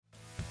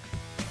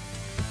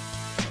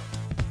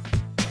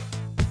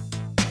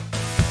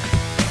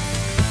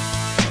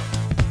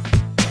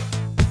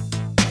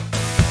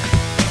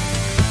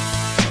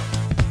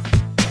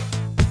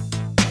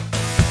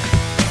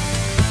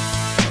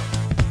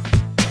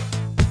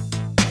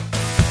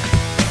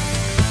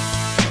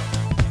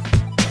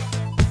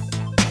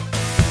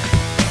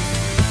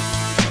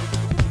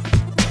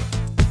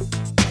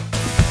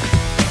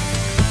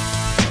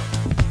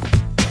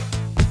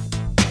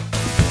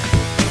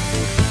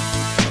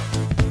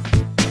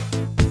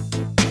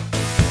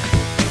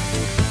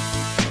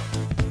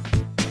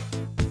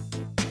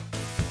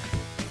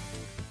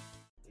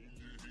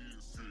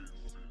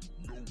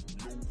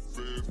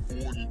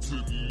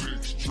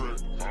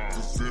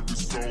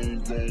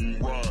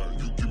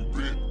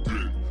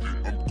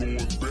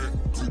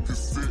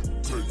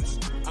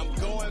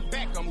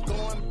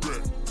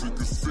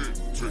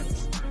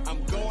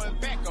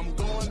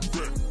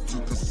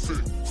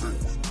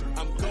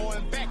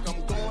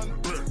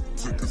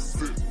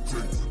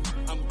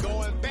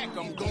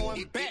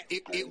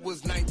It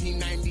was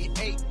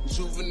 1998,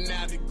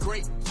 Juvenile the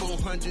Great,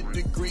 400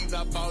 degrees,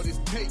 I bought his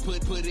tape,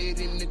 put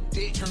it in the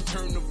dick,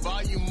 turn the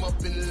volume up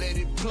and let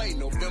it play.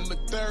 November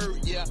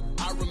 3rd, yeah,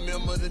 I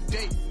remember the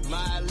date,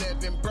 my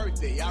 11th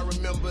birthday, I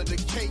remember the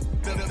cake,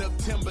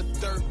 September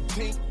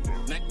 13th,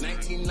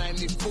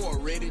 1994,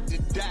 ready to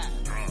die.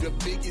 The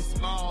Biggest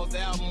Smalls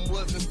album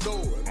was in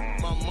stores.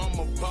 My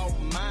mama bought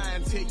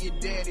mine, tell your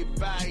daddy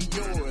buy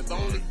yours.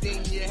 Only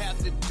thing you have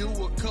to do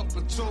a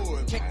couple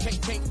chores.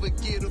 Can't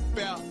forget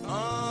about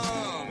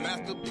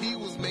Master P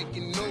was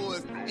making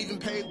noise, even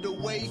paved the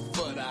way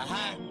for the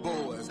hot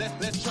boys.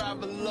 Let's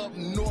travel up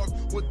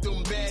north with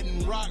them bad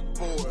and rock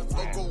boys,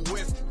 or go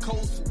west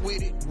coast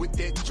with it with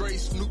that Dre,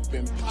 Snoop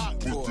and Pop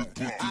boy.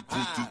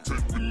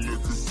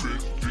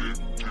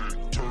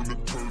 Turn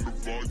the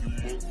volume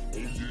up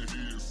on your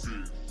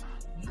headset.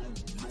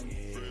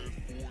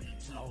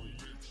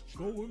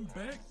 Going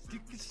back to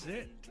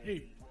cassette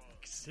tape.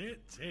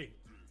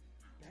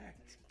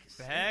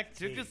 Back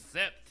to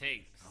cassette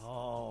tapes.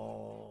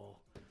 Oh,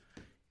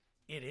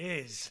 it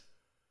is.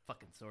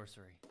 Fucking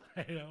sorcery.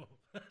 I know.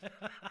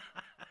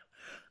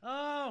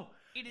 Oh,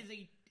 it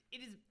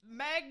is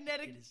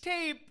magnetic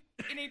tape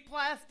in a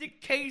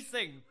plastic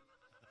casing,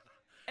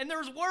 and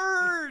there's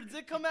words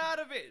that come out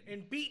of it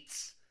and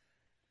beats,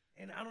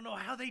 and I don't know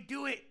how they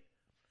do it.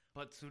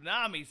 But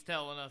Tsunami's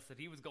telling us that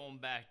he was going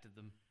back to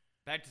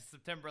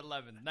September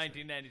 11th,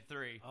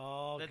 1993.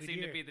 Oh, that good seemed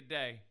year. to be the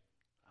day.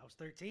 I was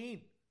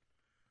 13.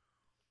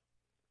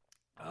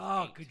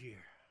 Oh, good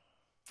year.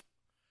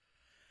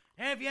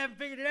 And if you haven't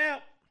figured it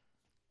out,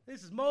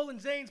 this is Mole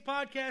and Zane's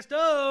podcast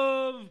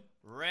of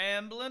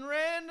Ramblin'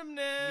 Randomness.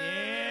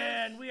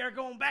 Yeah, and we are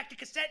going back to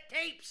cassette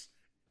tapes.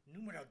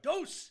 Numero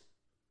dos.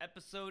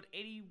 Episode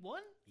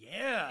 81?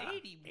 Yeah.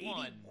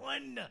 81.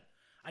 81.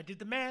 I did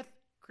the math.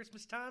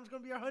 Christmas time's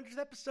going to be our 100th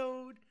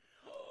episode.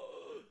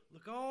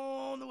 Look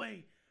on the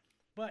way.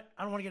 But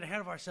I don't want to get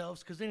ahead of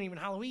ourselves because it ain't even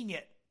Halloween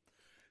yet.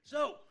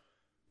 So,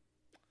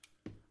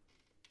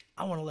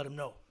 I want to let them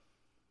know.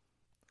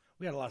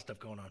 We got a lot of stuff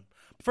going on.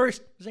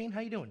 First, Zane, how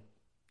you doing?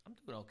 I'm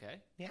doing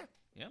okay. Yeah?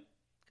 Yeah.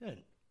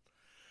 Good.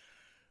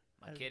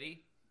 My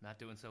kitty, not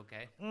doing so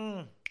okay.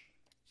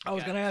 I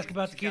was going to ask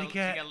about the kitty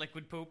cat. She got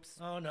liquid poops.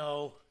 Oh,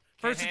 no.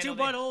 First the two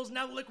buttholes,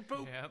 now the liquid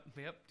poop.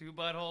 Yep, 2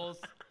 buttholes.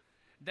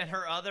 Then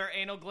her other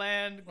anal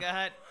gland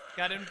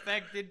got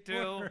infected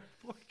too.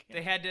 Poor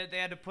they had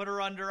to put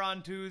her under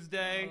on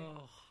Tuesday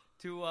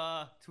to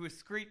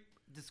excrete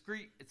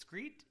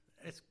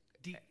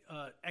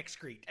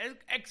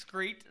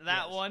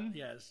that yes. one.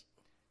 Yes.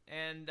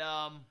 And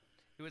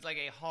it was like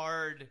a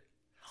hard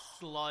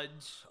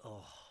sludge.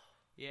 Oh.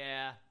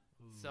 Yeah.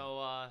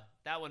 So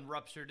that one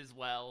ruptured as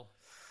well.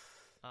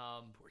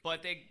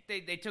 But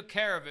they took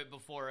care of it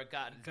before it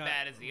got as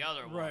bad as the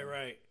other one.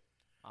 Right.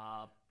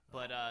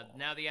 But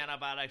now the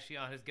antibiotics she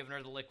on has given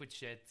her the liquid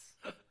shits.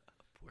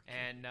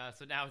 And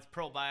so now it's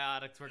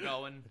probiotics we're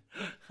going.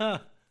 This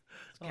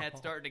cat's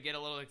starting to get a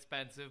little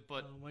expensive,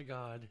 but oh my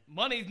God,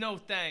 money's no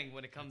thing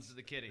when it comes to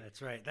the kitty.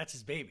 That's right. That's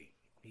his baby.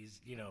 He's,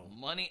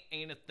 money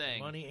ain't a thing.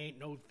 Money ain't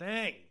no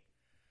thing.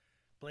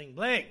 Bling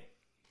bling.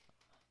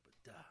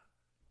 But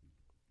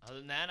other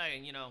than that, I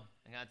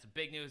got some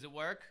big news at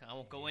work. I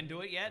won't go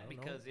into it yet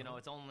because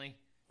it's only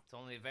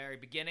the very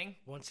beginning.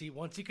 Once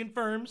he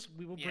confirms,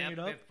 we will bring it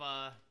up.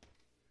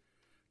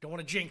 Don't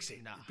want to jinx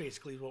it. No.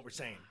 Basically, is what we're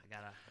saying. I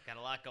got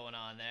a lot going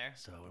on there.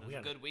 So it was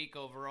a good week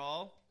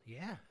overall.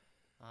 Yeah.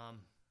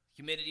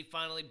 Humidity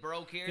finally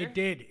broke here. It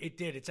did.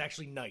 It's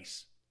actually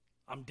nice.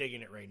 I'm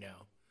digging it right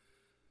now.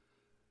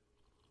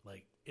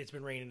 Like, it's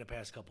been raining the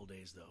past couple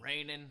days, though.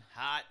 Raining,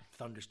 hot.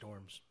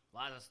 Thunderstorms. A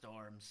lot of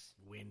storms.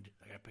 Wind.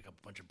 I got to pick up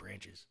a bunch of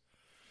branches.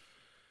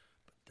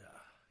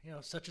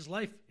 But, such is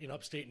life in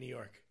upstate New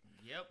York.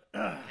 Yep.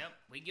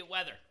 We get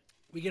weather.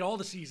 We get all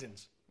the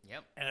seasons.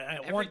 Yep.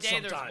 And every day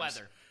sometimes. There's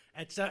weather.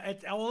 At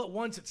all at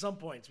once at some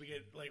points. We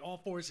get, like, all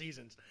 4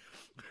 seasons.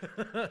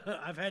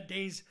 I've had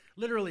days,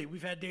 literally,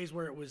 we've had days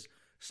where it was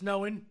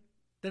snowing,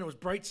 then it was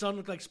bright sun,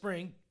 looked like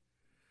spring,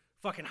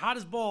 fucking hot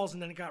as balls,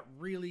 and then it got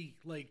really,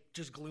 like,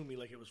 just gloomy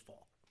like it was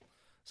fall.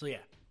 So,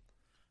 yeah.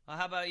 Well,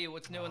 how about you?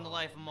 What's new in the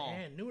life of Mole?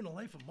 Man, new in the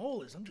life of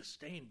Mole is I'm just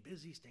staying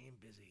busy.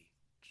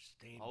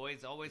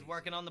 Always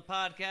working on the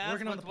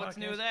podcast. What's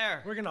new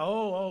there? We're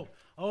gonna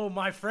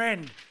my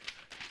friend.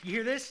 You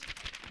hear this?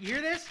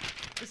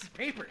 This is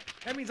paper.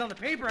 That means on the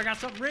paper I got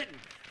something written.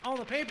 On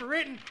the paper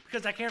written,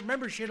 because I can't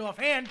remember shit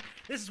offhand,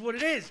 this is what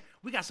it is.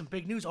 We got some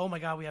big news. Oh my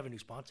God, we have a new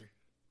sponsor.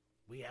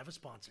 We have a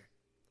sponsor.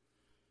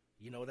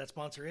 You know what that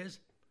sponsor is?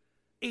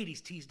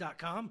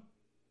 80stees.com.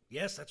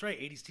 Yes, that's right,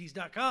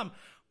 80stees.com.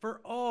 For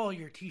all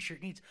your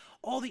t-shirt needs.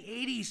 All the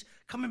 80s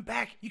coming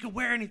back. You can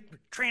wear any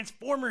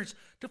Transformers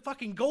to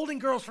fucking Golden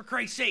Girls, for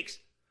Christ's sakes.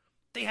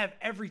 They have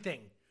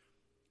everything.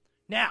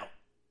 Now,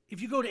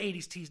 if you go to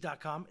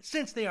 80stees.com,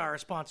 since they are a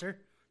sponsor,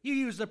 you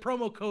use the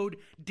promo code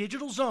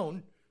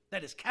DigitalZone.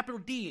 That is capital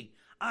D-I-G-I-T-A-L,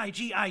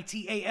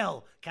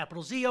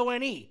 capital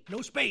Z-O-N-E,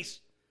 no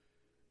space.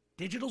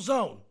 Digital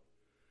Zone.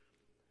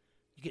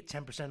 You get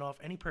 10% off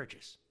any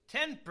purchase.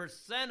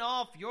 10%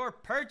 off your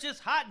purchase,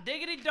 hot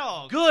diggity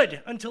dog.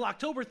 Good until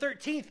October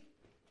 13th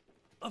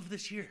of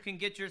this year. You can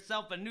get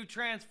yourself a new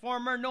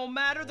Transformer no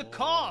matter the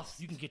cost.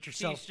 You can get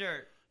yourself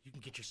T-shirt. You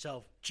can get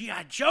yourself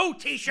G.I. Joe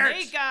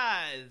t-shirts. Snake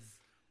Eyes,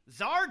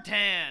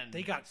 Zartan.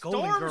 They got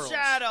Golden Storm Girls.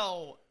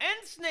 Shadow,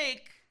 and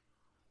Snake.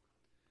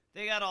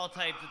 They got all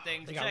types of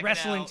things. They Check got it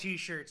wrestling out.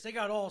 t-shirts. They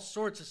got all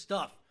sorts of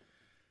stuff.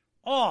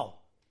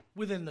 All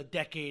within the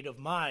decade of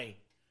my,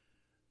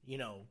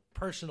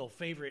 personal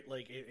favorite.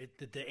 Like,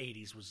 the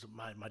 80s was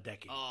my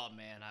decade. Oh,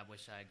 man, I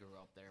wish I grew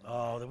up there.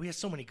 Oh, we had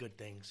so many good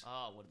things.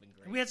 Oh, it would have been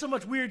great. We had so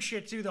much weird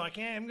shit, too, though.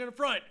 I'm going to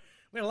front.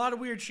 We had a lot of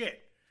weird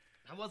shit.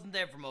 I wasn't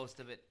there for most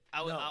of it. I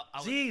No.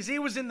 was Z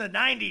was in the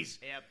 90s.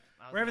 Yep.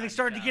 Where everything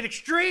started to get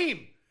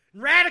extreme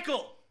and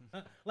radical.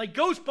 Like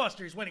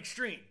Ghostbusters went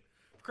extreme.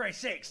 For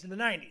Christ's sakes, in the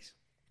 90s.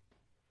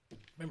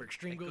 Remember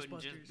Extreme It Ghostbusters?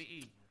 couldn't just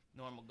be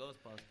normal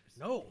Ghostbusters.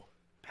 No.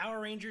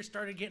 Power Rangers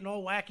started getting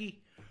all wacky.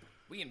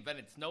 We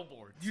invented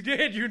snowboards. You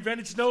did. You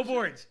invented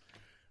snowboards.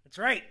 That's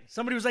right.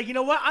 Somebody was like, you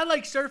know what? I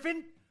like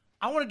surfing.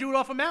 I want to do it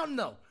off a mountain,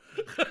 though.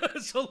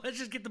 So let's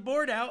just get the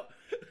board out.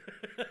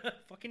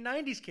 Fucking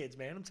 90s kids,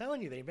 man. I'm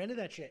telling you, they invented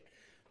that shit.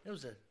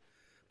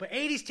 But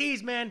 80s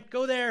tees, man.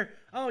 Go there.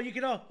 Oh, you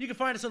can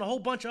find us on a whole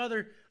bunch of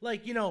other,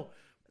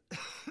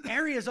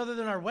 areas other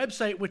than our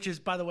website, which is,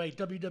 by the way,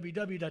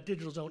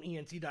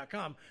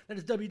 www.digitalzoneenc.com. That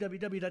is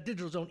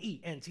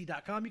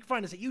www.digitalzoneenc.com. You can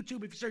find us at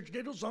YouTube if you search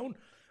Digital Zone.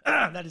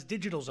 That is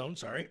Digital Zone,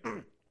 sorry.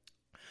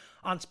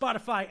 On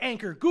Spotify,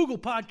 Anchor, Google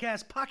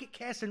Podcasts, Pocket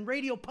Casts, and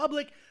Radio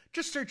Public.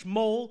 Just search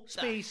Mole,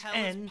 space, the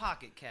hell N, is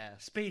Pocket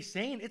Cast? space,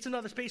 Zane. It's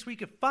another space where you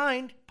can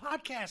find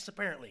podcasts,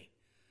 apparently.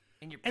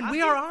 In your pocket? And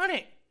we are on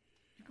it.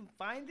 You can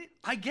find it?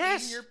 I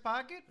guess. In your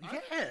pocket?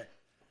 Yeah.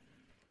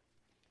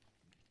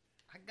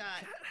 I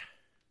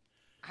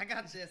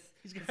got this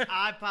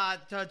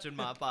iPod Touch in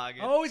my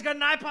pocket. Oh, he's got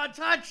an iPod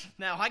Touch.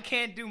 Now, I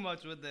can't do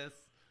much with this.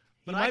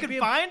 But You I might can be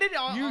find it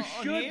on You on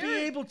should here? be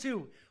able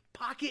to.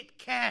 Pocket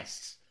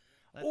Casts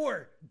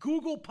or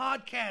Google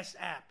Podcast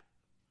app.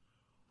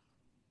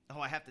 Oh,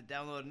 I have to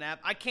download an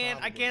app. I can't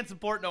Probably.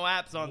 support no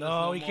apps on this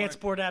No, no you more. can't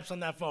support apps on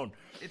that phone.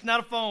 It's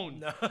not a phone.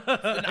 No. It's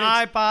an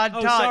iPod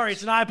Oh, Touch. sorry,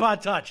 it's an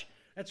iPod Touch.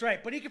 That's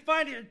right. But you can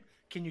find it.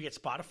 Can you get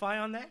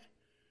Spotify on that?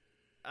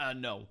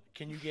 No.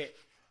 Can you get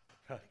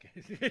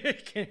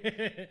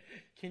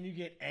Can you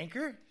get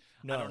Anchor?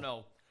 No. I don't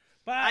know.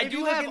 But I if you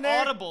do look have in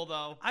there, Audible,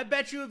 though. I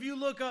bet you if you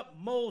look up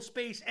Mole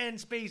space N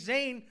space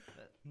Zane,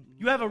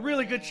 you have a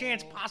really good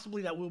chance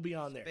possibly that we'll be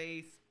on there.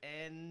 Space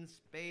N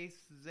Space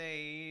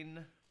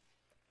Zane.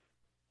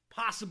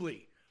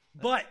 Possibly.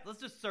 But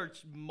Let's just search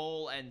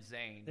Mole and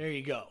Zane. there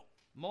you go.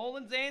 Mole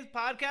and Zane's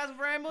podcast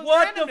for Rambling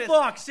What the Randomness.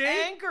 fuck, see?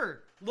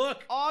 Anchor.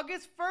 Look.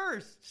 August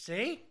 1st.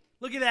 See?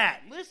 Look at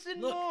that. Listen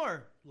Look.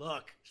 more.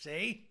 Look.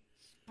 See?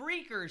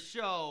 Spreaker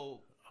show.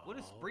 What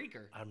is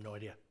Spreaker? I have no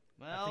idea.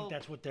 I Well, think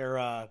that's what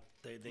they're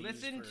they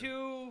listen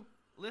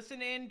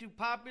in to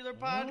popular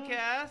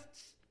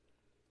podcasts.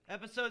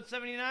 Episode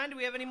 79. Do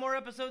we have any more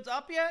episodes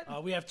up yet?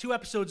 we have 2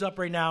 episodes up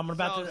right now. I'm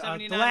about So, to the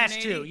 79 last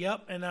and 2. 80?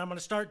 Yep, and I'm going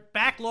to start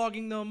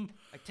backlogging them.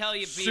 I tell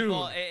you, soon.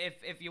 people,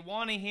 if you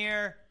want to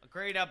hear a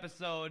great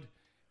episode,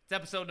 it's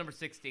episode number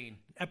 16.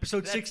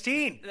 Episode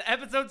 16.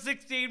 Episode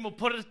 16 will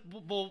put us.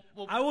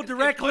 I will it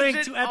direct puts link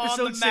it to on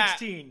episode the map.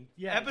 16.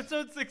 Yes.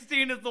 Episode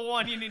 16 is the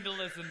one you need to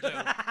listen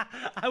to.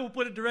 I will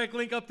put a direct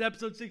link up to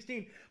episode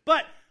 16.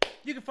 But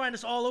you can find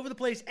us all over the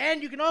place.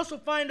 And you can also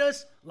find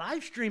us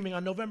live streaming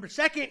on November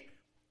 2nd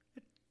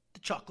at the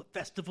Chocolate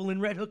Festival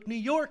in Red Hook, New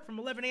York from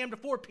 11 a.m. to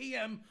 4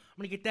 p.m. I'm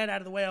going to get that out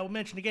of the way. I will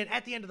mention again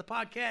at the end of the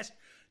podcast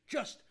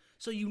just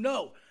so you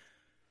know.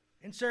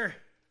 And, sir,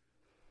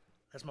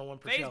 that's my one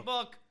per show.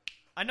 Facebook.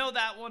 I know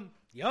that one.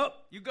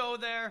 Yup. You go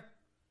there.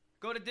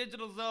 Go to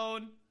Digital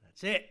Zone.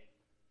 That's it.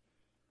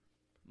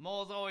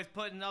 Mole's always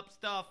putting up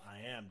stuff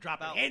I am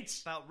dropping about,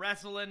 hints. about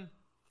wrestling,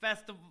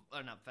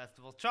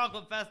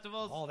 chocolate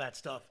festivals, All that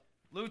stuff.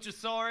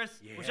 Luchasaurus,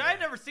 which Yeah. I've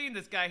never seen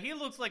this guy. He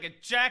looks like a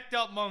jacked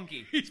up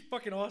monkey. He's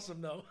fucking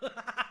awesome, though.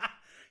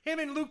 Him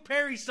and Luke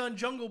Perry's son,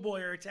 Jungle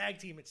Boy, are a tag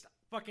team. It's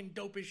fucking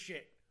dope as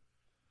shit.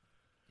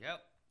 Yep.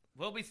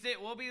 We'll be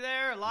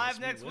there live Yes,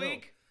 we next will.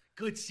 week.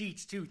 Good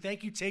seats, too.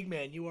 Thank you,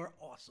 Tigman. You are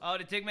awesome. Oh,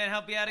 did Tigman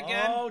help you out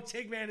again? Oh,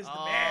 Tigman is the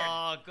man.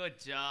 Oh, good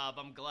job.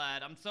 I'm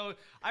glad.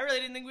 I really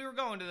didn't think we were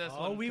going to this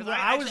one. We 'cause were.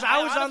 I was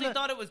honestly on the.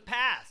 thought it was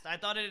past. I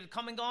thought it had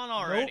come and gone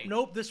already.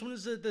 Nope. This one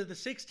is the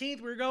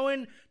 16th. We're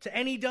going to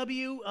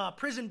NEW.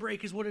 Prison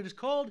Break is what it is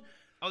called.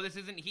 Oh, this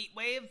isn't Heat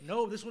Wave?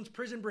 No, this one's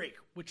Prison Break,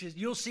 which is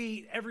you'll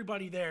see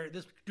everybody there.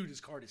 This dude's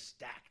card is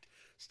stacked.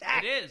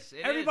 Stacked. It is.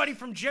 Everybody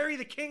from Jerry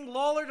the King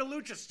Lawler to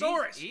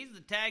Luchasaurus. He's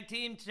the tag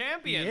team He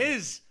champion.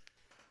 is.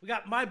 We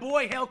got my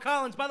boy, Hale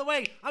Collins. By the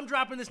way, I'm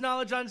dropping this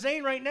knowledge on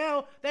Zane right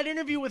now. That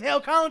interview with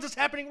Hale Collins is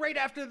happening right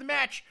after the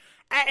match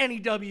at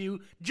NEW.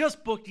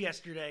 Just booked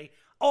yesterday.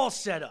 All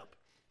set up.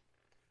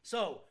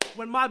 So,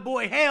 when my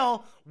boy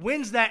Hale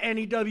wins that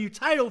NEW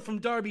title from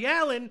Darby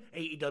Allin,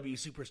 AEW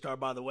superstar,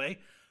 by the way,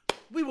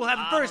 we will have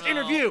the first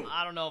interview.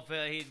 I don't know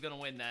if he's going to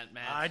win that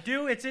match. I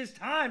do. It's his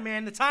time,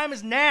 man. The time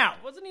is now.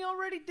 Wasn't he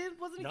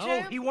No,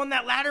 champ? he won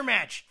that ladder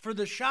match for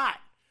the shot.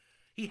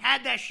 He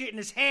had that shit in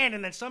his hand,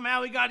 and then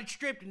somehow he got it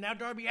stripped, and now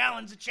Darby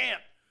Allin's the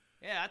champ.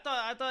 Yeah,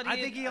 I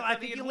think he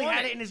only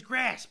had it in his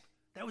grasp.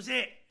 That was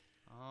it.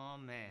 Oh,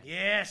 man.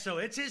 Yeah, so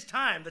it's his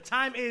time. The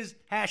time is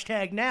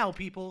 #now,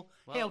 people.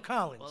 Hail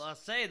Collins. Well, I'll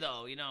say,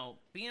 though,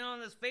 being on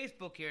this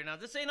Facebook here, now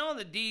this ain't on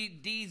the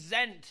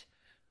D-Zent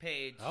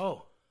page.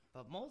 Oh.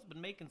 But Mo's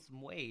been making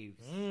some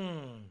waves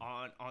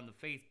on the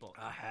Facebook.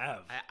 I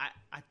have.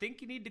 I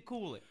think you need to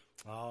cool it.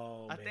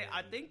 Oh, man.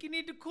 I think you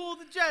need to cool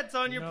the jets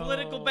on your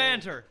political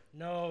banter.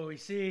 No, you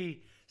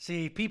see,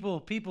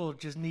 people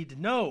just need to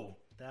know.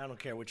 I don't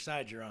care which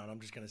side you're on. I'm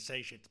just going to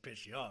say shit to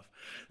piss you off.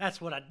 That's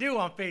what I do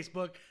on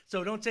Facebook,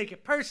 so don't take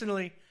it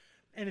personally.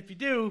 And if you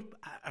do,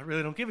 I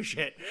really don't give a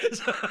shit. He's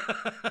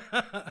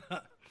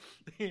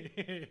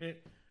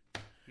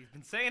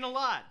been saying a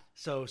lot.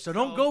 So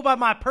don't go by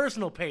my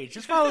personal page.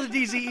 Just follow the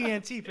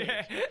DZENT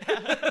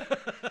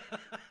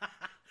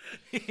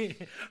page.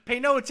 Pay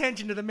no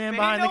attention to the man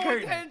behind the curtain.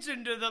 Pay no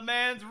attention to the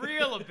man's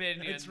real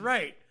opinion. That's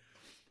right.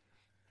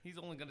 He's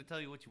only going to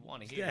tell you what you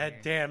want to hear. God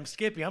damn,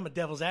 Skippy, I'm a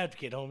devil's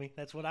advocate, homie.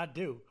 That's what I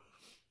do.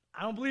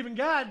 I don't believe in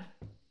God,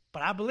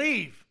 but I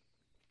believe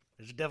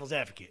there's a devil's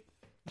advocate.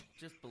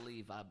 Just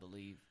believe I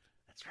believe.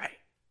 That's right.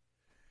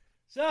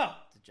 So.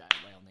 It's a giant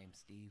whale named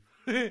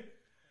Steve.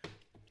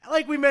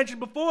 Like we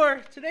mentioned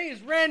before, today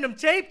is Random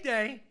Tape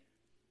Day.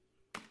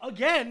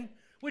 Again,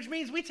 which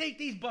means we take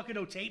these bucket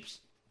o'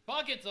 tapes.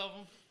 Buckets of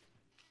them.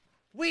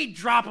 We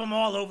drop them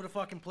all over the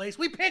fucking place.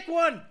 We pick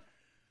one.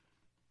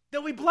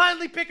 Then we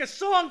blindly pick a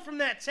song from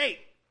that tape.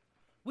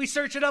 We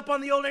search it up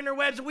on the old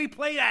interwebs and we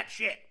play that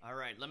shit. All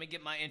right, let me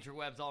get my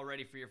interwebs all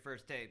ready for your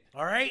first tape.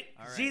 All right?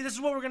 See, this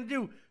is what we're going to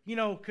do.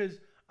 Because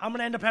I'm going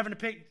to end up having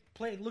to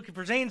play looking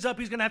for Zane's up.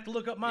 He's going to have to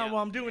look up mine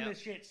while I'm doing this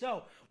shit.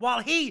 So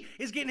while he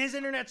is getting his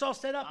internets all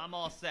set up, I'm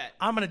all set.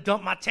 I'm going to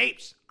dump my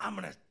tapes. I'm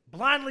going to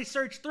blindly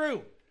search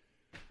through.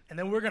 And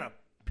then we're going to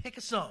pick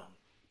a song.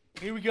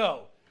 Here we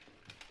go.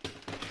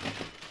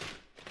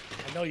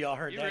 I know y'all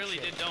heard that shit. You really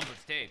did dump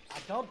his tapes. I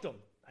dumped them.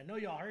 I know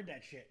y'all heard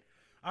that shit.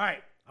 All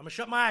right, I'm going to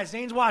shut my eyes.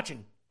 Zane's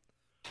watching.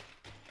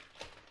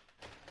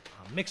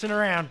 I'm mixing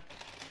around.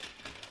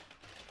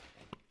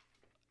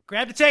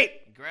 Grab the tape.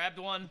 Grabbed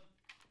one.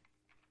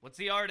 What's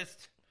the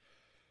artist?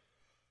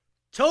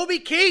 Toby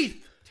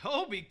Keith.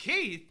 Toby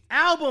Keith?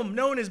 Album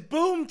known as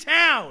Boom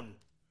Town.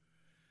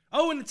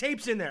 Oh, and the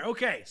tape's in there.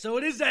 Okay, so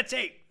it is that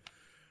tape.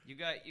 You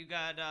got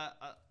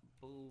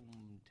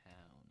Boom Town.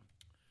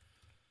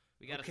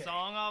 We got a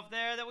song off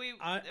there that we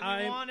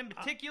want in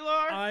particular?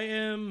 I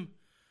am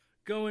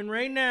going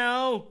right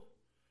now.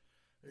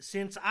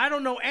 Since I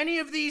don't know any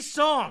of these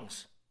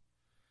songs,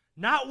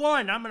 not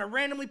one, I'm going to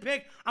randomly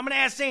pick. I'm going to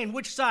ask Zane,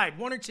 which side,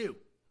 one or two?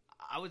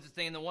 I was just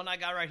saying the one I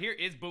got right here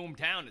is Boom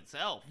Town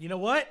itself. You know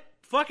what?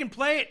 Fucking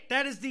play it.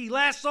 That is the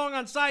last song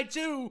on side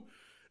 2.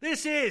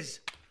 This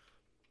is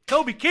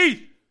Toby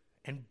Keith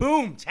and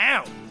Boom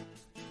Town.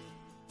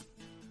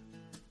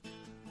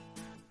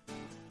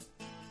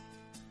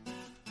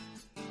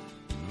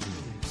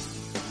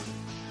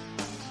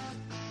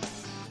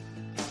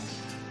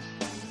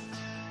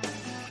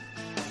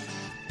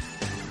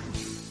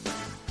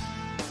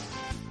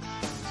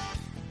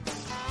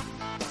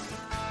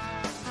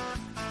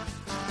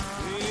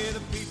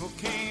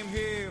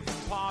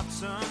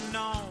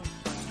 Unknown,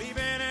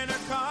 sleeping in their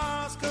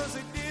cars cause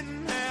they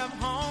didn't have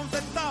homes. They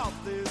thought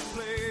this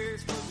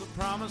place was the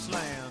promised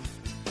land.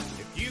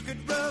 If you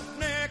could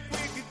roughneck, we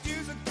could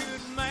use a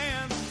good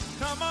man.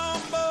 Come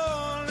on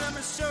board, let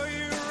me show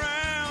you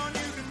around.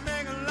 You can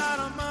make a lot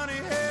of money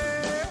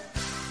here,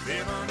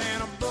 living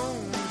in a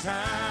boom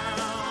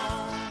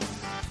town.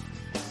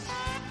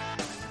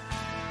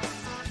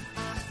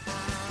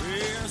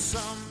 Well,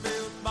 some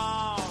built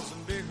bars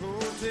and big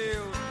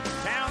hotels,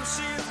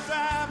 townships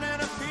thriving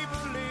and the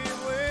people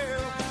live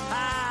well.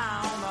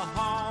 High on the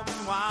hog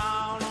and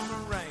wild on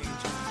the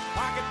range,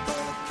 pocket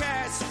full of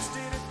cash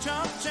instead of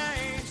chump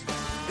change.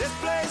 This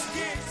place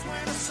kicks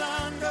when the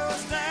sun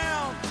goes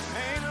down.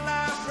 Ain't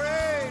life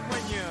great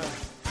when you're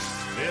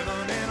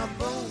living in a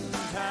boom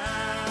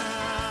town?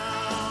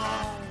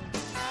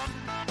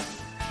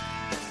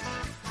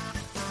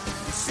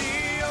 The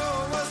CEO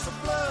was the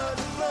blood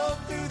that flowed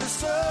through the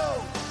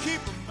soul.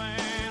 Keep a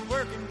man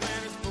working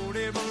when it's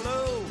 40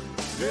 below.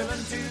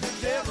 Drilling to the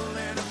devil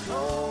in a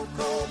cold,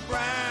 cold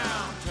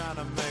ground, trying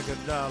to make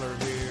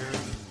 $1 here.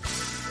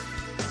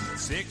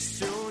 6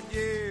 short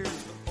years,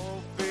 the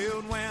oil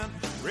field went.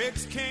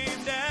 Rigs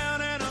came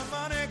down and the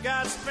money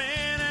got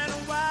spent, and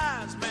a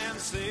wise man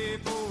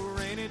saved for a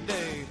rainy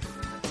day.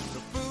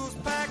 The fools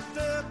packed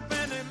up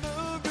and they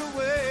moved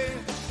away.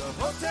 The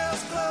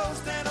hotel's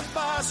closed and the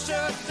bar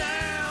shut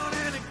down,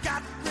 and it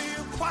got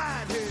real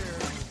quiet here,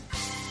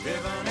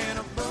 living in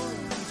a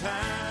boom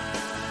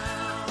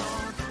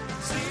town.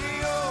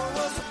 CEO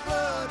was the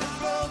blood that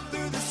flowed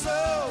through the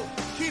soul.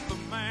 Keep a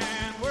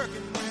man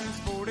working when it's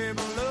 40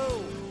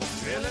 below.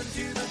 Drilling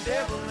to the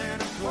devil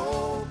in a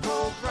cold,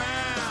 cold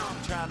ground,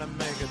 trying to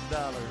make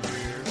dollar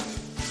here.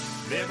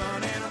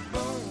 Living in a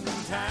boom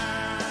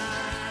town.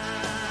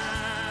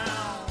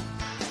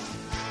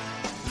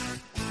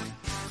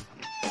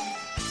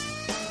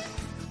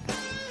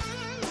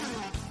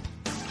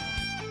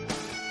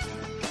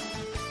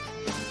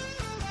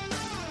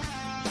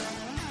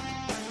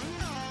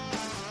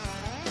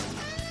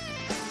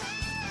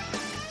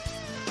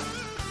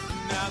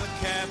 Now the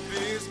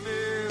cafe's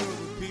filled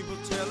with people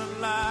telling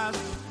lies,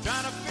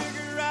 trying to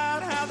figure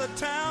out how the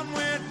town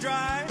went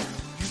dry.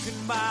 You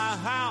can buy a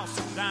house,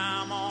 a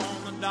dime on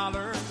the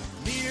dollar.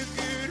 Need a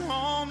good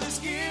home,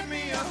 just give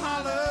me a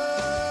holler.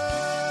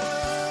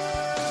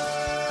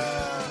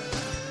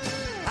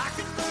 I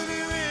can move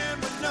you in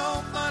with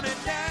no money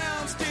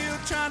down, still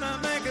trying to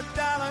make a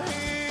dollar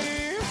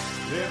here.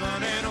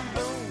 Living in a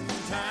boom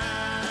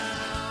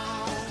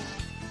town.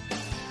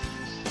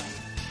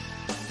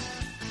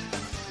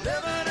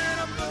 Living in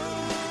a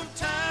boom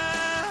town.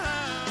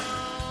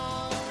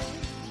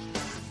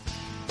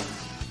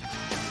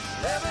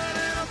 Living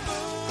in a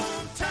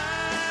boom town.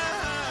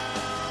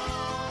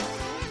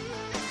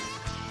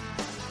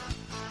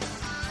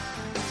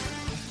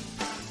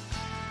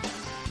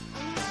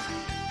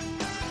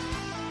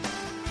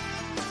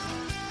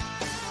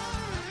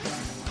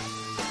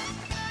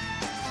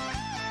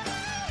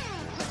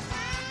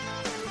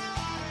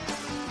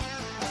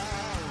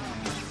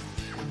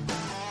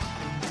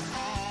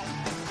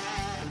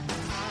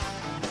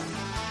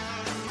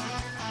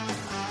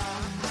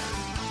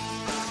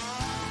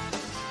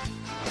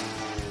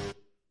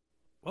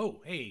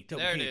 Whoa, hey,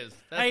 Toby There Keith. it is.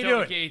 How That's you Toby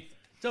doing? Keith.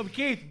 Toby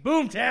Keith,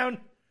 Boomtown.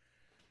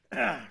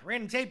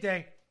 Random tape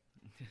day.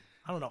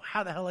 I don't know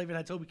how the hell I even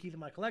had Toby Keith in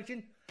my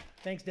collection.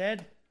 Thanks,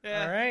 Dad.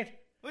 Yeah. All right.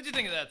 What'd you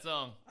think of that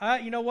song?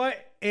 You know what?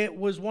 It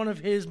was one of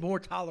his more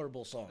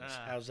tolerable songs.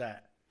 How's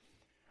that?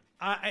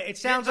 It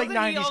sounds like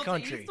Doesn't he 90s also-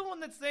 country. He's the one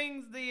that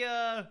sings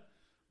the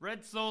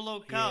Red Solo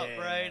Cup, Yeah,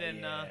 right?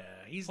 And yeah.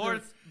 He's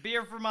horse,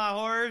 beer for my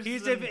horse.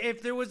 He's and-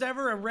 if there was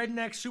ever a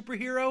redneck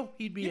superhero,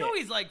 he'd be you know it.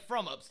 he's like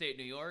from upstate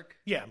New York.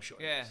 Yeah, I'm sure.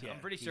 he Yeah, is. I'm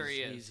pretty sure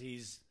he is.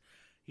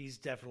 He's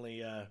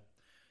definitely.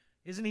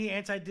 Isn't he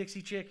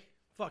anti-Dixie chick?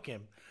 Fuck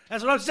him.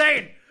 That's what I'm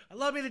saying. I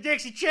love me the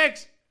Dixie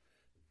Chicks.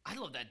 I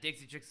love that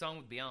Dixie Chick song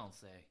with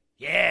Beyonce.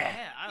 Yeah.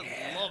 Yeah,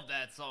 I love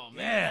that song,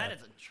 man. Yeah. That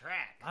is a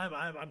track.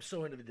 I'm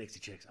so into the Dixie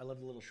Chicks. I love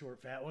the little short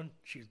fat one.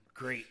 She's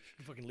great.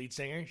 The fucking lead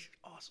singer. She's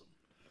awesome.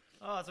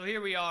 Oh, so here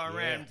we are on Yeah.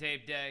 Random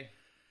Tape Day.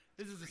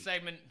 This is a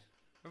segment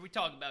where we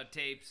talk about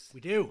tapes.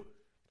 We do.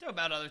 Talk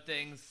about other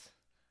things.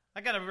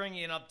 I gotta bring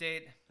you an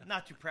update. I'm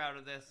not too proud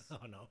of this.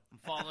 Oh no. I'm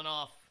falling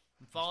off.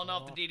 I'm falling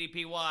off the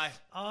DDPY.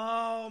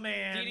 Oh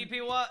man.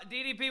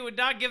 DDP would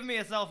not give me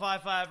a self high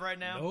five right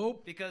now.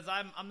 Nope. Because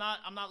I'm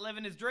not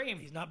living his dream.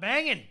 He's not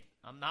banging.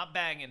 I'm not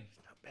banging.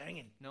 He's not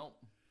banging. Nope.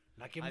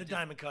 Not giving I've the just-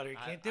 diamond cutter. You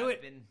can't do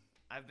it.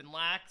 I've been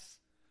lax,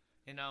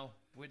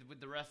 with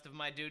the rest of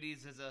my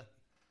duties as a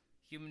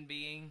human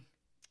being.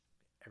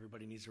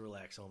 Everybody needs to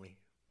relax, homie.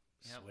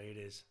 That's Yep. the way it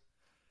is.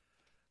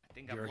 I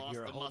think I've lost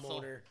You're a the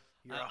muscle. homeowner.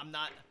 I'm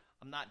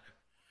not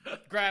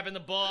grabbing the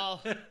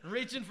ball,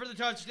 reaching for the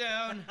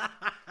touchdown,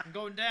 I'm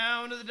going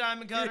down to the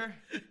diamond cutter.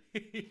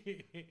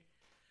 Hey,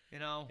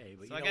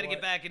 but So you I know got to get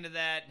what? back into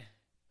that.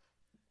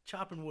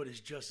 Chopping wood is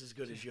just as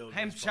good as yoga.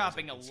 I'm as far as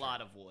chopping I'm a concerned.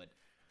 lot of wood.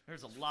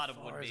 There's a lot of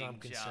As wood far as being I'm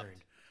chopped.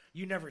 concerned.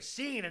 You never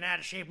seen an out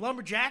of shape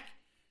lumberjack?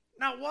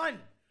 Not one.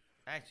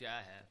 Actually, I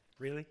have.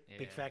 Really?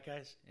 Big Yeah. fat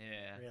guys?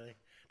 Yeah. Really?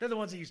 They're the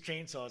ones that use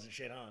chainsaws and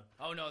shit, huh?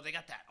 Oh no, they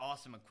got that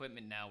awesome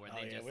equipment now where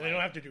they just well, they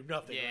don't have to do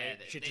nothing, yeah, right?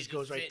 they Shit just just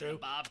goes right sit in a through.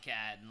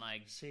 bobcat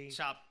and See?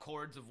 chop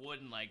cords of wood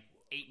in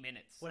 8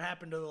 minutes. What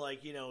happened to the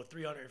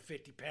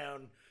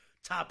 350-pound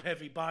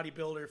top-heavy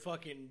bodybuilder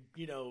fucking,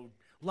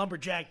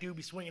 lumberjack dude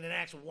be swinging an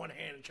axe with one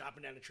hand and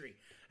chopping down a tree?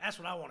 That's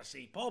what I want to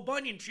see. Paul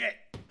Bunyan shit.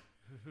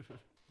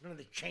 None of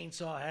the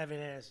chainsaw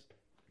having ass.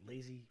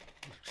 Lazy.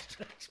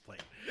 Just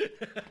playing.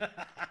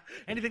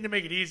 Anything to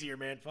make it easier,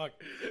 man. Fuck.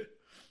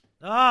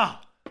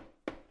 Ah.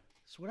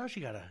 So what else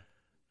you got to...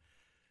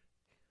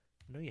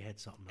 I know you had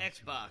something else.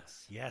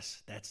 Xbox.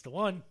 Yes, that's the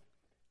one.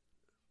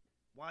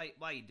 Why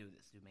you do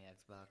this to me,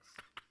 Xbox?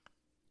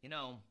 You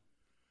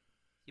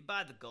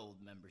buy the gold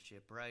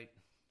membership, right?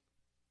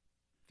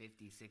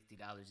 $50,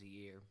 $60 a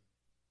year.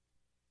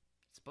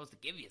 It's supposed to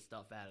give you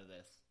stuff out of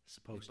this.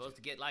 You're supposed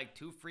to get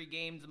 2 free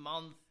games a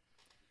month,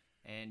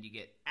 and you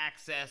get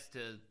access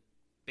to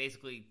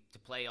basically to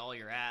play all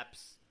your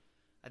apps.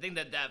 I think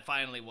that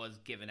finally was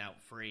given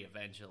out free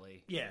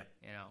eventually. Yeah.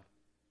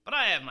 But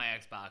I have my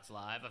Xbox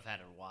Live. I've had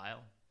it a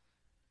while.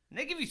 And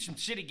they give you some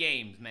shitty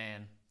games,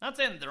 man. Not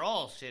saying that they're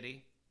all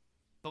shitty,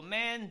 but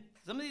man,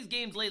 some of these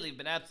games lately have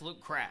been absolute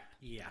crap.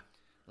 Yeah.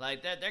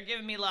 Like that, they're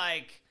giving me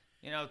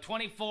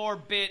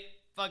 24-bit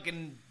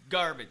fucking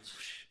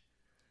garbage.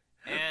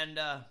 And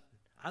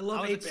I love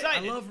I was 8-bit.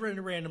 excited. I love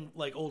random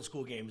old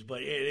school games,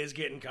 but it is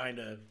getting kind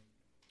of...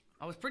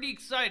 I was pretty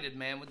excited,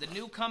 man, with the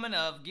new coming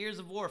of Gears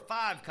of War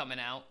 5 coming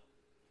out.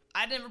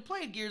 I never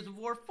played Gears of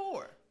War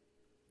 4.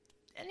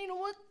 And you know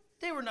what?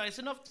 They were nice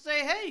enough to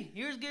say, hey,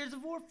 here's Gears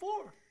of War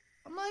 4.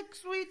 I'm like,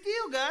 sweet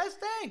deal, guys.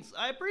 Thanks.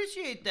 I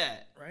appreciate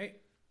that. Right?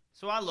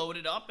 So I load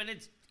it up, and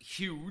it's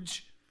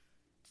huge.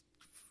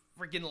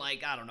 Freaking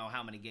like, I don't know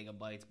how many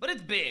gigabytes, but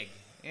it's big.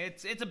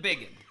 It's a big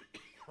one.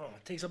 Oh,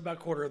 it takes up about a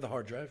quarter of the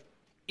hard drive.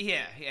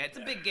 Yeah, it's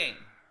a big game.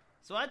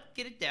 So I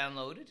get it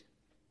downloaded.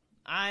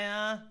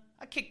 I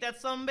kicked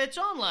that sumbitch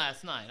on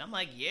last night. I'm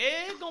like,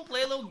 yeah, gonna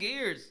play a little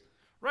Gears.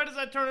 Right as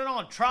I turn it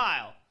on,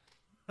 trial.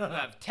 I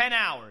have 10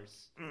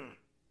 hours.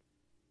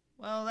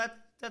 Well,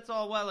 that's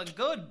all well and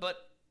good, but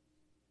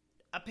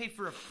I pay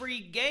for a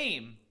free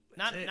game,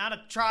 not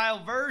a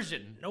trial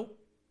version. Nope.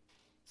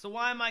 So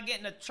why am I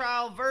getting a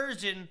trial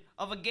version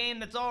of a game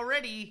that's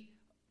already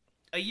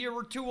a year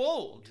or two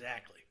old?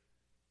 Exactly.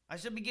 I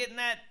should be getting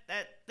that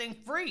thing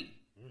free.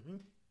 Mm-hmm.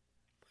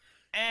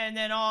 And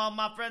then all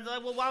my friends are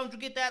like, well, why don't you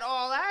get that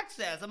all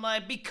access? I'm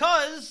like,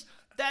 because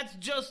that's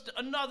just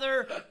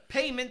another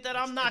payment that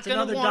I'm not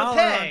going to want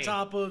to pay. On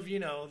top of,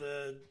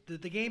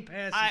 the Game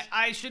Pass.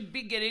 I should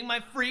be getting my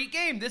free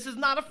game. This is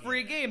not a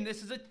free game.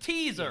 This is a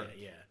teaser.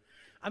 Yeah.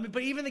 I mean,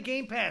 but even the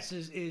Game Pass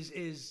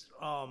is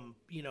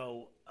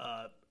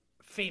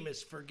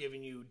famous for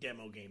giving you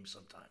demo games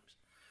sometimes.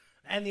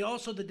 And the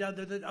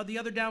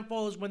other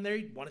downfall is when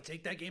they want to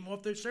take that game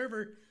off their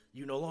server,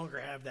 you no longer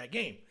have that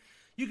game.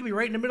 You can be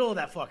right in the middle of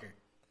that fucker.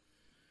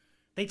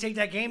 They take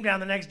that game down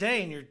the next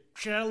day and you're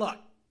shit out of luck.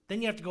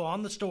 Then you have to go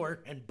on the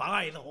store and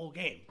buy the whole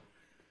game.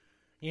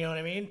 You know what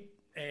I mean?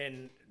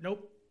 And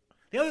nope.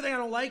 The other thing I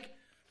don't like,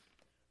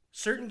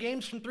 certain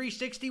games from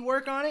 360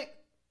 work on it,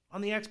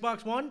 on the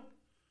Xbox One.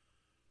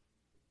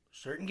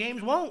 Certain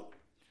games won't.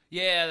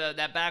 Yeah,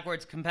 that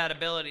backwards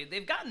compatibility.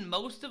 They've gotten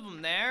most of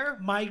them there.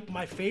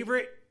 My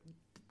favorite,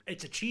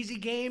 it's a cheesy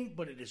game,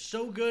 but it is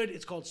so good.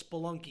 It's called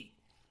Spelunky.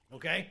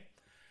 Okay?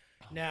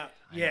 Now,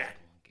 yeah.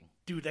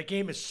 Dude, that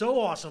game is so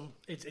awesome.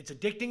 It's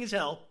addicting as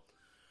hell.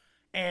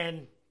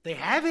 And they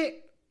have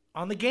it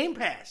on the Game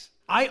Pass.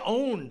 I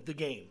own the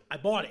game. I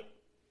bought it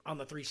on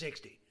the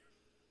 360.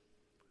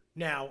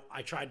 Now,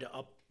 I tried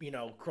to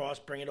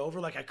bring it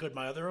over like I could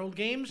my other old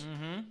games.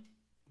 Mm-hmm.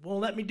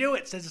 Won't let me do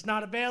it. Says it's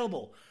not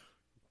available.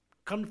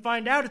 Come to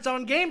find out, it's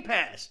on Game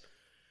Pass.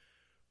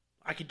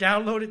 I could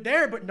download it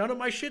there, but none of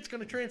my shit's going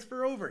to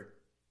transfer over.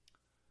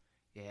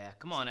 Yeah,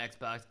 come on,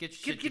 Xbox.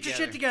 Get your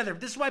shit together.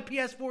 This is why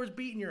PS4 is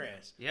beating your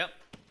ass. Yep,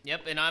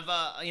 and I've,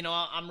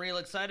 I'm real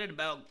excited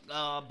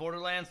about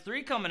Borderlands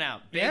 3 coming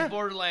out. Big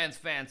Borderlands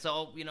fan.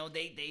 So,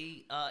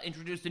 they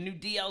introduced a new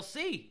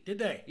DLC. Did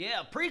they?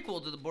 Yeah, a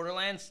prequel to the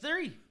Borderlands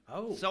 3.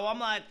 Oh. So I'm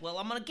like, well,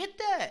 I'm going to get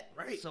that.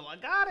 Right. So I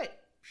got it.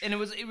 And it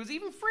was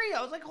even free.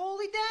 I was like,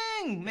 holy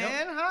dang,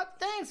 man. Hot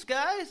thanks,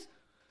 guys.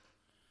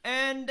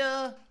 And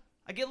I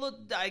get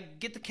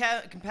the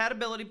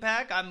compatibility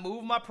pack. I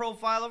move my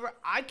profile over.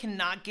 I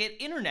cannot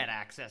get internet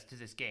access to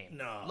this game.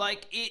 No.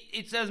 Like,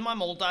 it says my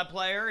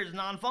multiplayer is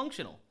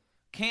non-functional.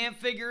 Can't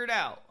figure it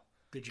out.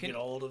 Did you get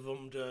hold of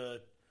them to...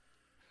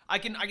 I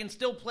can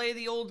still play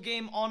the old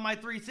game on my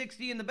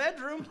 360 in the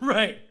bedroom.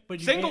 Right. But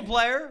Single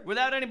player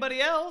without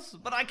anybody else,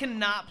 but I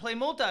cannot play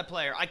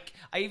multiplayer. I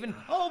even,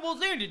 well,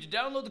 Zane, did you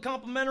download the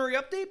complimentary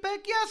update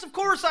pack? Yes, of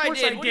course I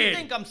did. What do you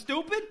think, I'm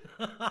stupid?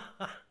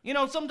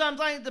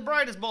 Sometimes I ain't the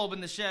brightest bulb in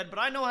the shed, but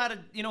I know how to,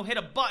 hit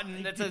a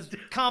button that says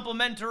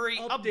complimentary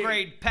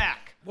upgrade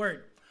pack.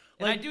 Word.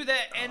 And I do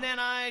that, and then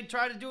I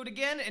try to do it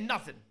again, and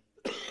nothing.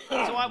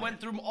 So I went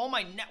through all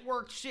my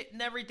network shit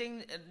and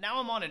everything, and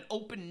now I'm on an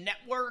open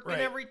network and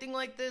everything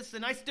like this,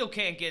 and I still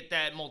can't get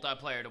that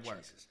multiplayer to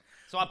work. Jesus.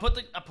 So I put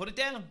it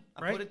down.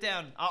 I put it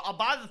down. I'll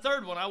buy the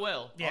third one. I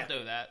will. Yeah. I'll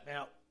do that.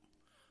 Yeah.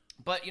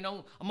 But,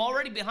 I'm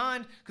already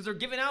behind because they're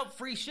giving out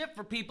free shit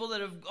for people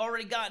that have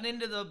already gotten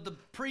into the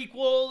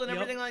prequel and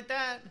everything like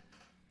that.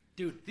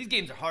 Dude. These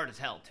games are hard as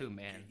hell, too,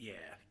 man. Yeah.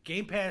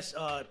 Game Pass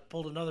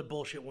pulled another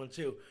bullshit one,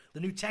 too. The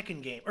new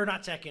Tekken game. Or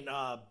not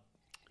Tekken.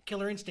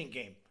 Killer Instinct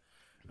game.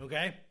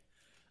 Okay?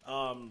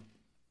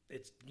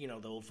 It's,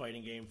 the old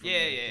fighting game. From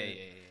They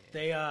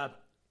put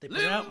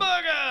out...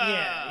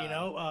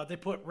 Yeah, they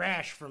put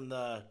Rash from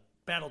the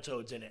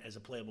Battletoads in it as a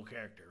playable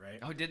character, right?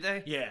 Oh, did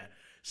they? Yeah.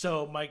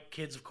 So my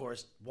kids, of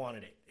course,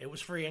 wanted it. It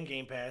was free on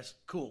Game Pass.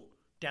 Cool.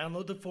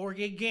 Download the 4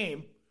 gig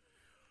game.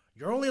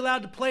 You're only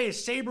allowed to play as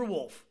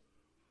Saberwolf.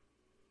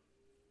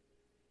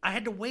 I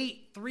had to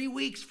wait 3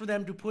 weeks for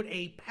them to put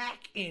a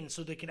pack in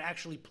so they could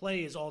actually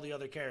play as all the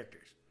other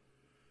characters.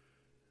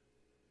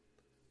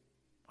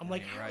 I'm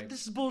like,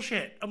 this is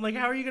bullshit. I'm like,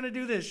 how are you going to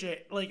do this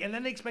shit? And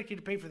then they expect you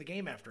to pay for the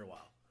game after a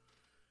while.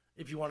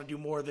 If you want to do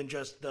more than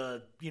just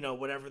the,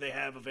 whatever they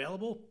have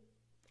available.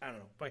 I don't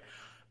know.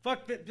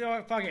 Fuck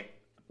it.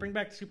 Bring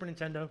back the Super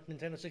Nintendo,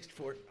 Nintendo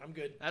 64. I'm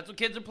good. That's what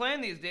kids are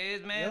playing these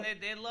days, man. Yep.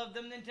 They love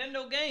them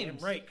Nintendo games.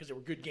 Damn right, because they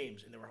were good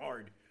games, and they were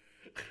hard.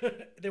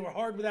 They were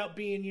hard without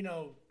being,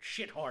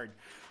 shit hard.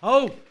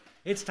 Oh,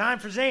 it's time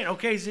for Zane.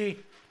 Okay, Z.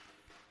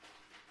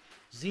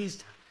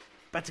 Z's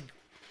about to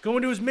go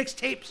into his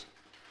mixtapes.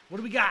 What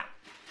do we got?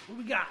 Who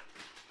do we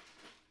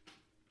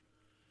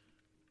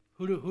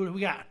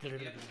got?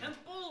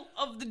 Temple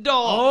of the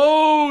Dog.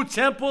 Oh,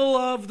 Temple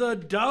of the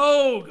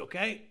Dog.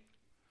 Okay.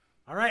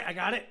 All right, I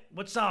got it.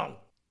 What song?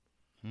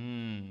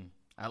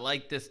 I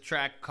like this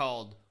track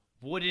called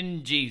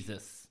Wooden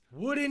Jesus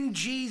Wooden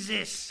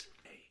Jesus.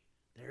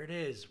 There it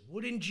is.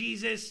 Wooden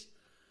Jesus.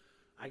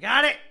 I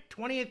got it.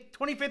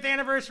 25th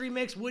anniversary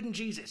mix, Wooden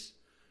Jesus.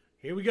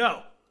 Here we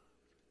go.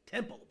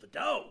 Temple of the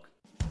Dog.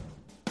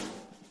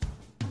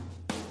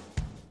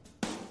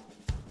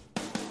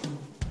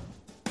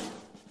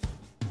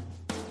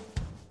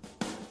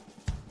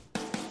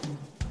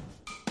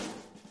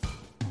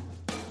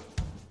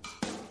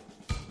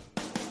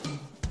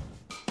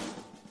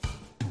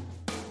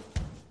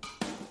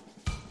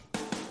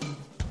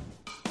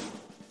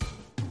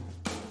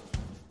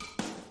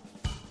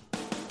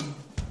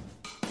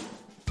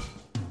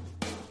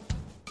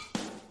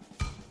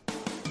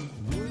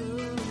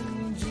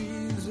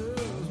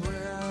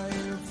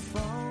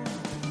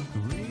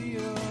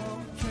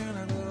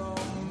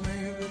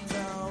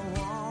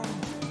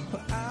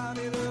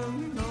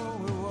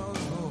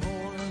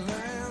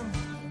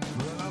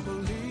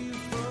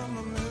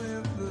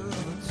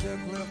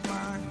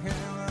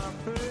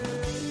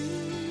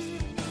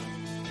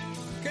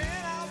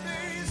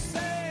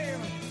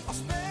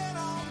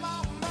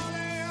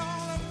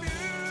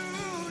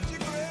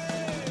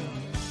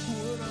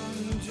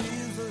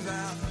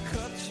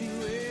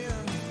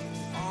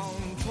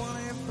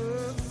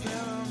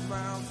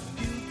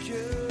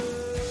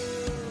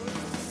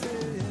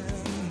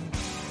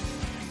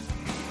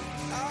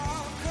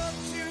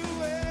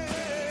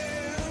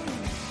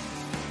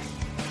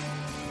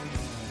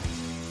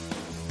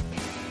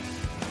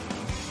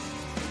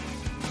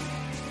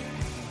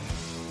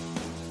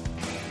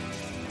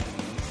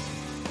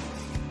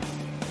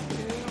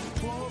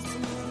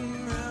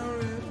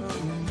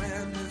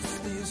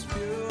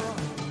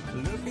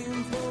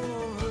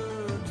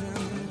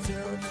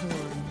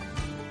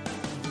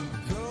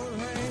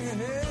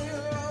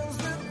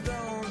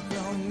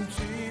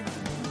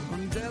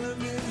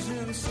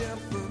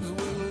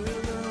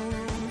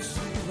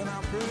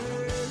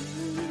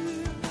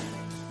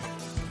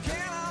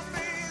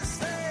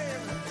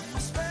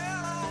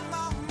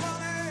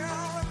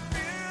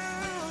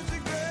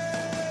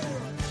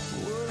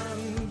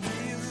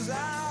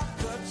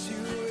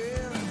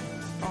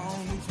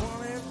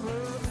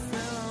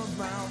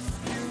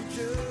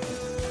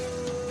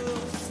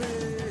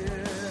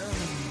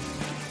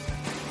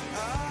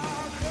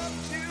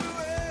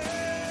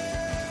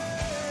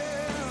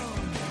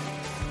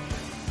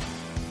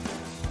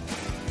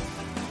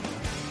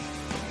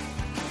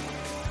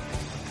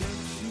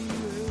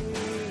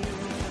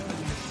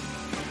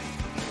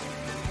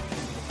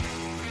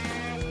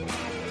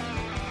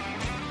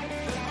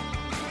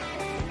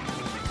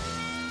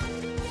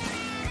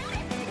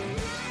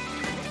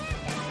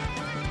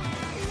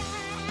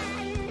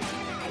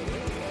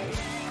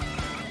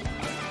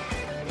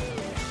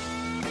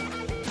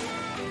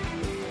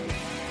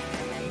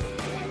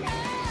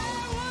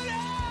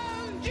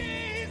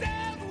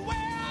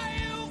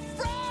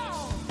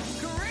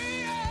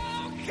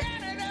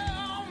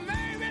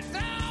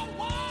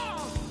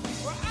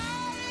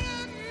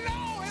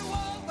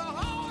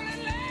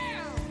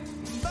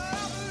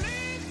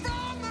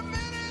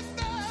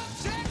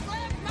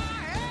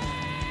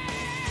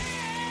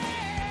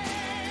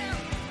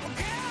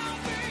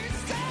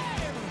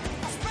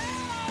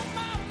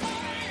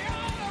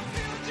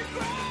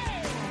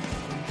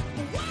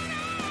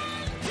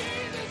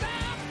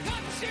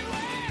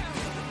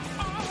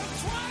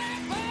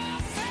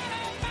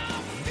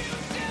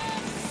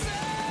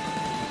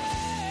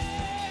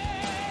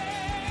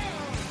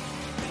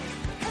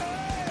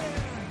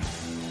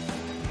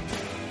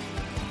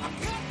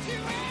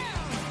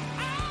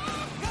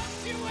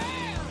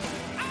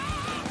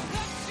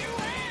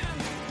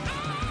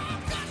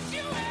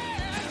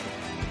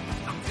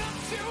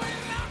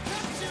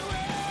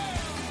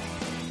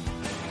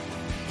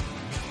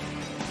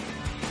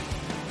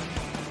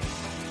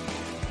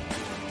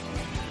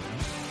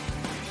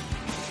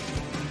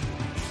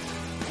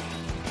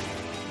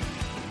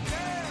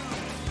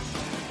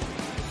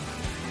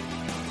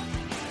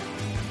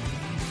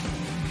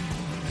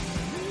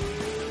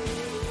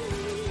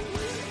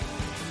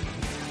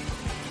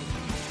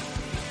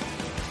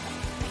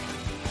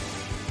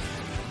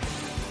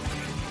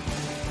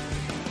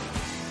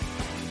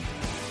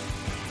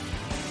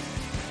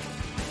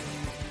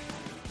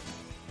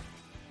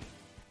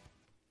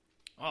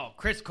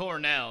 Chris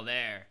Cornell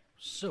there.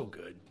 So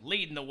good.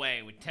 Leading the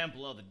way with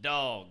Temple of the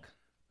Dog.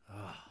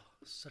 Oh,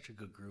 such a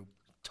good group.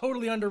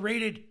 Totally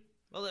underrated.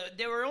 Well,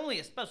 they were only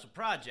a special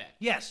project.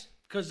 Yes,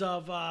 because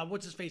of,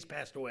 what's his face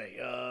passed away?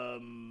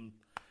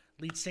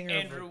 Lead singer.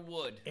 Andrew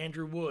Wood.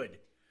 Andrew Wood.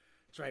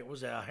 That's right. It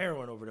was a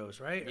heroin overdose,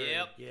 right?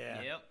 Yep.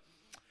 Yeah. Yep.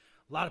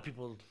 A lot of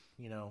people,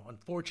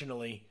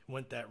 unfortunately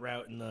went that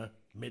route in the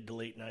mid to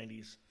late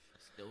 90s.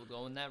 Still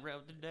going that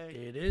route today.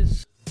 It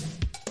is.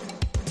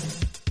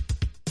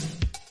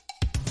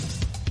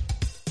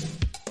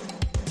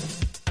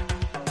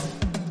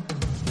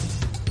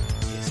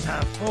 It's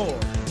time for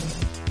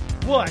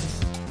What's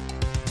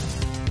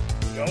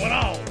Going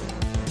On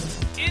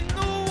in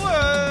the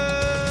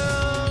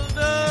world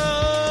of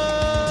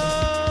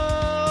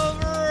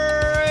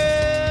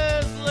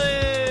wrestling.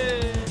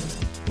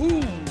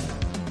 Ooh,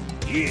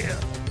 yeah.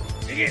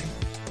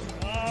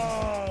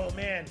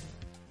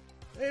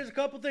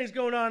 couple things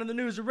going on in the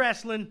news of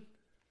wrestling.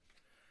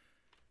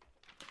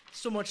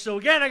 So much so,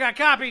 again, I got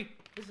copy.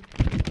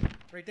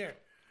 Right there.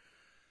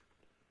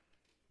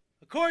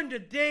 According to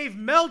Dave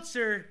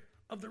Meltzer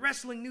of the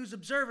Wrestling News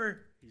Observer,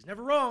 he's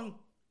never wrong,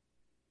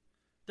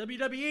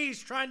 WWE is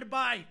trying to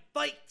buy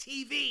Fight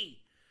TV,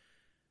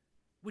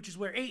 which is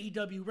where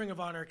AEW, Ring of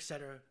Honor,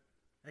 etc.,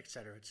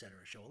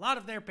 show a lot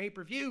of their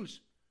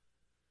pay-per-views.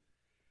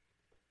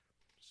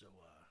 So,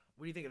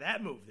 what do you think of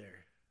that move there?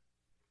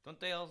 Aren't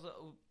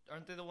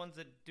they the ones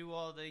that do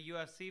all the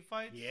UFC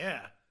fights? Yeah.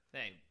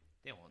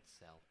 They won't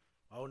sell.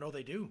 Oh, no,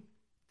 they do.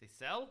 They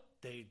sell?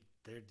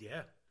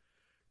 Yeah.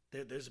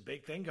 There's a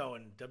big thing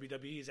going.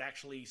 WWE is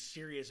actually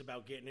serious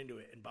about getting into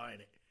it and buying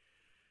it.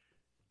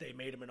 They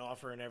made him an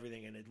offer and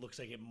everything, and it looks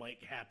like it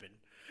might happen.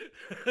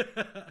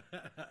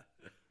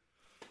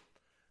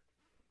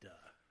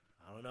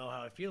 I don't know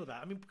how I feel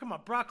about it. I mean, come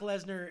on. Brock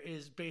Lesnar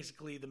is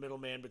basically the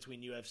middleman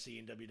between UFC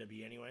and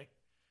WWE anyway.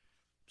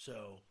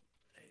 So,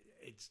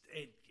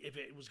 if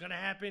it was going to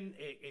happen,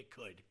 it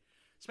could.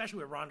 Especially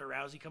with Ronda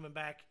Rousey coming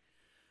back.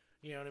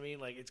 You know what I mean?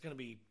 Like, it's going to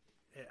be...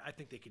 I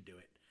think they could do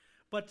it.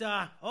 But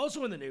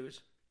also in the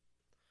news,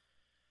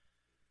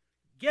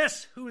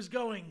 guess who is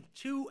going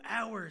 2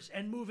 hours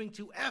and moving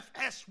to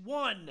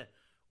FS1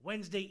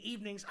 Wednesday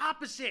evenings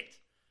opposite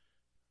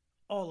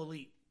All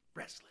Elite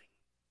Wrestling?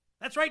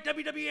 That's right,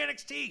 WWE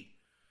NXT.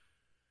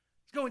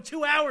 It's going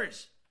 2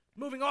 hours,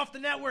 moving off the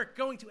network,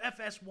 going to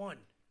FS1.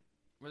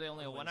 Were they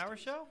only a 1 hour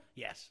show?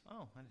 Yes.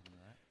 Oh, I didn't know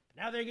that.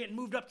 Now they're getting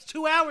moved up to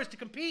 2 hours to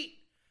compete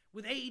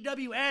with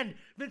AEW, and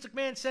Vince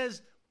McMahon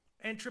says,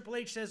 and Triple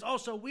H says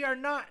also, we are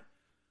not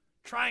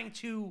trying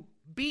to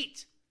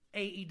beat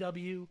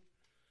AEW.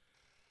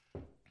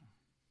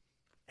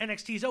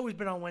 NXT's always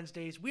been on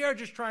Wednesdays. We are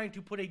just trying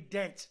to put a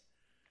dent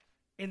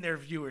in their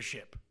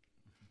viewership.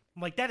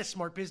 I'm like, that is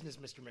smart business,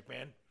 Mr.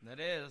 McMahon. That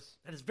is.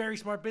 That is very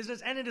smart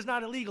business, and it is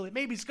not illegal. It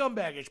may be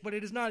scumbaggish, but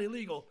it is not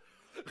illegal.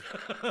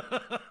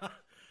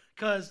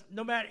 Because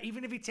no matter,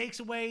 even if he takes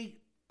away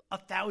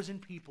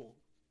 1,000 people,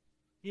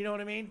 you know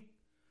what I mean?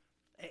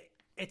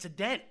 It's a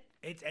dent.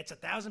 It's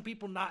 1,000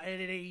 people not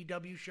at an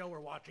AEW show or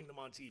watching them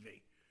on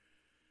TV.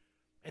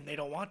 And they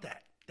don't want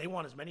that. They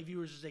want as many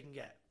viewers as they can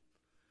get.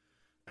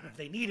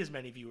 They need as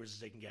many viewers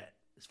as they can get,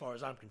 as far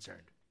as I'm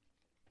concerned.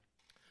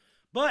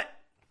 But,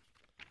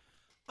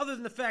 other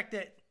than the fact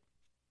that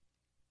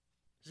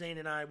Zane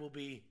and I will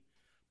be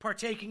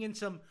partaking in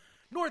some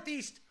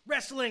Northeast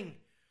wrestling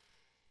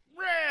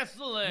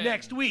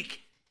next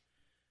week,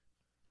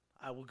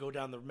 I will go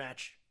down the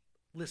match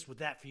list with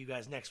that for you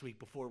guys next week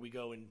before we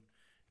go and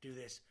do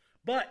this.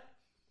 But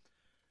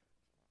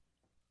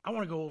I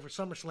want to go over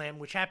SummerSlam,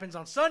 which happens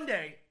on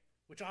Sunday,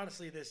 which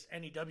honestly, this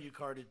NEW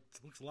card, it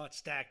looks a lot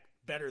stacked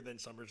better than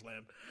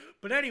SummerSlam.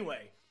 But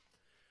anyway,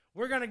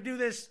 we're going to do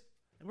this,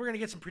 and we're going to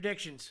get some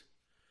predictions.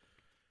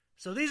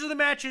 So these are the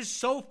matches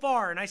so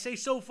far, and I say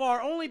so far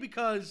only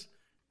because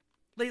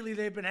lately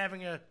they've been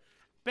having a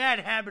bad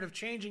habit of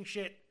changing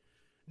shit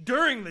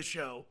during the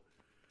show.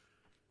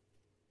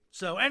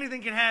 So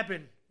anything can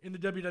happen in the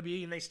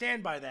WWE, and they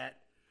stand by that.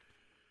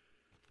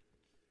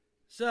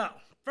 So,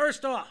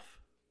 first off,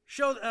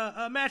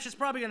 a match is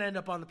probably going to end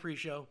up on the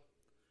pre-show.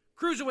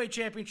 Cruiserweight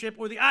Championship,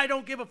 or the I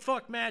Don't Give a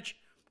Fuck match,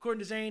 according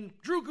to Zane.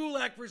 Drew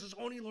Gulak versus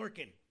Oney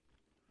Lorcan.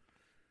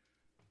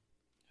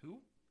 Who?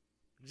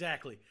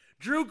 Exactly.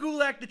 Drew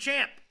Gulak, the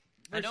champ.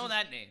 I know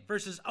that name.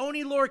 Versus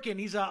Oney Lorcan.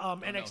 He's a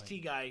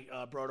NXT guy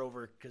brought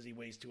over because he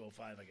weighs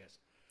 205, I guess.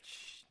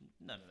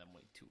 None of them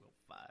weigh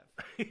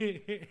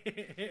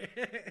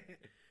 205.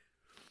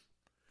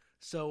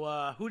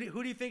 So, who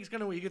do you think is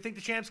going to win? You think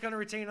the champ's going to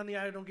retain on the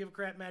I Don't Give a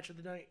Crap match of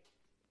the night?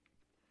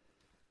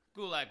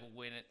 Gulak will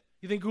win it.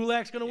 You think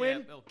Gulak's going to win?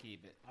 Yeah, he'll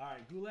keep it. All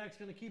right, Gulak's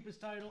going to keep his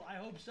title. I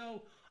hope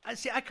so. I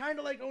kind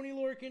of like Oney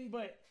Lorcan,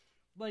 but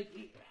like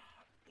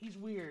he's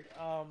weird.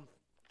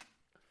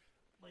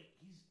 Like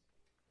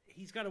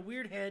he's got a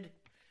weird head.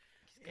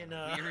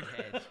 Weird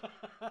head.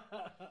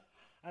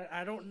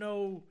 I don't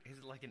know. Is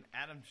it like an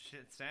Adam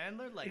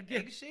Sandler, like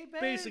egg-shaped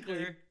head?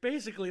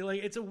 Basically,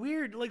 like it's a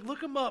weird. Like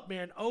look him up,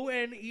 man.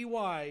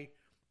 ONEYLORCAN.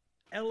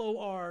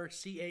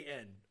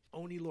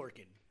 Oney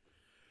Lorcan.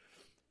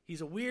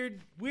 He's a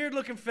weird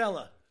looking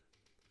fella.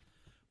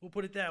 We'll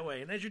put it that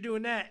way. And as you're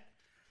doing that,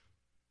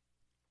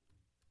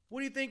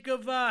 what do you think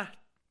of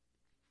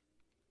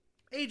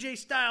AJ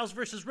Styles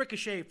versus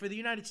Ricochet for the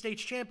United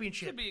States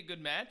Championship? Should be a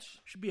good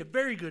match. Should be a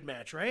very good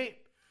match, right?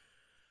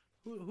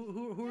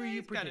 Who are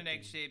you predicting? He's got an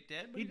egg-shaped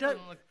head, but he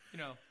doesn't look,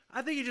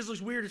 I think he just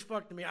looks weird as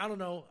fuck to me. I don't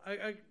know.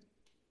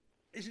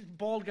 Is it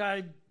bald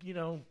guy,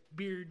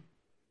 beard?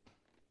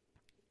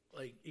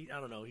 Like, I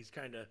don't know. He's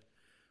kind of,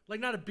 like,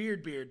 not a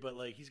beard, but,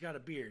 like, he's got a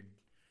beard.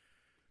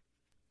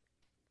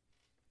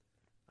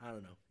 I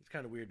don't know. It's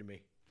kind of weird to me.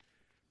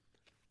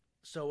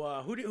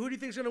 So, who do you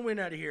think's going to win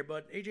out of here,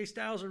 bud? AJ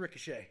Styles or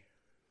Ricochet?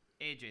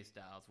 AJ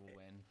Styles will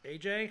win.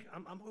 AJ?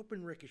 I'm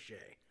hoping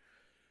Ricochet.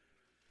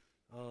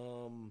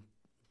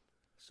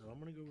 So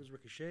I'm going to go with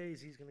Ricochet.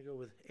 He's going to go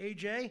with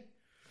AJ.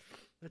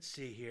 Let's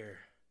see here.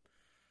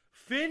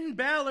 Finn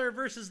Balor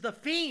versus The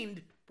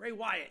Fiend, Bray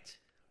Wyatt.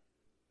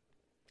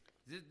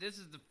 This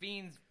is the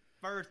Fiend's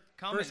first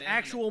coming. First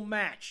actual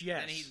match,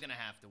 yes. Then he's going to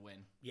have to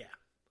win. Yeah.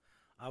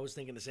 I was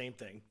thinking the same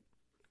thing.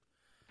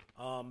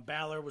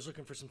 Balor was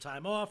looking for some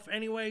time off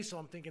anyway, so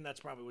I'm thinking that's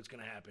probably what's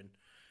going to happen.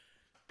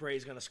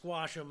 Bray's going to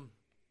squash him.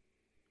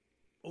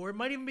 Or it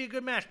might even be a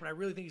good match, but I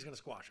really think he's going to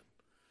squash him.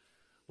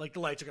 Like, the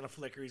lights are going to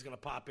flicker. He's going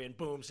to pop in.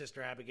 Boom,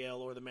 Sister Abigail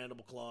or the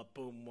Mandible Claw.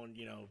 Boom, one,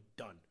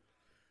 done.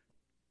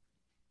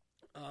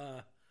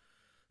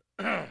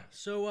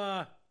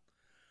 So,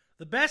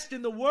 the best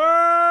in the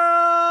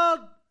world,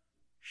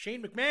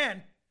 Shane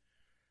McMahon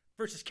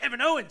versus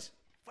Kevin Owens.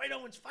 Fight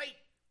Owens, fight.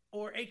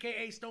 Or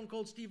a.k.a. Stone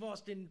Cold Steve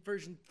Austin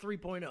version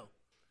 3.0.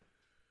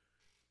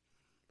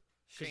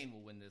 Shane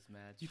will win this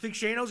match. You think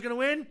Shane-O's going to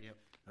win? Yep.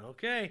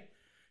 Okay.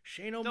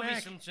 Shane There'll O'Mac.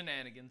 be some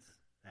shenanigans.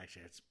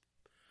 Actually, it's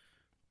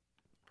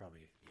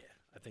probably,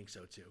 I think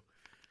so too.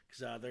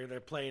 Because they're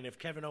playing, if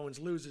Kevin Owens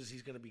loses,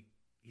 he's going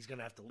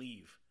to have to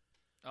leave.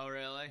 Oh,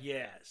 really?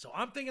 Yeah. So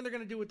I'm thinking they're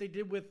going to do what they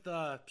did with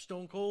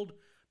Stone Cold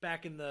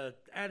back in the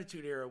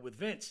Attitude Era with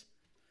Vince,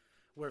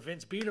 where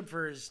Vince beat him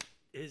for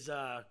his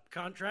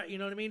contract, you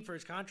know what I mean, for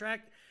his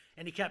contract,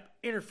 and he kept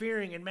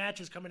interfering in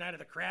matches coming out of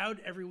the crowd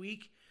every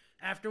week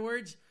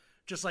afterwards,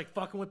 just like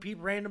fucking with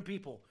random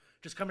people,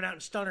 just coming out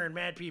and stunnering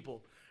mad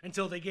people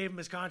until they gave him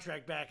his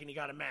contract back and he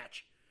got a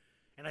match.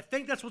 And I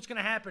think that's what's going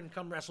to happen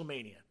come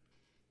WrestleMania.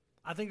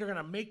 I think they're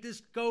going to make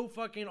this go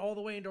fucking all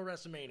the way into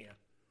WrestleMania,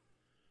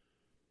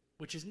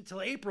 which isn't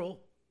until April,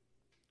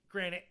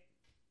 granted,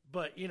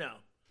 but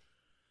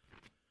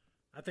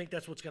I think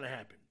that's what's going to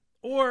happen.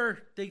 Or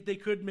they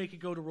could make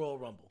it go to Royal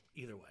Rumble.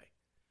 Either way.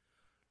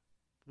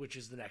 Which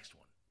is the next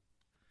one.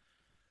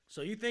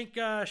 So you think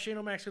Shane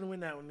O'Mac's going to win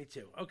that one? Me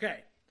too.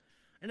 Okay.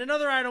 And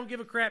another I don't give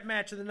a crap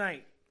match of the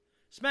night.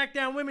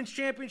 SmackDown Women's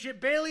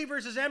Championship. Bayley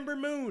versus Ember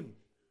Moon.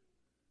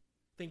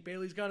 Think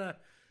Bayley's going to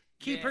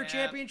keep her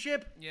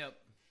championship? Yep.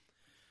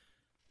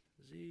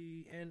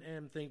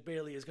 ZNM think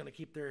Bayley is going to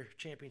keep their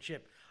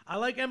championship. I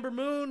like Ember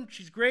Moon.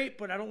 She's great,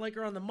 but I don't like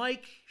her on the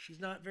mic. She's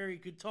not a very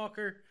good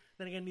talker.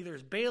 Then again, neither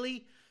is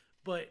Bayley.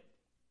 But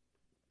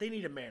they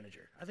need a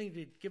manager. I think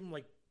they'd give him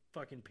like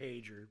fucking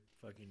Paige or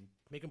fucking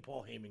make him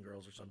Paul Heyman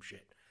girls or some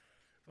shit.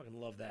 Fucking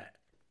love that.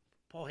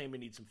 Paul Heyman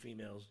needs some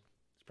females.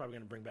 He's probably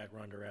going to bring back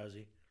Ronda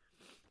Rousey.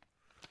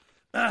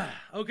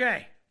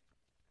 Okay.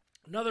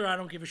 Another I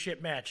don't give a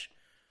shit match.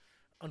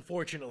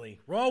 Unfortunately.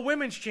 Raw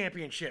Women's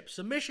Championship.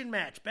 Submission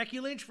match. Becky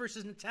Lynch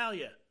versus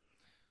Natalya.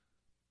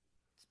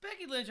 Does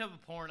Becky Lynch have a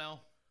porno?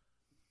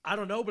 I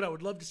don't know, but I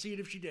would love to see it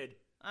if she did.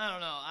 I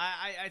don't know.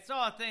 I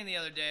saw a thing the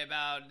other day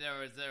about there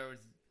was a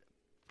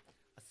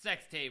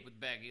sex tape with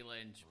Becky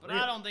Lynch, but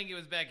really? I don't think it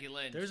was Becky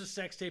Lynch. There's a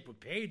sex tape with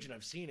Paige, and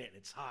I've seen it, and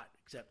it's hot.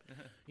 Except,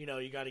 you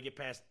got to get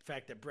past the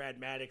fact that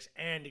Brad Maddox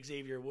and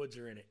Xavier Woods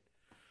are in it.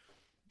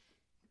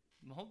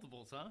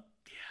 Multiples, huh?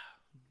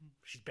 Yeah.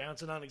 She's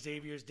bouncing on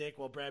Xavier's dick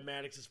while Brad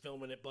Maddox is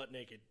filming it butt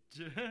naked.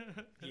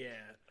 Yeah.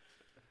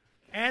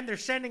 And they're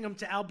sending him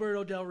to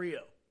Alberto Del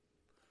Rio.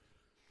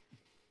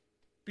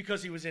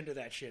 Because he was into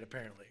that shit,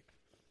 apparently.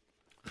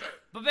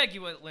 But Becky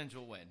Lynch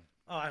will win.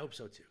 Oh, I hope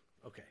so, too.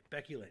 Okay,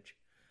 Becky Lynch.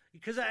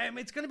 Because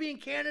it's going to be in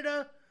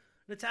Canada,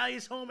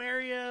 Natalya's home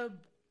area.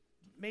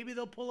 Maybe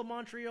they'll pull a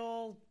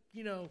Montreal,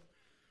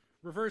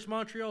 reverse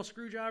Montreal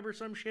screw job or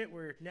some shit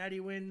where Natty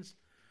wins.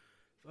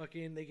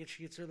 Fucking,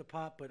 she gets her the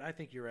pop, but I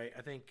think you're right.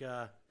 I think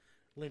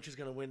Lynch is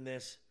going to win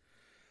this.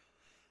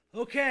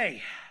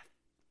 Okay.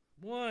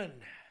 1,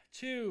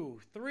 2,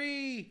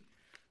 3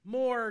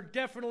 more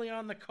definitely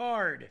on the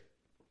card.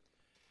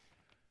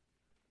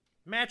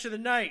 Match of the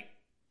night.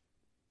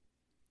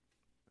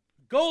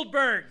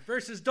 Goldberg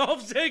versus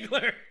Dolph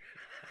Ziggler.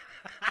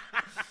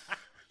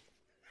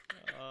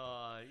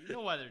 You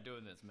know why they're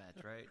doing this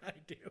match, right? I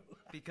do.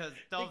 Because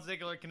Dolph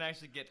Ziggler can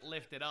actually get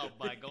lifted up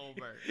by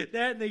Goldberg.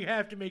 That and they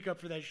have to make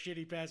up for that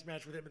shitty past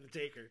match with him and the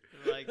Taker.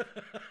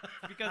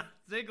 Because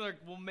Ziggler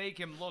will make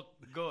him look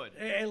good.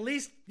 At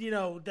least,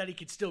 that he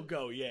could still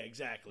go. Yeah,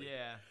 exactly.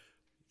 Yeah.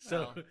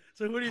 So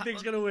who do you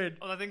think's going to win?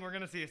 Well, I think we're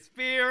going to see a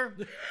spear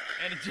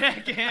and a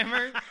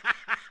jackhammer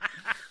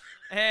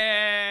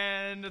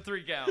and a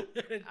 3 count.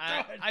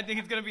 I think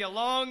it's going to be a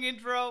long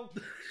intro,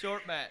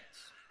 short match.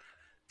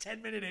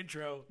 10-minute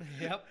intro.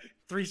 Yep.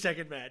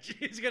 3-second match.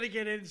 He's going to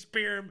get in,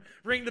 spear him,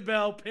 ring the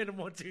bell, pin him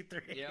 1, 2,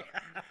 3. Yep.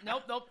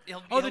 Nope.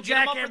 He'll the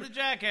get him up for the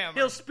jackhammer.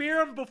 He'll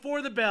spear him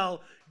before the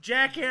bell,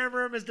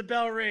 jackhammer him as the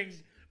bell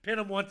rings, pin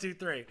him 1, 2,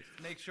 3.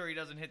 Make sure he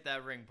doesn't hit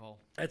that ring pole.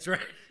 That's right.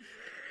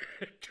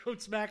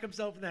 Don't smack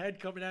himself in the head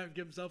coming out and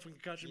give himself a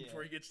concussion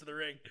before he gets to the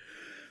ring.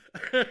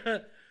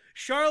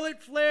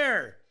 Charlotte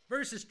Flair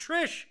versus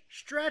Trish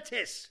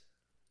Stratus.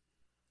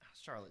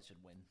 Charlotte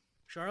should win.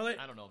 Charlotte?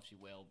 I don't know if she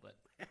will, but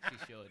she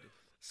should.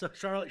 So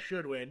Charlotte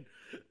should win.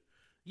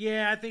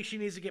 Yeah, I think she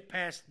needs to get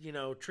past,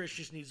 Trish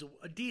just needs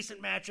a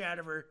decent match out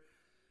of her.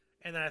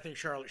 And then I think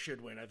Charlotte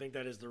should win. I think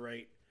that is the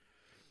right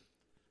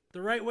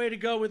way to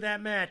go with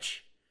that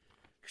match.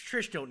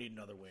 Because Trish don't need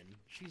another win.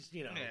 She's,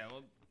 Yeah,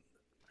 well,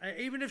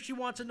 even if she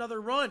wants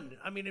another run.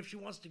 I mean, if she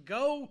wants to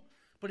go,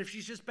 but if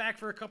she's just back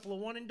for a couple of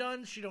one and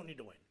dones, she don't need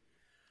to win.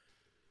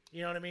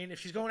 You know what I mean? If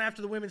she's going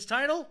after the women's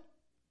title,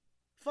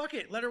 Fuck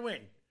it. Let her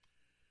win.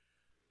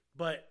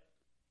 But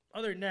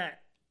other than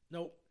that,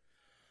 nope.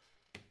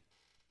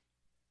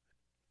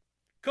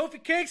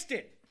 Kofi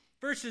Kingston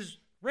versus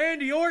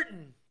Randy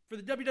Orton for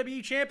the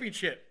WWE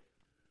Championship.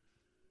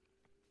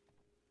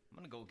 I'm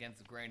going to go against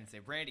the grain and say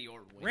Randy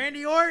Orton wins.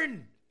 Randy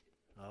Orton!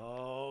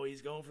 Oh,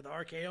 he's going for the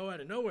RKO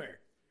out of nowhere.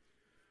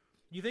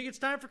 You think it's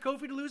time for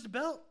Kofi to lose the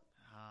belt?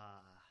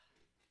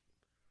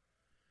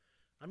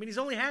 I mean, he's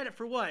only had it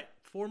for what?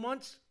 4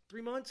 months?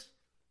 3 months?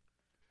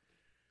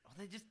 Oh,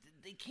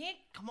 they can't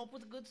come up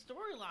with a good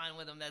storyline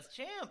with him. That's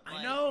champ.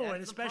 I know,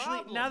 and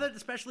especially now that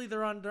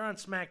they're on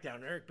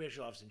SmackDown. Eric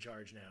Bischoff's in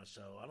charge now,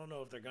 so I don't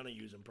know if they're gonna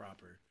use him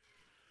proper.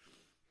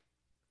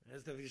 I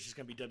think it's just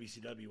gonna be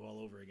WCW all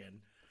over again.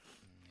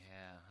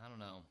 Yeah, I don't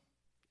know.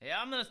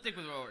 Yeah, I'm gonna stick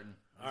with Orton.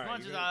 As right,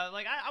 much as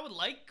I would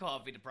like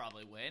Kofi to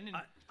probably win, and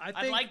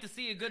I'd like to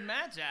see a good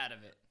match out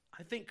of it.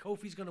 I think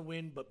Kofi's gonna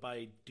win, but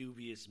by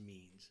dubious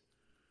means,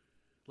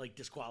 like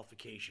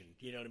disqualification.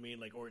 You know what I mean?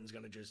 Like Orton's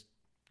gonna just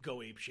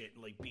go ape shit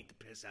and like beat the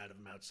piss out of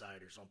him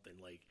outside or something,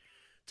 like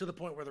to the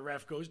point where the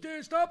ref goes,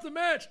 "Dude, stop the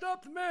match!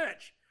 Stop the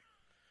match!"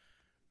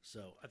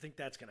 So I think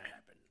that's gonna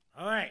happen.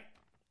 All right,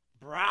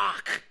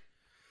 Brock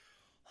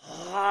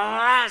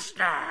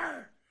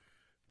Lesnar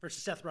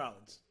versus Seth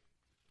Rollins.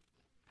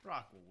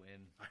 Brock will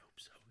win. I hope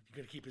so. You're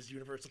going to keep his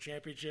Universal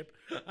Championship?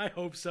 I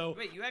hope so.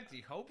 Wait, you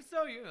actually hope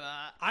so?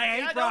 I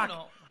hate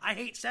Brock. I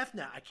hate Seth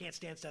now. I can't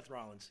stand Seth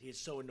Rollins. He is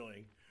so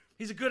annoying.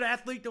 He's a good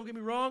athlete, don't get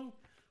me wrong.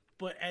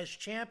 But as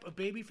champ, a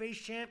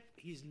babyface champ,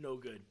 he's no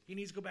good. He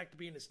needs to go back to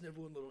being a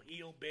sniveling little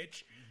heel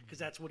bitch because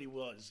that's what he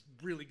was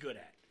really good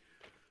at.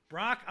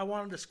 Brock, I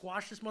want him to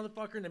squash this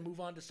motherfucker and then move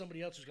on to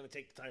somebody else who's going to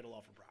take the title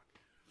off of Brock.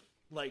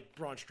 Like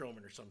Braun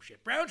Strowman or some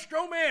shit. Braun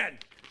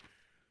Strowman!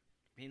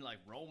 You mean like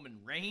Roman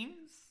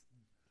Reigns?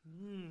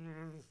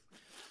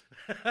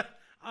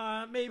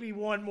 Maybe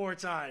one more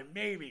time.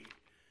 Maybe.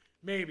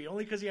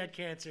 Only because he had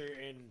cancer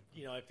and,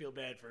 I feel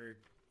bad for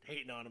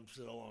hating on him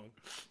so long.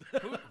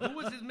 Who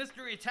was his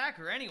mystery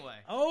attacker anyway?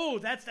 Oh,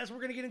 that's what we're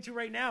going to get into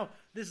right now.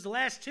 This is the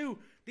last two.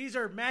 These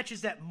are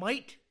matches that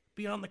might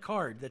be on the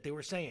card that they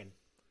were saying.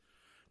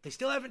 They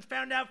still haven't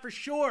found out for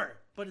sure,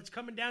 but it's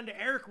coming down to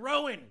Eric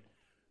Rowan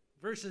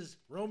versus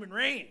Roman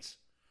Reigns.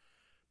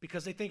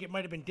 Because they think it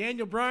might have been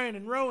Daniel Bryan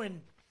and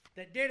Rowan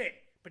that did it.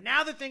 But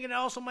now they're thinking it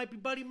also might be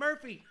Buddy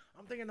Murphy.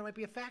 I'm thinking there might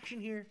be a faction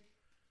here.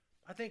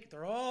 I think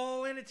they're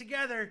all in it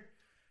together.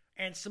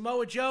 And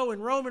Samoa Joe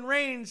and Roman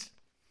Reigns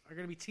are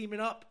going to be teaming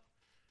up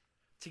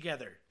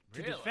together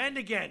to defend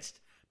against.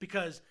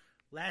 Because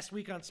last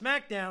week on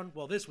SmackDown,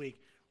 this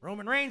week,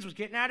 Roman Reigns was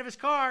getting out of his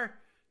car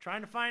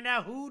trying to find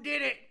out who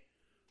did it.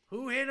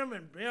 Who hit him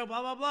and blah,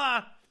 blah,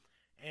 blah.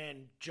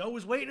 And Joe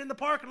was waiting in the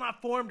parking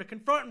lot for him to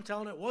confront him,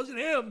 telling it wasn't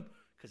him.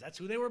 Because that's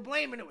who they were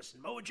blaming. It was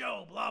Samoa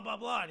Joe, blah, blah,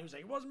 blah. And he was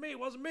like, it wasn't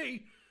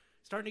me.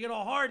 Starting to get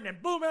all hard. And then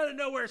boom, out of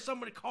nowhere,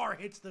 somebody's car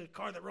hits the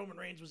car that Roman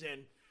Reigns was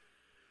in.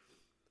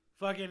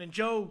 And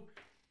Joe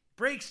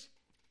breaks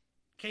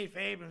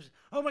kayfabe and says,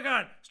 "Oh my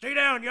God, stay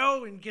down,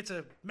 yo." And gets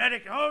a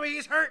medic. "Oh,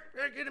 he's hurt.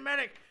 Get a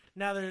medic."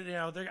 Now,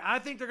 I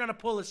think they're going to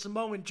pull a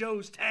Samoa and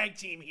Joe's tag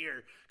team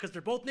here. Because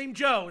they're both named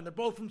Joe and they're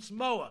both from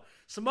Samoa.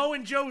 Samoa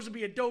and Joe's would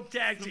be a dope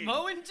tag team.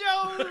 Samoa and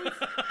Joe's.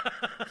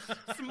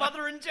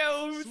 Smother and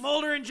Joe's.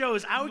 Smolder and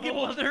Joe's. I would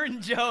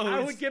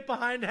get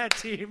behind that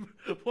team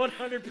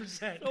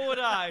 100%. So would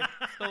I.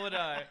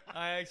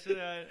 I actually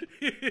I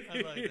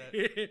like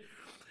that.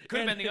 Could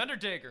have been The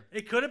Undertaker.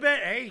 It could have been.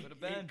 Hey, it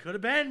could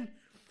have been.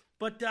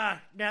 But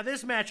now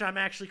this match, I'm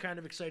actually kind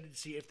of excited to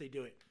see if they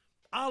do it.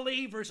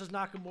 Ali versus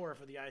Nakamura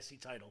for the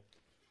IC title.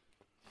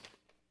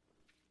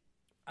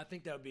 I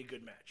think that would be a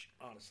good match,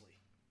 honestly.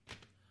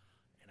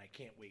 And I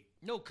can't wait.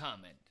 No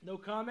comment. No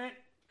comment?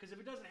 Because if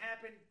it doesn't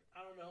happen,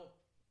 I don't know.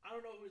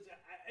 Who's that.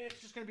 It's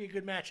just going to be a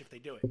good match if they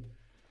do it.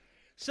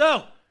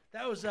 So,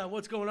 that was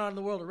what's going on in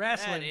the world of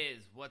wrestling. That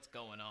is what's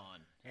going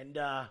on. And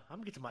I'm going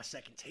to get to my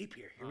second tape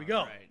here. Here we go.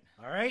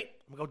 All right?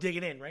 I'm going to go dig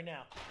it in right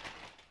now.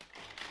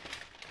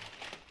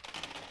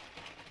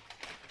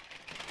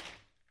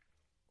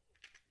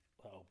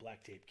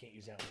 Black tape. Can't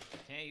use that one.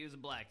 Can't use a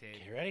black tape.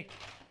 You ready?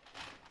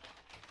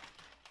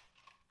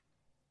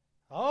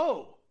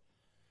 Oh!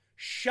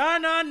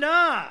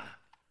 Sha-na-na!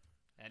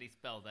 How do you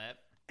spell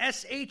that?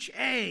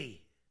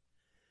 S-H-A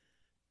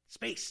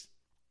space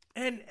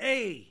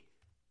N-A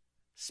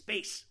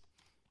space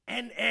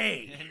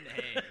N-A.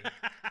 N-A.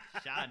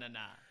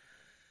 Sha-na-na.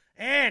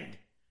 And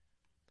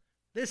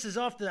this is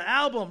off the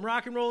album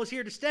Rock and Roll Is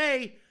Here to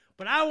Stay,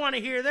 but I want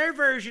to hear their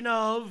version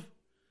of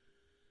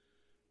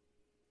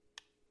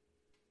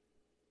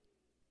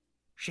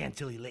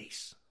Chantilly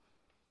Lace.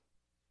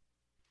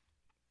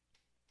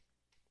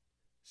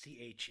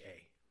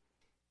 C-H-A.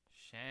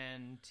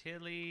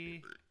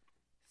 Chantilly.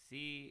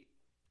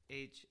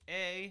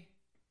 C-H-A.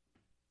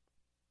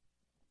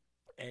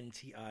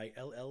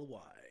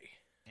 N-T-I-L-L-Y.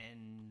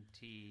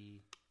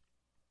 N-T-I.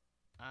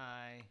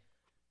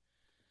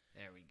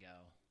 There we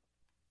go.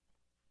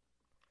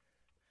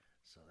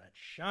 So that's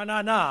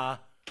Sha-na-na.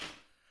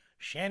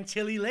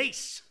 Chantilly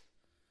Lace.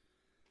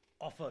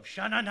 Off of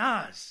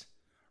Sha-na-na's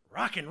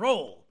Rock and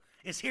Roll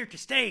is here to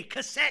stay.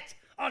 Cassette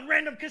on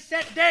Random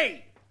Cassette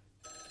Day.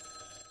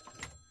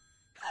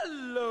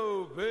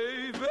 Hello,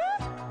 baby.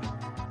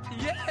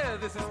 Yeah,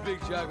 this is Big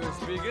Jago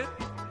speaking.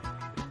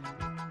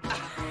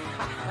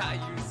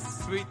 You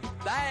sweet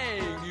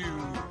thing, you.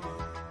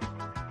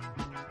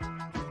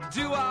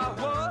 Do I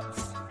what?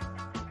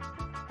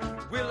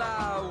 Will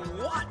I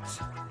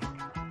what?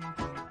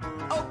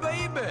 Oh,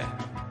 baby,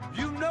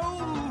 you know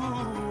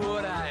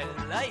what I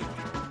like.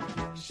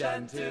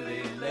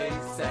 Chantilly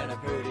lace and a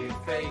pretty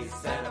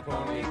face and a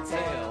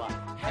ponytail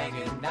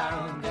hanging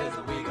down. There's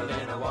a wiggle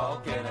in a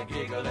walk and a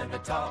giggle in the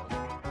talk.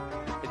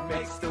 It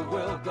makes the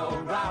world go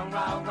round,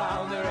 round,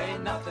 round. There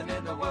ain't nothing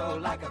in the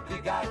world like a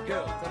big-eyed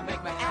girl to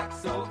make me act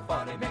so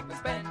funny, make me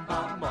spend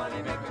my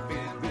money, make me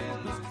feel real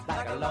loose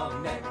like a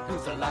long-necked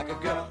goose or like a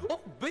girl. Oh,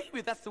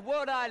 baby, that's the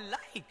word I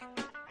like.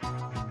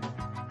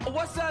 Oh,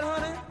 what's that,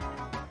 honey?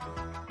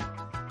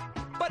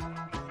 But,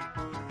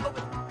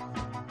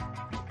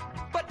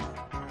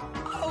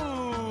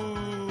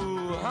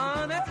 oh,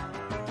 honey.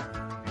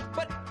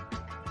 But,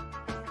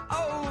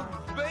 oh,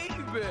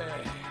 baby.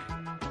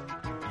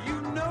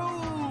 You know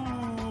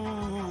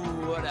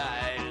what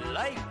I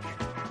like.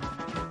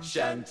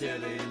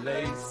 Chantilly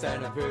lace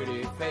and a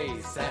pretty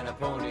face and a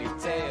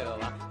ponytail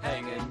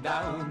hanging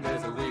down.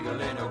 There's a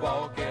wiggle in a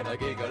walk and a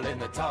giggle in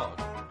the talk.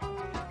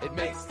 It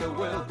makes the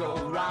world go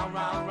round,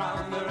 round,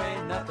 round. There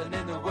ain't nothing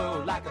in the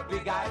world like a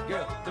big-eyed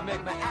girl to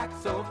make me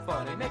act so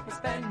funny, make me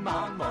spend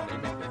my money,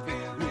 make me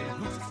feel real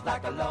loose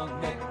like a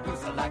long-necked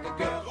goose or like a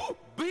girl. Oh,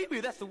 baby,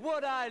 that's the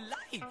word I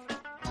like.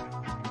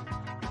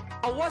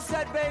 Oh, what's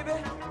that,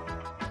 baby?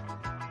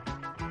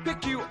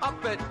 Pick you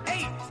up at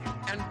 8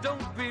 and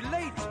don't be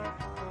late.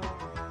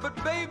 But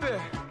baby,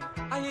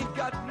 I ain't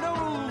got no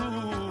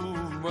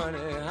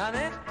money,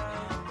 honey.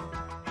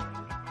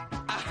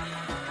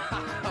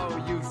 Oh,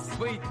 you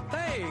sweet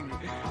thing,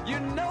 you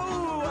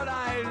know what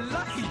I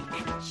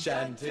like.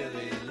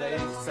 Chantilly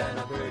lace and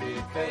a pretty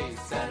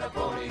face and a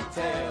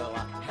ponytail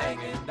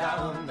hanging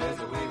down. There's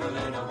a wiggle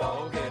in a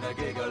walk and a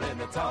giggle in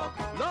the talk.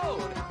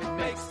 Lord, it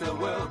makes the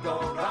world go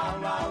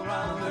round, round,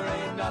 round. There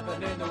ain't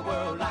nothing in the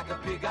world like a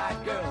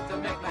big-eyed girl to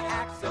make me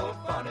act so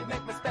funny,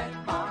 make me spend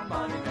my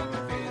money, make me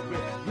feel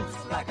real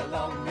loose like a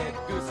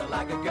long-necked goose or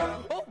like a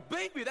girl. Oh,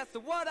 baby, that's the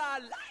word I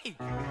like.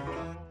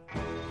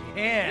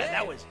 Yeah,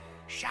 that was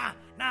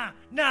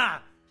Sha-na-na.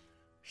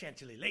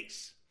 Chantilly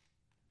Lace.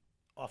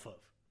 Off of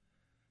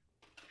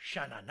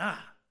Sha-na-na.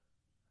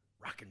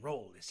 Rock and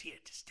roll is here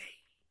to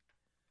stay.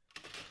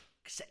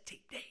 Cassette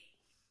tape day.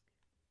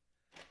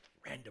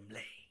 Random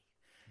lay.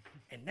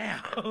 And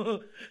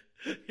now,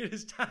 it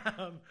is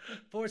time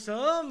for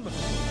some...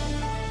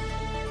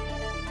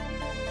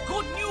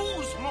 Good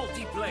news,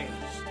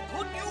 multiplayers!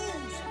 Good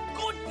news!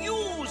 Good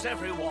news,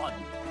 everyone!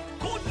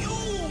 Good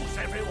news,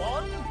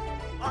 everyone!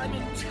 I'm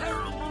in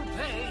terrible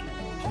pain.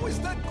 How is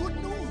that good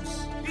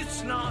news?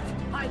 It's not.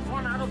 I've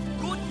run out of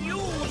Good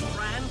News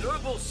brand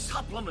herbal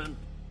supplement.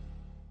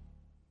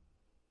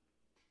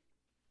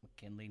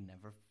 McKinley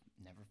never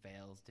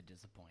fails to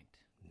disappoint.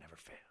 Never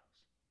fails.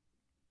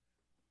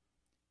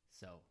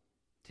 So,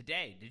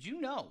 today, did you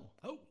know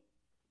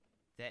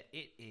that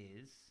it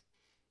is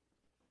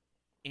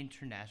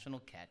International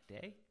Cat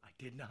Day? I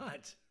did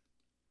not.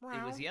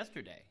 It was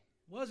yesterday.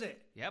 Was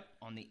it? Yep,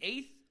 on the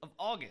 8th of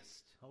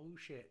August. Oh,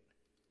 shit.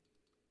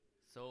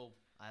 So,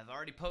 I've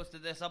already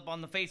posted this up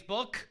on the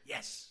Facebook.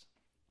 Yes.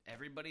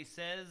 Everybody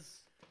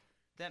says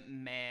that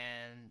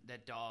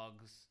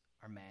dogs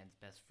are man's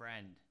best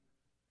friend.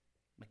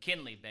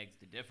 McKinley begs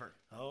to differ.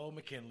 Oh,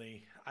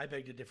 McKinley, I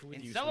beg to differ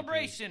with you. In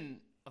celebration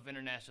of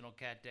International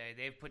Cat Day,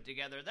 they've put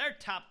together their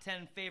top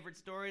 10 favorite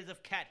stories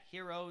of cat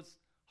heroes,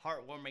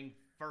 heartwarming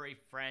furry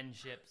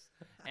friendships,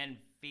 and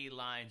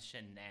feline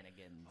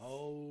shenanigans.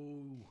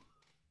 Oh.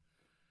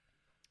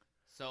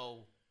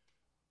 So,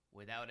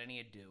 without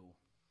any ado,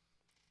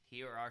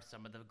 here are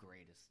some of the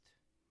greatest.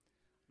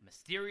 A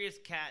mysterious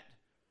cat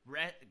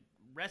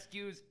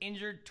rescues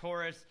injured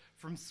tourist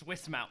from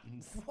Swiss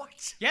mountains.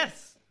 What?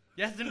 Yes,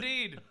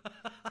 indeed.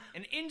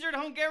 An injured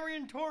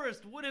Hungarian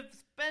tourist would have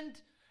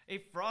spent a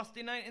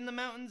frosty night in the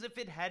mountains if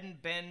it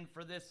hadn't been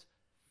for this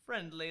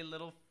friendly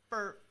little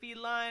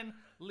feline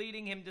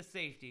leading him to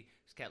safety.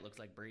 This cat looks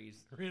like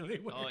Breeze. Really?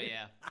 Oh,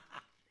 yeah.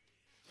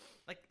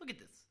 Like, look at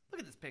this.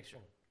 Look at this picture.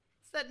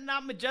 Is that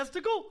not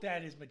majestical?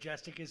 That is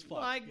majestic as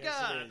fuck. My yes,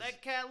 God,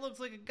 that cat looks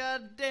like a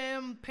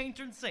goddamn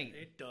patron saint.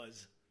 It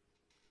does.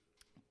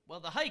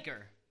 Well, the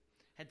hiker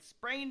had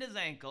sprained his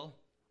ankle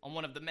on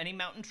one of the many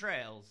mountain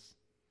trails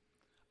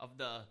of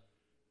the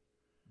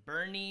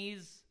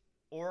Bernese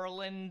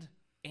Orland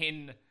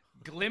in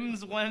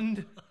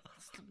Glimswend,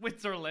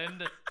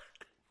 Switzerland.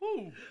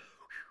 Whew.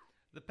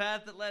 The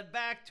path that led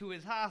back to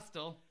his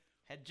hostel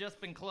had just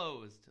been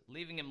closed,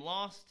 leaving him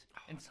lost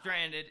and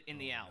stranded in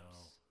the Alps. No.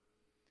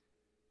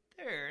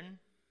 Then,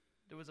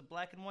 there was a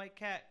black and white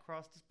cat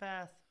crossed his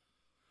path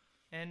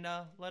and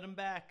led him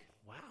back.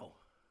 Wow.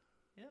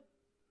 Yep.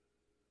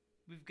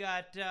 We've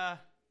got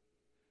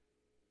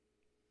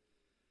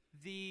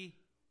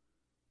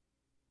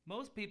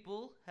most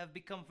people have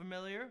become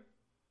familiar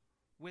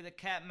with a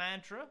cat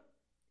mantra.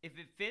 If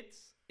it fits,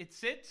 it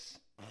sits.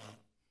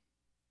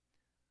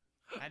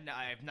 And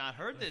I have not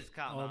heard this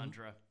cat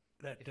mantra.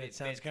 That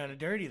sounds kind of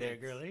dirty there,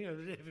 girlie.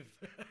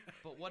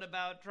 But what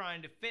about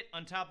trying to fit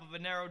on top of a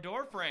narrow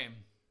door frame?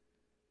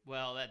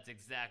 Well, that's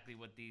exactly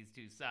what these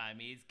two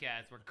Siamese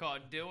cats were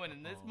caught doing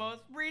in this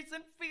most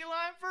recent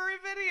feline furry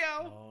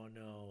video. Oh,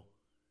 no.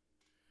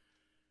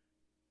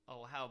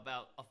 Oh, how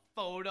about a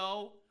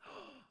photo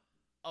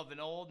of an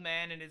old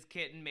man and his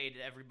kitten made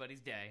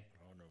everybody's day?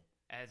 Oh, no.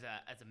 As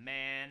a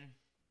man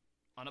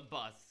on a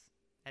bus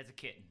has a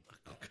kitten.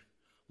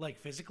 Like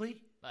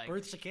physically? Like,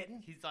 births a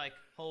kitten? He's like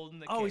holding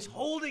the kitten. Oh, he's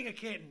holding a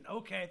kitten.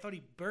 Okay, I thought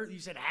you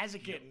said has a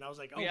kitten. Yep. I was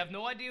like, oh. We have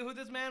no idea who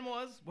this man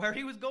was, where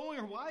he was going,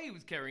 or why he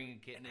was carrying a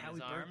kitten in his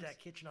arms. How he birthed that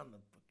kitten on the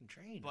fucking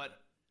train. But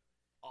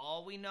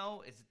all we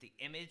know is that the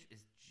image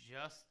is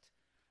just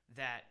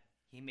that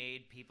he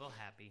made people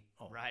happy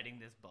riding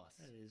this bus.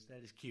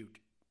 That is cute.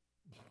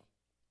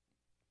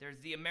 There's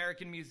the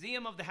American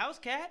Museum of the House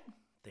Cat.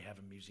 They have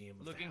a museum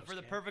of Looking the house for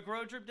the cat. perfect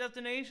road trip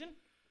destination?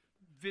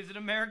 Visit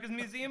America's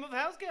Museum of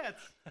House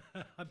Cats.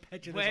 I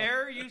bet you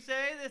where you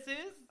say this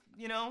is,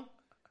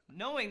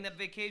 knowing that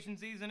vacation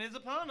season is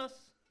upon us.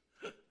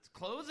 It's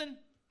closing.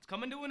 It's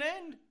coming to an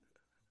end.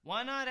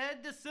 Why not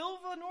head to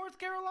Silva, North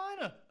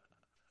Carolina?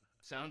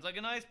 Sounds like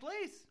a nice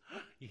place.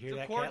 You hear it's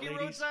that, a quirky cat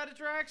ladies? Roadside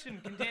attraction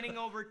containing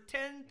over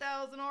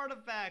 10,000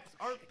 artifacts,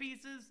 art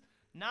pieces,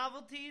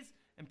 novelties,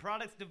 and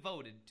products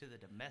devoted to the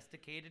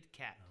domesticated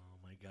cat. Oh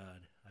my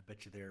God! I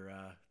bet you their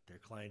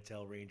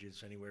clientele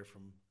ranges anywhere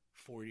from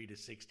 40 to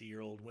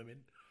 60-year-old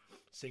women,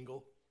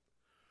 single,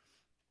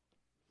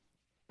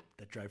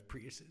 that drive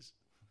Priuses.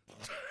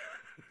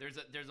 There's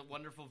a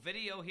wonderful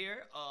video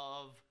here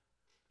of.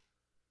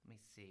 Let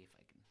me see if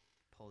I can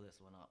pull this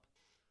one up.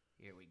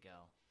 Here we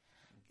go.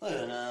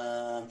 When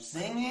I'm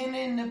singing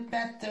in the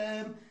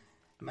bathtub,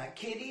 my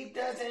kitty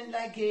doesn't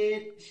like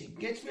it. She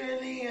gets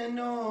really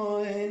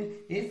annoying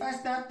if I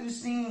start to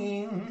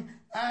sing.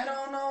 I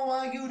don't know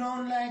why you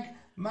don't like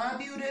my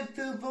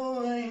beautiful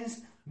voice,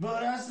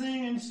 but I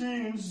sing and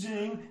sing and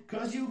sing,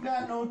 'cause you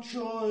got no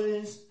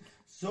choice.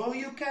 So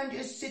you can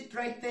just sit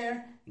right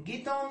there and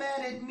get all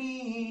mad at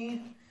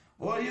me,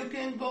 or you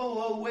can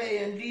go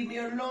away and leave me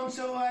alone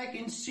so I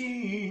can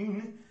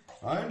sing.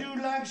 I do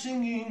like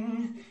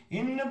singing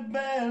in the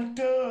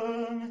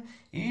bathtub.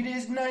 It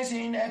is nice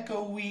and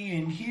echoey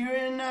in here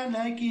and I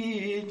like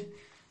it.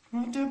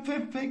 When the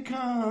Pepe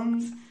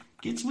comes,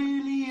 gets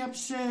really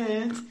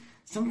upset.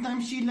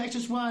 Sometimes she likes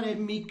to swat at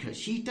me 'cause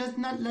she does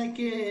not like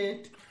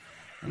it.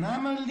 And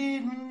I'm a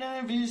little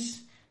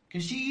nervous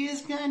 'cause she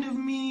is kind of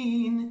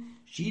mean.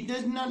 She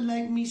does not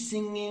like me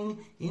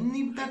singing in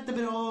the bathtub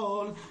at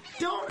all.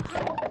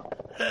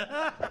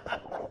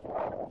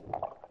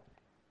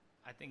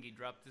 I think he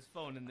dropped his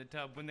phone in the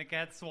tub when the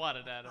cat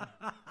swatted at him.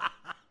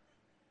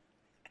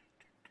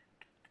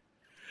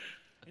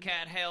 A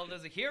cat hailed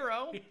as a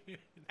hero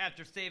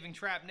after saving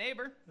trapped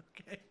neighbor.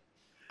 Okay.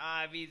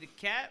 Ivy the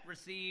cat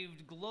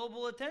received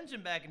global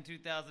attention back in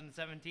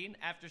 2017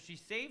 after she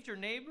saved her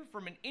neighbor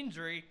from an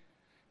injury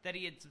that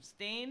he had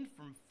sustained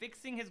from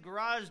fixing his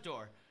garage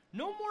door.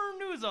 No more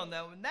news on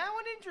that one. That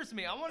one interests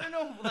me. I want to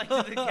know,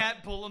 did the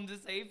cat pull him to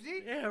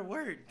safety? Yeah,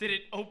 word. Did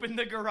it open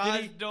the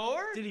garage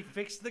door? Did he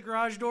fix the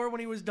garage door when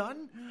he was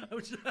done?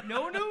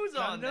 No news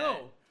on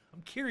that.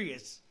 I'm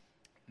curious.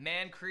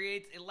 Man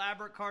creates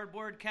elaborate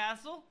cardboard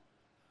castle.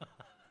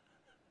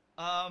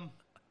 Back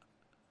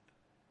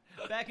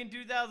in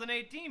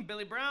 2018,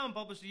 Billy Brown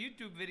published a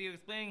YouTube video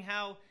explaining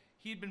how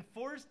he'd been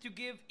forced to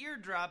give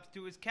eardrops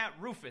to his cat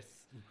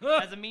Rufus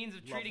as a means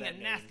of treating a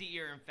nasty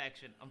ear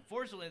infection.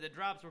 Unfortunately, the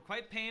drops were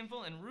quite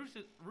painful, and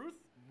Rufus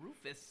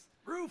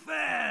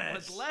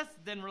was less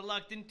than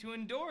reluctant to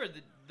endure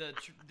the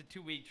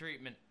 2-week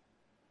treatment.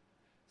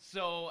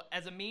 So,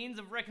 as a means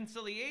of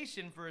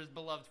reconciliation for his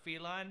beloved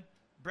feline,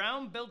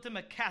 Brown built him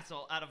a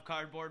castle out of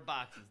cardboard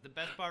boxes. The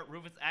best part,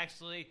 Rufus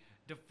actually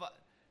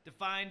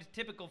defined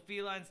typical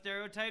feline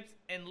stereotypes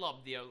and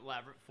loved the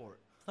elaborate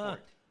fort.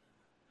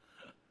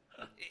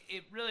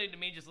 It really, to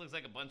me, just looks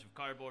like a bunch of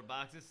cardboard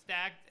boxes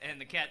stacked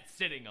and the cat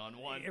sitting on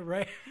one.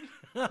 Right.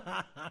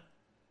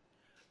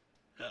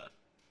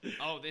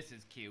 Oh, this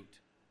is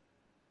cute.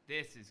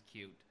 This is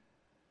cute.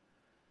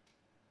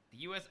 The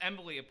U.S.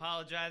 Embassy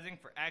apologizing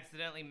for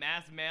accidentally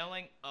mass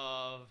mailing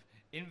of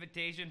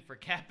invitation for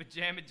Cat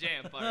Pajama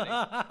Jam Party.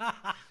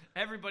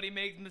 Everybody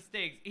makes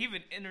mistakes,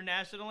 even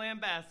international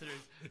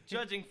ambassadors.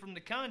 Judging from the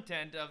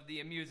content of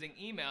the amusing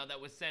email that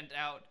was sent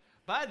out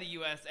by the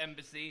U.S.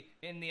 Embassy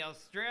in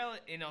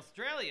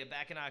Australia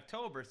back in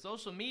October,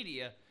 social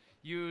media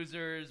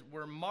users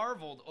were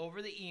marveled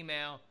over the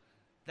email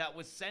that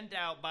was sent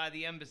out by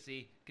the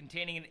embassy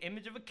containing an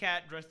image of a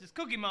cat dressed as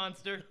Cookie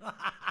Monster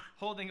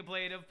holding a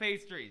plate of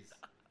pastries.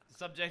 The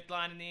subject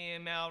line in the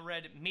email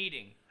read,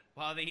 "Meeting,"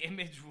 while the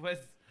image was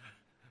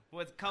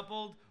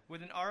coupled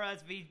with an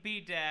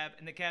RSVP tab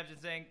and the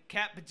caption saying,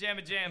 "Cat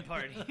Pajama Jam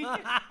Party."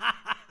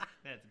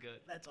 That's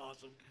good. That's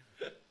awesome.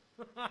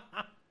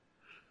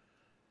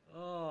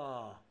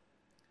 Oh.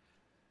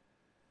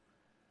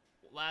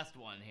 last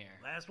one here.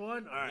 Last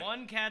one? All right.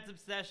 One cat's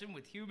obsession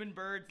with human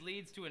birds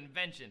leads to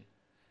invention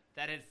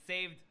that has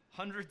saved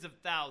hundreds of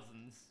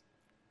thousands.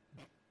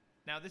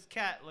 Now, this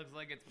cat looks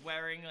like it's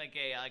wearing like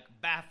a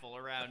baffle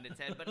around its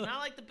head, but not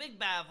like the big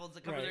baffles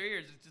that cover their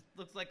ears. It just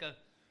looks like a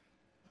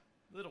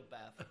little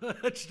baffle.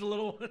 Just a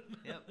little one.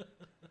 Yep.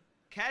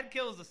 Cat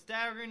kills a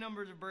staggering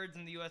number of birds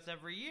in the U.S.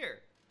 every year,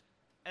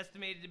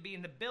 estimated to be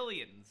in the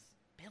billions.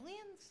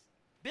 Billions?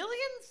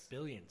 Billions?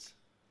 Billions.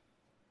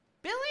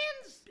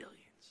 Billions? Billions.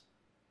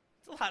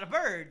 It's a lot of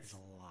birds. It's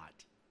a lot.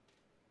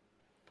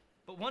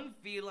 But one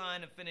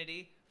feline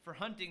affinity for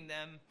hunting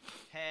them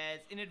has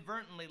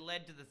inadvertently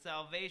led to the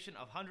salvation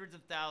of hundreds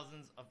of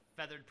thousands of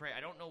feathered prey. I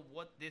don't know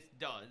what this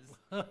does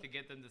to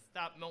get them to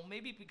stop. Well,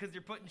 maybe because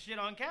you're putting shit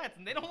on cats,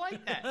 and they don't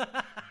like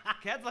that.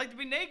 Cats like to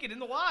be naked in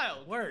the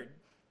wild. Word.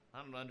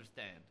 I don't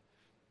understand.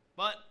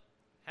 But,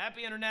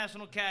 happy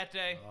International Cat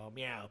Day. Oh,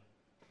 meow.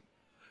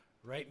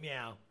 Right,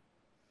 meow.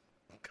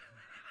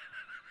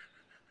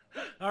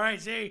 All right,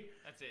 Z.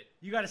 That's it.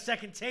 You got a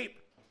second tape.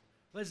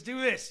 Let's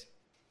do this.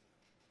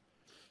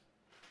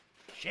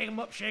 Shake him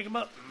up, shake him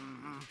up.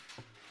 Mm-hmm.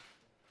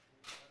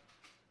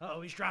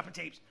 Uh-oh, he's dropping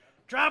tapes.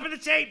 Dropping the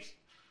tapes.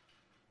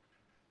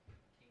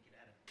 Can't get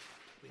at it.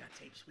 We got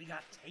tapes. We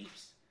got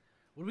tapes.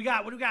 What do we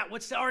got? What do we got?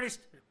 What's the artist?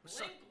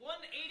 Blink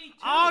 182.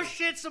 Oh,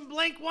 shit, some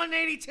Blink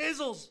 180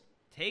 tizzles.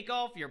 Take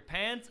off your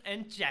pants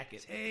and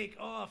jacket. Take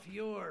off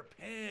your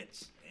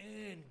pants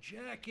and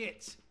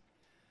jacket.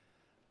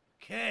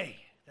 Okay,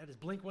 that is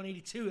Blink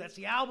 182. That's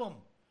the album.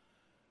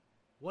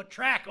 What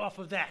track off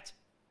of that?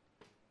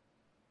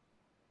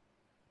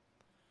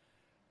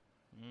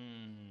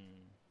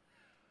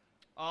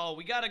 Oh,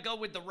 we gotta go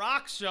with The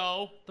Rock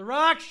Show. The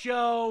Rock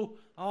Show.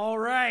 All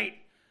right.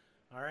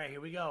 All right, here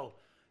we go.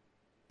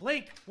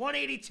 Blink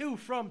 182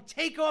 from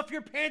Take Off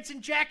Your Pants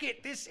and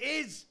Jacket. This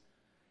is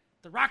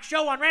The Rock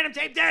Show on Random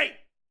Tape Day.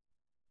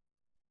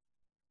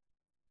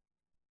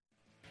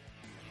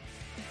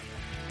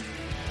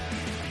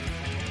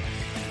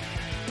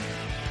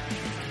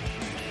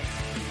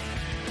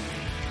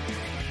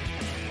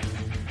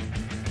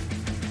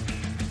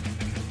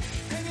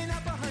 Hanging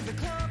out behind the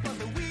club on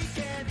the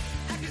weekend,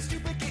 acting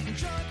stupid, getting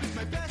drunk with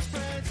my best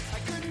friends. I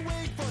couldn't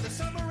wait for the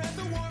summer and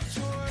the Warped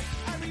Tour.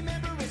 I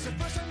remember it's the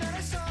first time that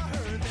I saw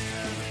her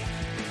there.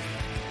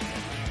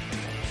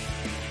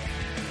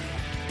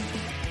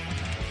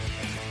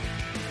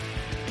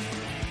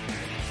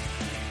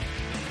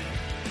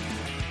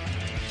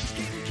 She's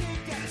getting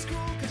kicked out of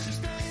school 'cause she's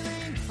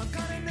failing. I'm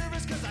kinda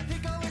nervous 'cause I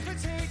think all of her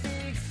hate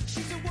me.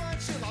 She's the one,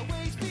 she'll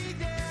always be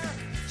there.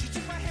 She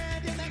took my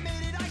hand and I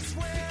made it, I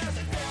swear. 'Cause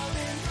I fell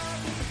in love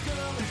with the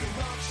girl at the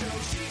rock show.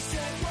 She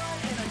said what?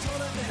 And I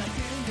told her that I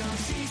didn't know.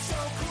 She's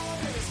so cool,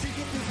 and it's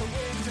sneaking through the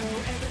window.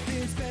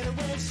 Everything's better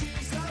when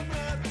she's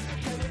around.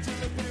 Can't wait till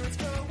the parents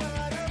go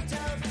out of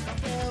town. I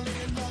fell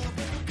in love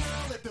with the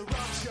girl at the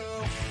rock show.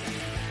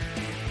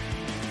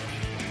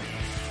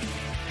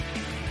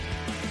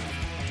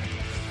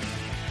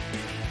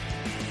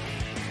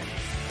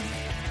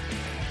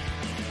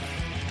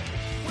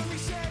 When we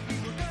said we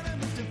were gonna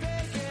move to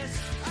Vegas,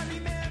 I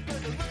remember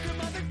the look her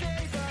mother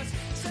gave us.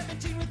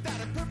 17 without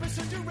a purpose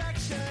or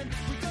direction.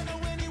 We don't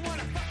know anyone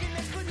a fucking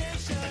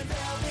explanation. I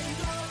fell in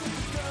love with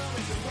the girl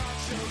at the rock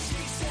show.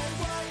 She said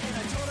what? And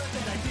I told her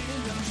that I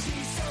didn't know.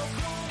 She's so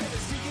cool, and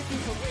it's sneaking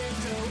through the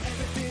window.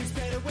 Everything's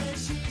better when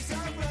she's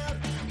around.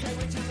 Can't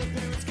wait till the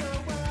parents go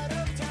out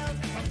of town.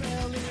 I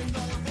fell in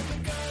love with the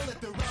girl at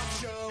the rock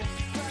show.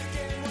 Black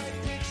and white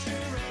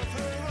picture of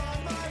her on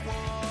my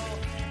wall.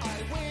 I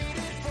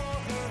waited for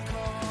her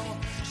call.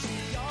 She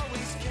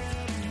always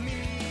kept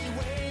me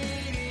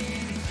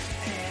waiting.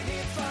 And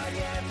if I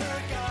ever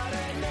got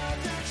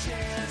another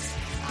chance,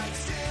 I'd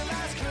still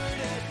ask her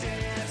to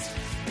dance.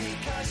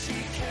 Because she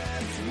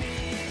kept me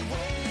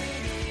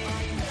waiting.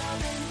 I fell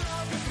in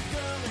love with the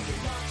girl at the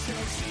rock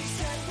show. She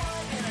said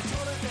what? And I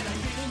told her that I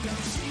didn't know.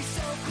 She's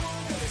so cool,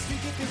 but it's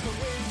sneaking through the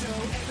window.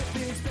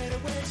 Everything's better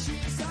when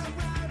she's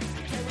around.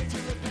 Can't wait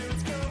till the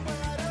parents go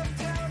out of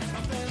town.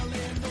 I fell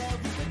in love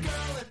with the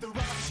girl at the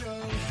rock show.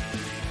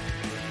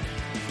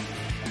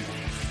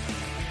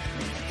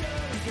 With the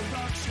girl at the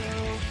rock show.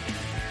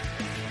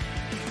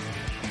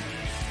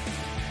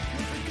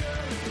 With the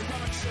girl at the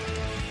rock show.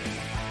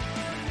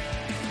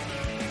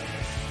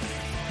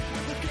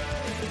 With the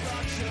girl at the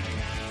rock show.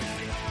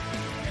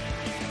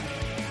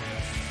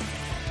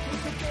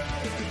 With the girl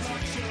at the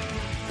rock show.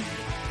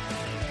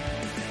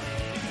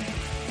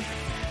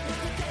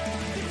 With the girl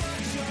at the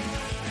rock show.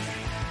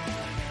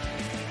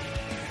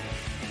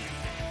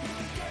 With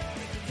the girl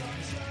at the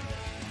rock show.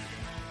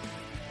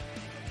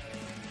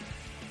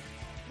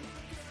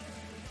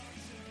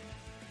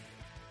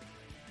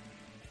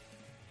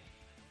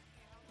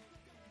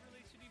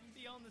 Really should even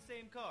be on the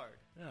same card.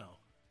 No.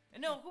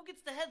 And no, who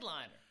gets the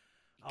headliner?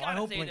 You Oh, gotta I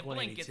hope say Blink that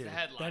Blink gets 182. the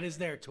headliner. That is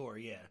their tour,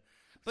 yeah.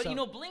 But So- you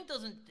know, Blink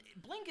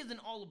isn't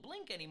all of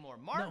Blink anymore.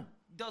 Mark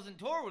doesn't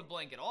tour with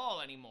Blink at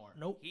all anymore.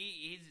 Nope.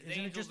 He's Isn't it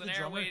Angels just and the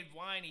drummer? Airwaves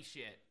whiny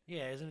shit.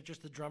 Yeah, isn't it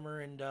just the drummer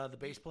and the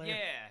bass player?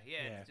 Yeah,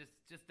 Yeah. it's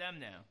just them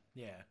now.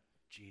 Yeah.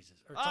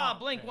 Jesus.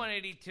 Blink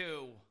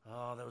 182.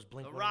 Oh, that was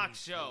Blink 182. The Rock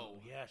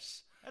Show.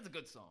 Yes. That's a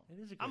good song. It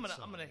is a good song.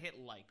 I'm gonna hit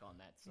like on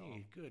that song.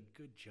 Yeah,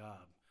 good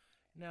job.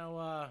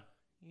 Now,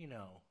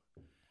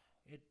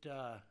 it's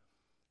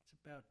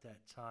about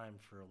that time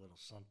for a little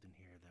something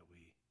here that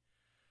we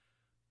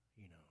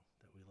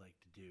like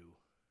to do.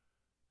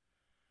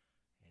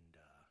 And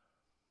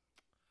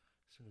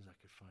as soon as I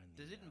could find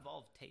Does it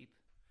involve tape?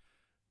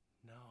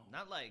 No.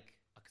 Not like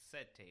a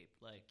cassette tape,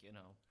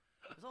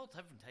 there's all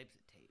different types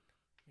of tape.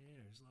 Yeah,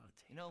 there's a lot of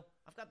tape. You know,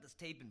 I've got this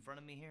tape in front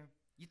of me here.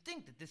 You'd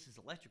think that this is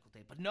electrical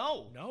tape, but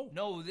no.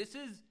 No, this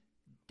is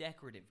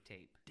decorative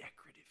tape.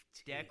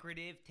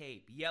 Decorative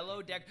tape. Yellow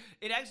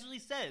It actually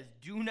says,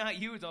 do not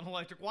use on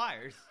electric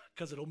wires.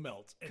 Because it'll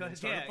melt and then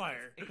start a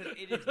fire. Because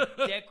it is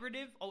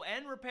decorative,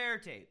 and repair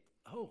tape.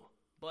 Oh.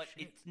 But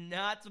it's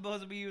not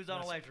supposed to be used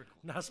on electrical.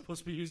 Not supposed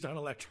to be used on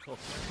electrical.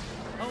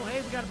 Oh,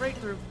 hey, we got a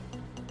breakthrough.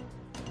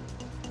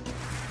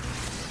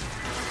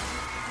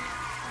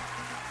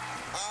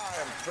 I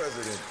am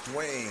President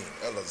Dwayne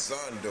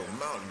Elizondo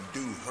Mountain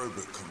Dew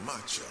Herbert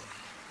Camacho.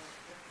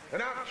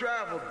 And I've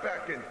traveled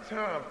back in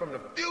time from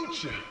the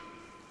future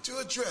to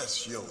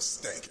address your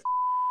stank.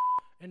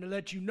 And to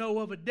let you know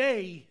of a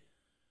day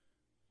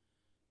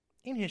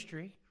in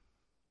history.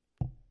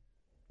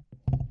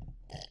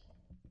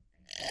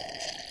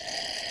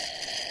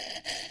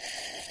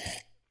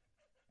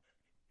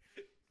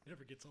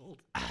 Never gets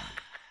old.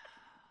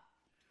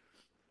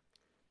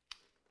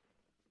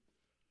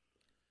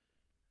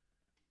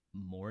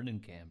 Morning,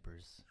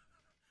 campers.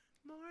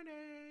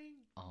 Morning.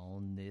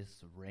 On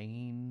this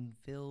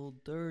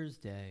rain-filled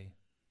Thursday,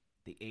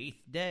 the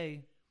 8th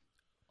day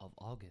of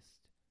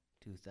August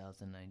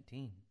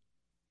 2019.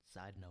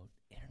 Side note,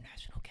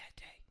 International Cat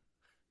Day.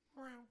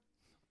 Wow.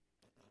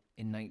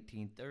 In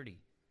 1930,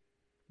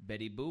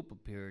 Betty Boop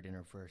appeared in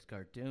her first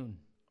cartoon.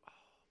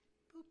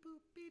 Boop,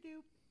 boop,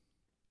 be-doop.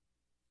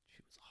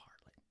 She was a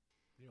harlot.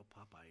 You know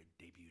Popeye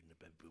debuted in a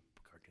Betty Boop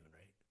cartoon,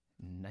 right?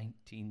 In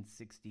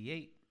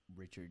 1968,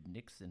 Richard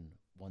Nixon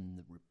won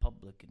the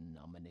Republican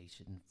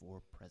nomination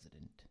for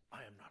president.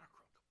 I am not a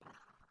crook.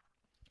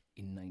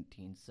 In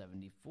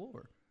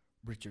 1974,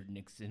 Richard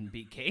Nixon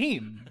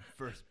became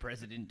first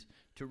president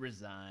to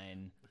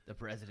resign the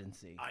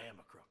presidency. I am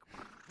a crook.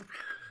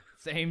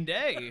 Same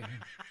day.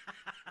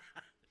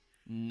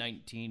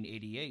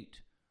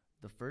 1988,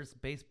 the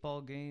first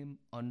baseball game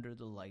under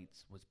the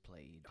lights was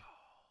played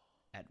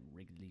at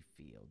Wrigley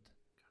Field,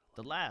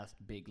 the last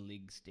big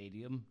league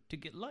stadium to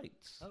get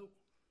lights. Oh.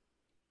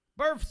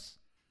 Births!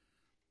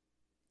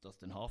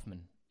 Dustin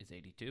Hoffman is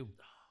 82.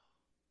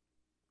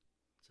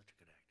 Such a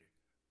good actor.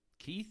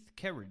 Keith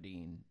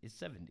Carradine is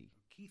 70.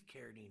 Keith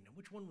Carradine.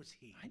 Which one was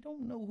he? I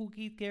don't know who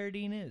Keith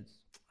Carradine is.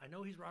 I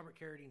know he's Robert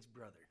Carradine's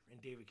brother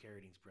and David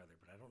Carradine's brother,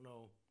 but I don't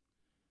know.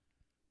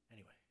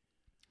 Anyway.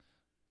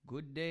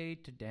 Good day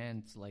to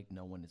dance like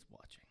no one is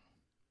watching.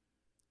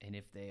 And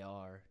if they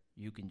are,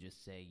 you can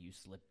just say you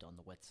slipped on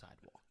the wet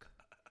sidewalk.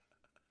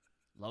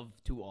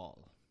 Love to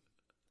all,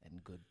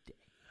 and good day.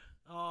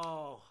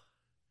 Oh.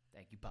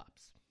 Thank you,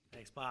 Pops.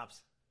 Thanks,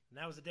 Pops. And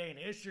that was a day in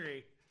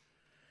history.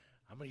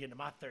 I'm going to get into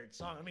my third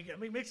song. Let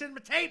me mix in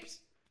my tapes.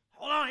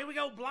 Hold on, here we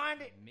go.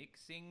 Blinded.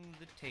 Mixing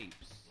the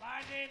tapes.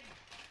 Blinded.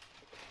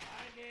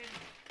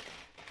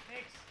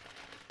 Mix.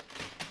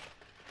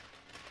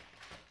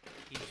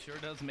 He sure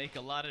does make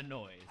a lot of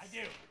noise. I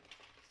do.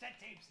 Set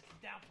tapes. It's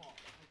the downfall.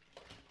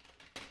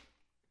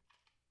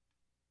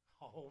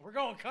 Oh, we're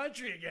going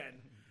country again.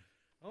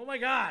 Oh, my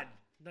God.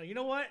 No, you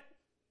know what?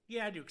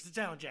 Yeah, I do, because it's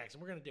Alan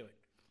Jackson. We're going to do it.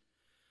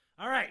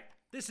 All right.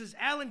 This is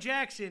Alan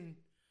Jackson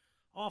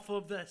off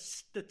of the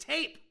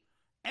tape,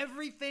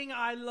 Everything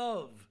I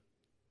Love.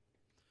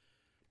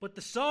 But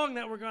the song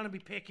that we're going to be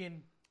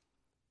picking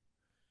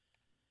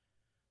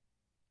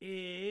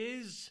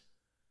is...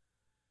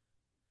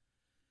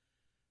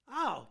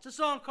 Oh, it's a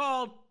song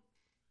called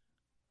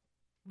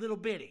Little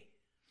Bitty.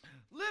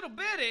 Little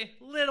Bitty?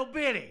 Little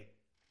Bitty.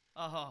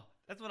 Uh-huh.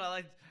 That's what I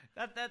like.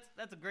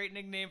 That's a great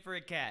nickname for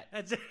a cat.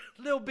 That's it.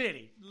 Little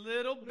Bitty.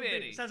 Little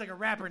Bitty. Sounds like a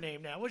rapper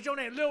name now. What's your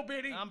name? Little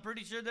Bitty? I'm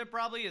pretty sure there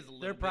probably is a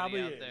Little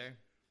Bitty out there.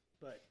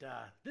 But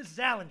this is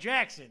Alan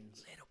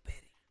Jackson's Little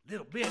Bitty.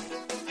 Little Bitty.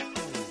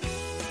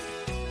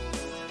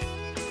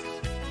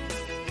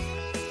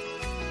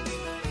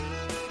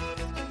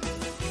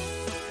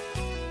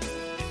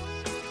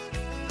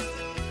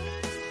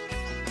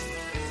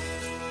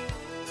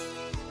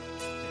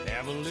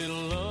 Have a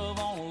little love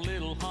on a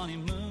little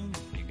honeymoon.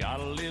 You got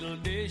a little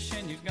dish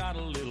and you got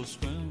a little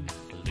spoon.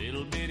 A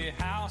little bitty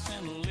house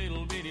and a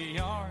little bitty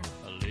yard.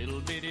 A little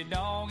bitty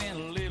dog and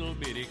a little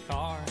bitty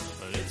car.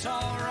 But it's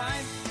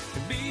alright to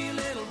be a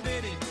little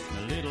bitty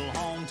in a little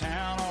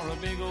hometown or a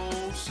big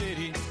old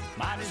city.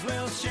 Might as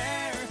well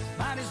share,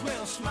 might as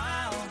well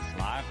smile.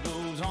 Life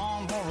goes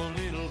on for a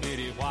little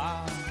bitty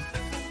while.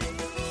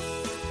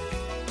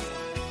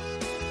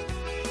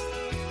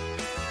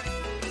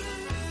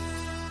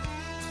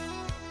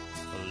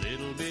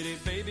 Little bitty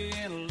baby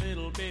in a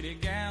little bitty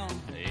gown.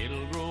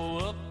 It'll grow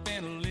up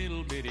in a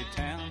little bitty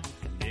town.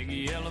 A big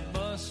yellow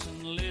bus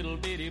and little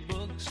bitty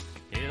books.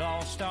 It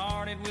all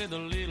started with a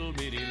little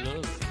bitty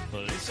love.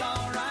 Well, it's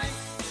alright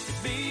to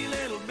be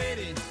little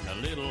bitty, a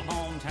little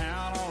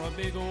hometown or a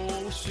big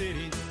old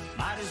city.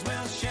 Might as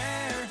well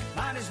share,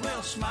 might as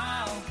well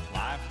smile.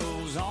 Life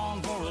goes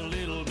on for a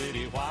little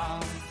bitty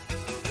while.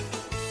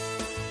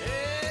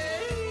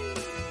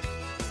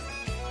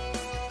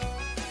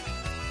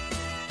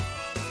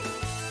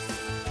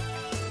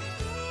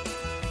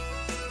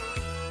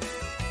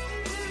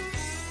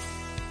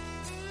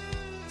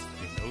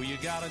 You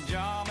got a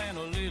job and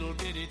a little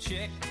bitty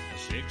check,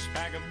 a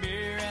 6-pack of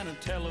beer and a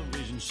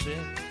television set.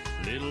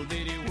 Little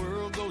bitty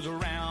world goes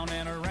around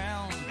and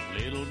around. A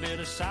little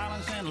bit of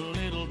silence and a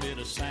little bit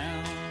of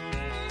sound.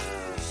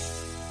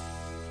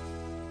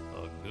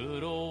 A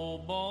good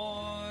old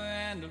boy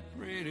and a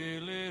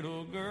pretty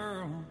little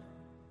girl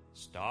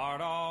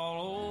start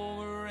all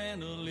over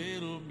in a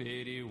little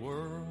bitty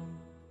world.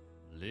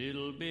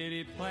 Little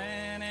bitty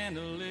plan and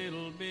a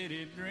little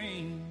bitty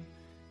dream.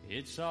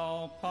 It's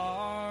all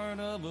part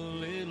of a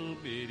little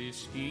bitty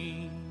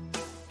scheme.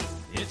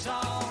 It's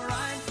all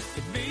right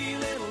to be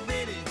little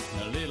bitty,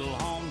 a little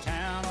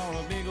hometown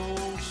or a big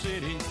old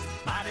city.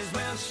 Might as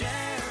well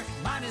share,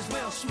 might as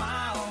well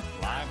smile.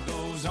 Life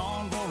goes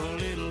on for a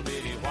little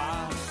bitty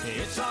while.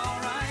 It's all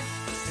right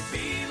to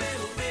be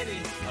little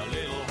bitty, a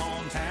little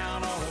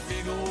hometown or a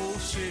big old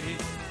city.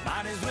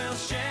 Might as well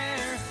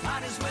share,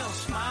 might as well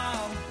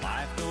smile.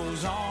 Life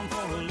goes on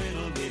for a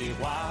little bitty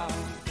while.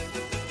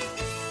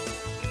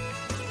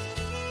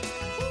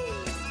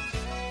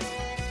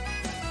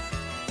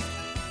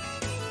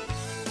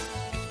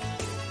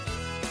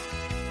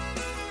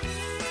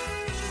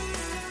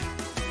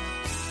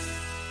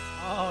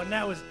 Oh, and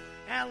that was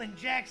Alan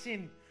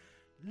Jackson,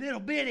 Little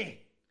Bitty,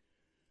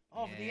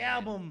 off the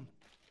album.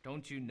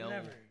 Don't you know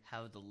Whatever.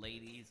 how the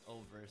ladies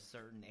over a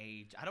certain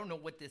age, I don't know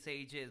what this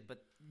age is,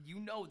 but you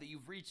know that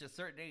you've reached a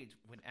certain age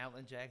when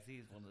Alan Jackson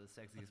is one of the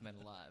sexiest men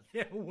alive.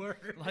 Yeah,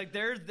 word. Like,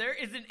 there is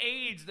an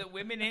age that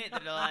women hit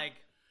that are like,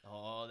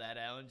 oh, that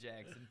Alan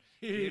Jackson.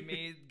 Give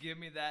me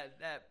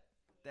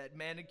that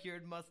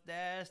manicured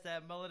mustache,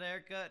 that mullet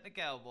haircut, and a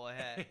cowboy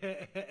hat.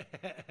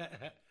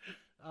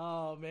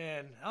 Oh,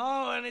 man.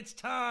 Oh, and it's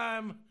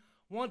time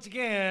once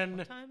again.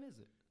 What time is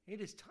it?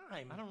 It is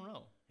time. I don't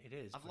know. It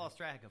is. I've lost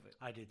track of it.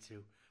 I did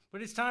too.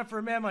 But it's time for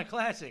a Man My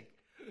Classic.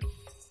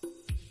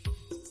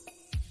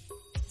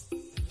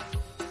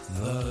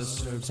 The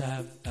Serbs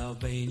have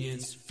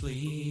Albanians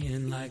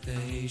fleeing like the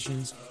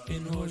Haitians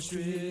in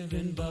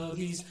horse-driven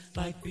buggies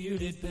like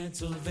bearded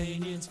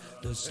Pennsylvanians.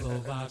 The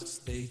Slovaks,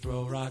 they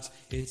throw rocks.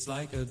 It's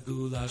like a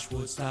goulash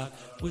Woodstock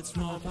with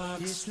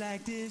smallpox. It's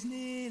like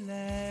Disneyland.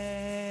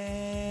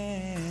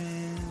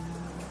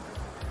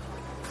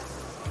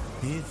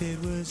 If it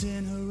was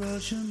in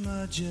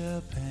Hiroshima,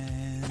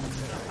 Japan,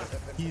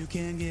 you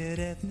can get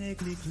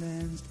ethnically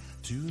cleansed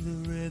to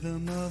the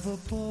rhythm of a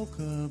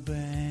polka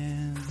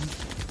band.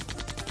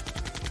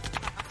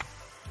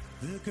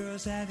 The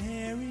girls have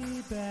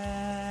hairy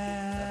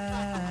backs,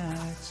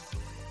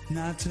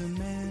 not to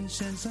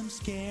mention some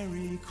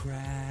scary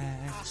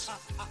cracks.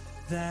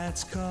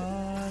 That's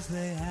 'cause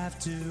they have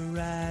to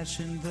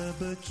ration the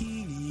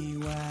bikini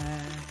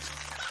wax.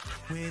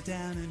 Way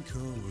down in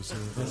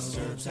Kosovo, the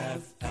Serbs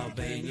have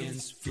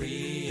Albanians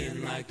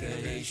fleeing like the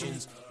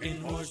Haitians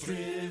in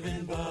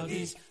horse-driven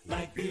buggies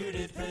like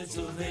bearded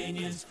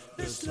Pennsylvanians.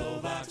 The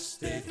Slovaks,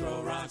 they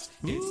throw rocks.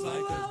 It's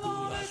like a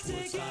goulash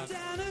Woodstock.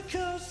 Down to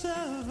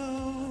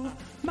Kosovo,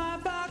 my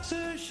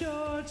boxer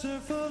shorts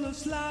are full of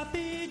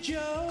sloppy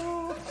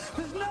Joe.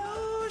 There's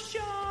no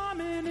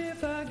charming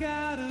if I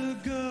gotta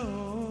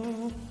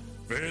go.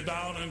 Way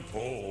down in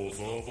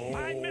Kosovo.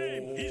 My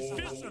name is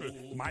Whistle.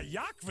 My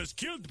yak was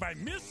killed by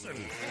missile.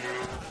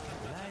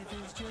 Life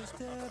is just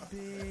a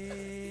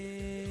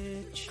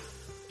bitch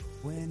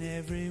when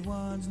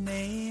everyone's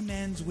name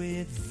ends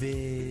with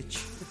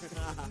Vitch.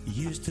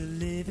 Used to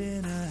live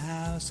in a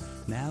house,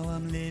 now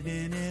I'm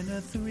living in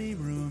a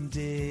 3-room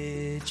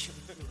ditch.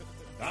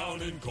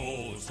 Down in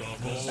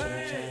Kosovo.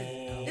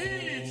 Hey,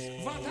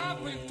 Illich, what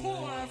happened to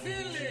our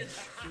village?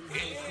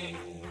 Hey,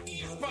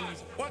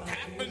 what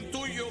happened to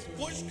your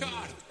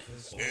pushcart?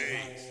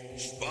 Hey,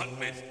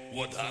 Spotman,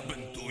 what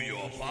happened to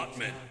your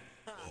apartment?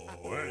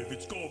 Oh, hey,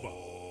 Vitskova.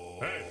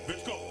 Hey,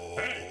 Vitskova.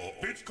 Hey,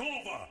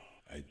 Vitskova.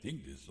 I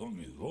think the song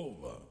is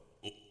over.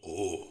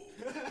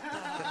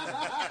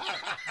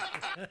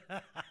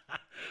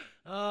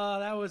 Oh,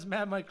 that was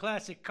Mad My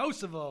Classic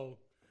Kosovo.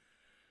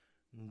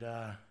 And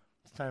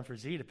it's time for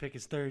Z to pick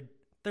his third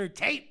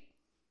tape.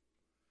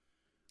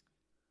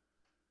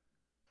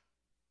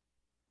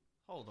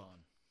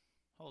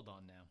 Hold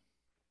on now.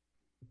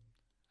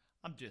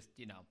 I'm just,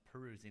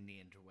 perusing the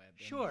interweb.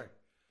 Sure.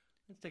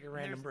 Let's take a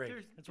random break.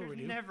 That's what we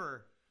do. There's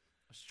never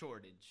a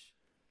shortage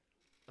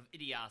of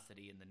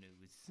idiocy in the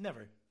news.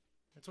 Never.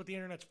 That's what the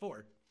internet's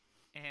for.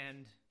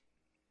 And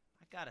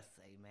I gotta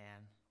say,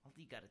 man, all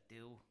you gotta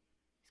do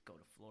is go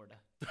to Florida.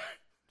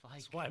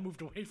 That's why I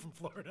moved away from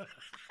Florida.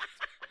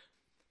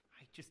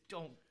 I just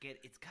don't get.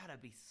 It's gotta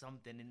be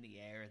something in the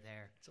air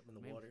there. Something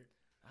in the water.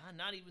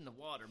 Not even the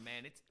water,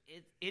 man. It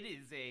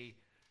is a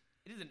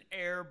It is an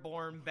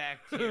airborne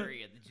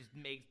bacteria that just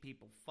makes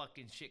people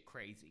fucking shit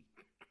crazy.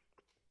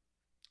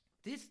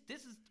 This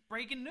is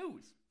breaking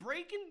news.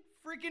 Breaking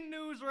freaking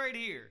news right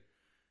here.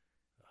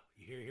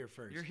 You hear it here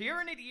first. You're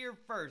hearing it here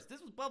first.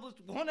 This was published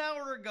 1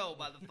 hour ago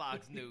by the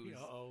Fox News.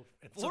 Uh-oh.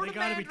 Florida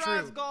man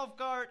drives golf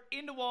cart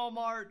into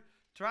Walmart,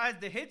 tries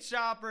to hit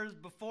shoppers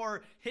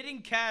before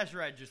hitting cash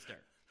register.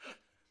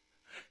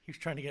 He was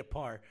trying to get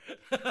par.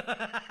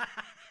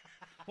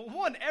 Well,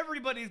 one,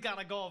 everybody's got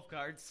a golf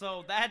cart,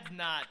 so that's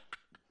not,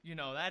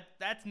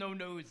 that's no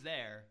news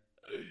there.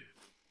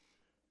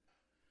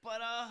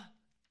 But,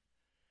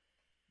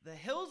 the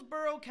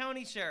Hillsborough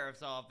County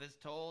Sheriff's Office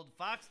told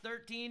Fox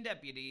 13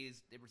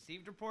 deputies they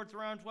received reports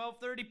around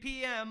 12:30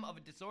 p.m. of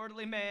a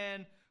disorderly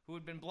man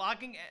who's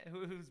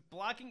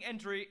blocking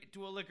entry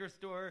to a liquor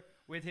store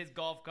with his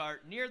golf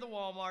cart near the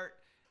Walmart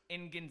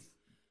in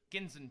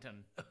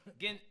Gibsonton.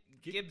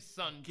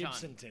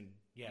 Gibsonton.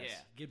 Yes,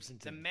 yeah.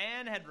 Gibsonton. The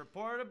man had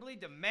reportedly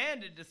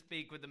demanded to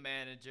speak with the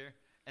manager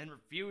and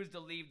refused to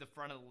leave the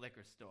front of the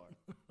liquor store.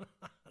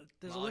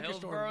 There's While a liquor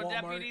Hillsborough store.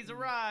 deputies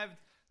arrived,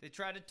 they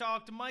tried to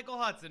talk to Michael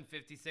Hudson,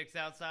 56,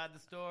 outside the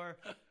store,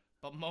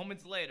 but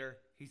moments later,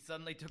 he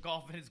suddenly took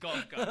off in his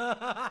golf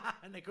cart.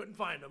 And they couldn't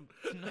find him.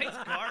 Nice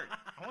cart.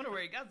 I wonder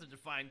where he got such a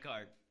fine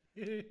cart.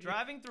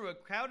 Driving through a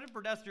crowded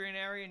pedestrian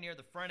area near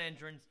the front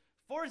entrance,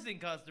 forcing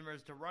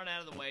customers to run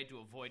out of the way to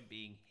avoid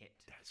being hit.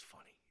 That's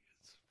funny.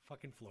 It's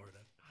fucking Florida.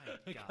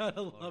 I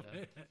gotta love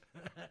it.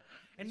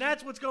 And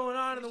that's what's going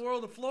on in the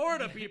world of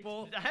Florida,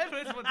 people. That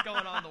is what's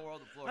going on in the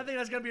world of Florida. I think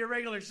that's going to be a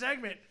regular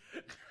segment.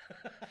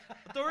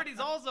 Authorities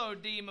also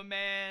deem a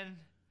man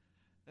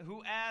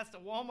who asked a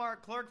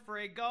Walmart clerk for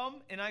a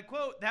gum, and I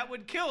quote, that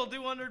would kill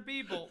 200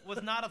 people,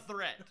 was not a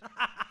threat.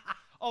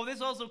 Oh,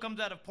 this also comes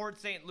out of Port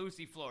St.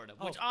 Lucie, Florida,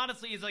 which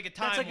honestly is like a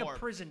time warp. That's like warp. a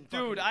prison.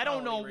 Dude, I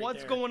don't know right what's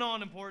there. going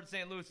on in Port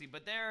St. Lucie,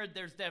 but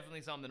there's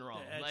definitely something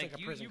wrong. Yeah, like a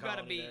prison you gotta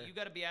colony be there. you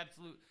gotta be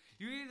absolute.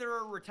 You're either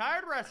a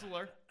retired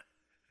wrestler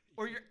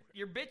or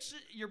you're bitch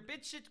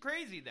shit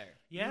crazy there.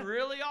 Yeah. You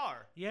really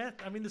are. Yeah,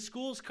 I mean the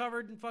school's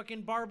covered in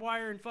fucking barbed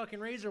wire and fucking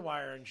razor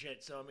wire and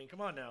shit. So I mean, come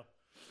on now.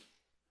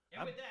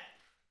 And with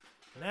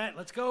that, Matt,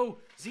 let's go.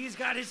 Z's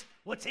got his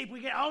what tape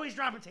we get? Oh, he's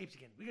dropping tapes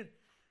again.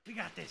 We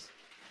got this.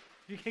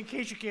 In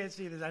case you can't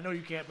see this, I know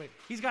you can't, but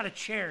he's got a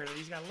chair that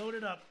he's got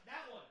loaded up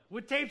that one.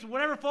 with tapes.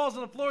 Whatever falls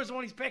on the floor is the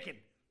one he's picking.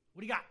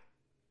 What do you got?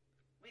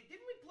 Wait,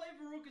 didn't we play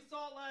Veruca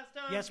Salt last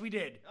time? Yes, we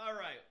did. All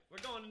right, we're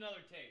going to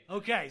another tape.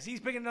 Okay, Z's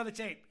picking another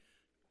tape.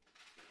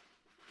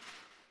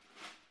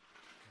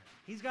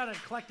 He's got an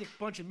eclectic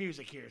bunch of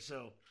music here,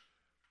 so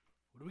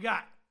what do we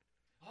got?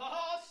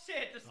 Oh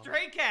shit, the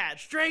Stray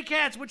Cats. Stray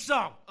Cats, which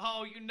song?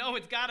 Oh, you know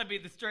it's got to be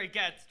the Stray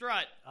Cat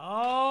Strut.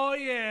 Oh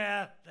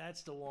yeah,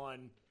 that's the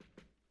one.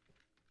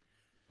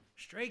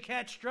 Stray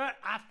Cat Strut,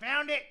 I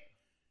found it.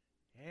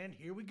 And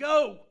here we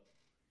go.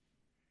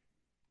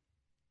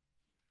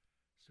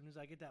 As soon as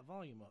I get that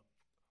volume up.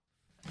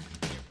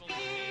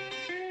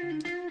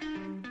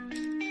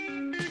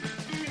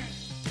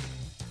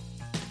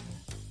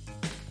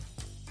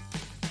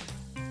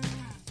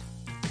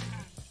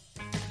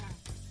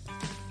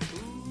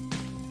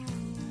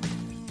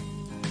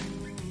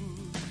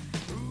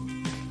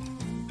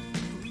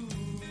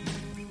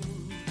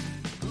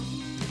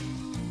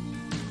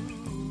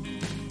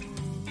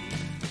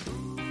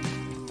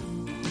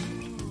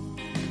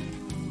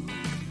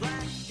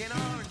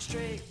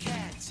 Stray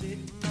cat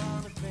sitting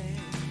on a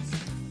fence.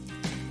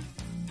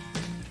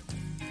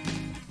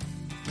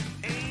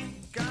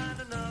 Ain't got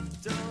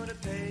enough dough to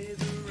pay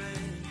the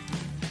rent.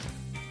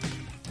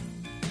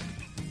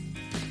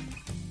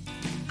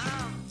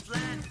 I'm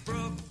flat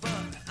broke,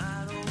 but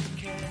I don't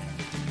care.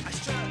 I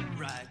strut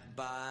right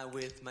by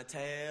with my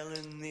tail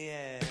in the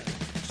air.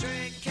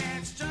 Stray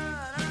cat strut,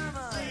 I'm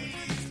a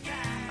lady's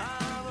cat.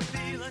 I'm a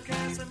feeling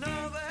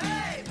Casanova.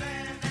 Hey,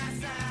 man, that's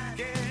that.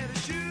 Get a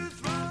shoe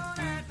thrown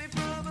at me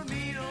from a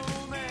mean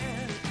old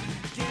man.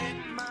 Get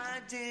my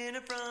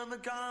dinner from a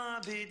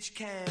garbage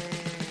can.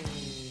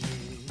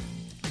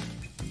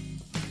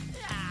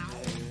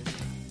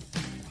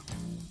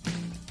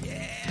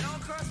 Yeah,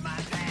 don't cross my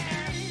path.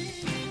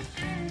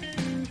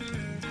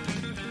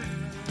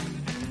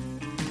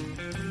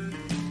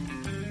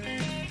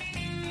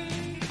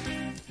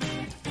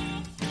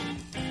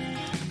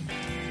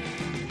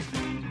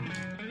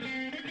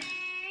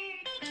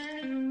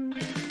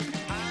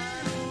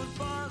 I don't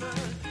bother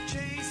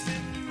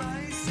chasing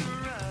mice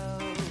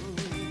around.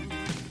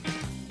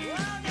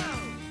 Oh no,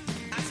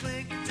 I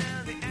slink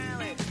down the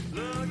alley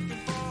looking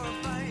for a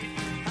fight.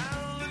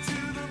 Howling to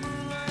the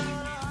moonlight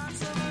on a hot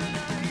summer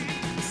night,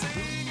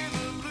 singing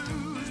the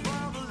blues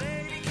while the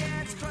lady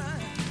cats cry.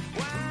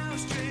 Wow,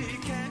 stray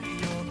cat,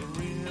 you're a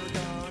real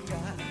darn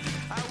guy.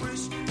 I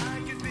wish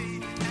I could be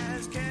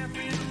as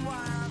carefree and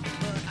wild,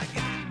 but I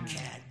got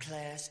cat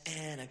class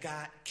and I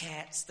got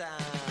cat style.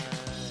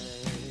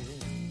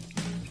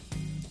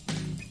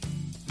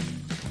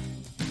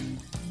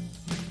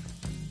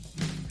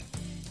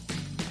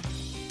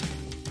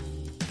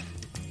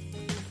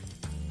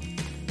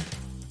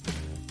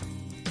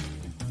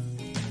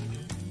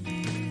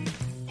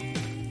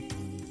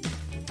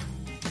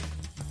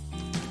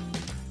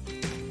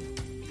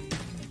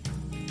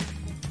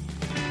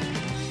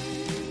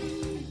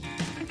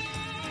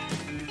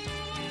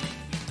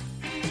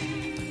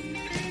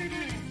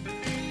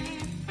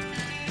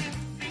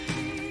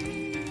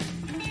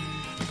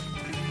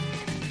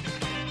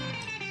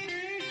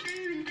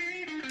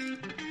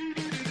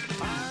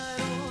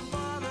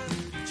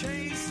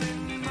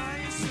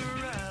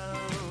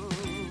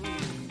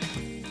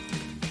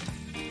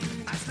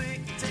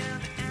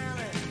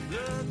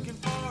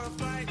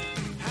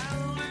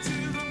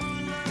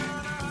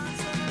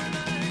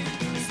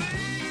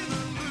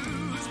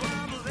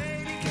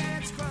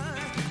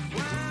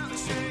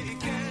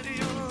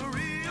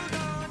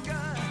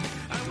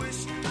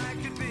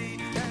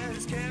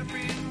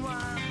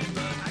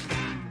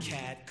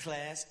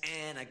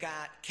 I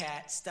got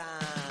cat style.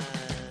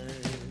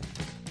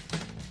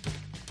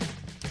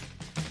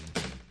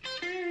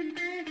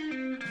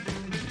 Oh,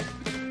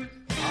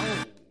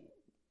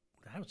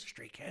 that was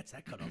Stray Cats.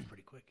 That cut off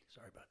pretty quick.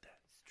 Sorry about that.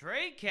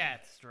 Stray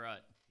Cat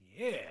strut.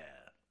 Yeah.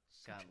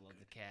 Gotta love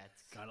the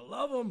cats. Gotta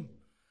love them.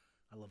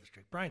 I love the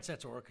Stray. Brian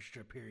Sett's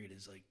orchestra period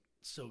is like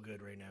so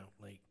good right now.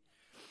 Like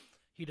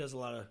he does a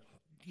lot of.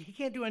 He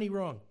can't do any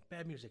wrong.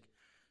 Bad music.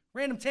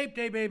 Random tape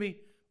day, baby.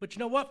 But you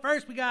know what?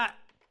 First we got.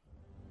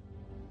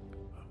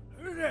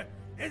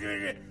 This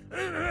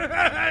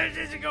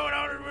is going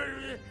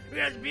on. We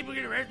got some people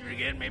get arrested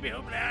again. Maybe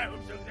hopefully I hope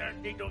so.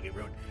 They don't get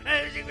ruined.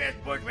 I think we have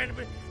sports random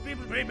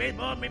people play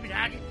baseball, maybe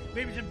hockey,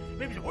 maybe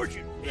some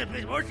horseshoes. We gotta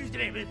play some horseshoes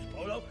today. Maybe some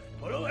polo.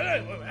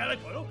 I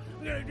like polo.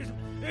 We gotta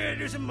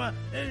do some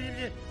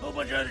whole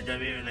bunch of other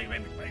stuff. Like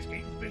maybe spice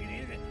skating,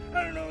 spaghetti.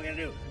 I don't know what we're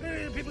gonna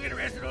do. People get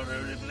arrested all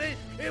over the place.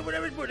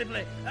 Whatever sport they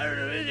play. I don't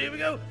know. Here we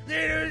go.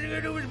 There's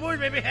gonna do with sports,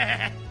 baby.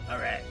 All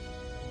right.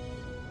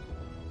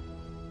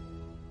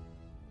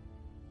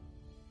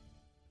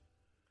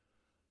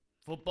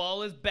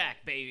 Football is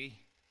back,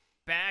 baby.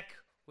 Back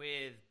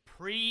with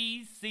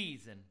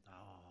preseason,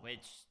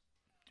 which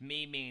to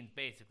me means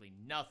basically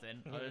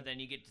nothing other than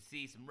you get to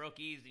see some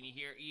rookies and you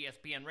hear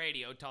ESPN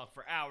radio talk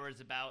for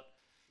hours about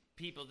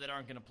people that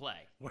aren't going to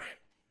play.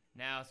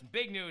 Now, some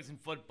big news in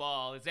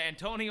football is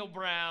Antonio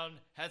Brown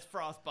has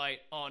frostbite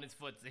on his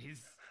footsies.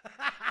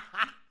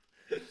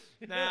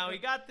 Now, he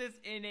got this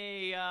in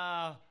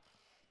a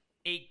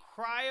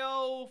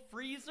cryo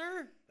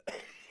freezer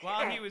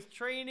while he was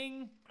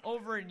training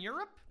over in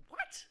Europe.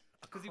 What?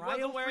 Because he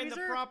wasn't wearing the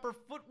proper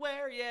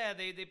footwear. Yeah,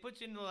 they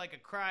put you into like a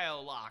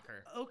cryo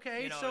locker.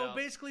 Okay, so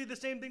basically the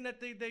same thing that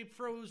they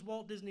froze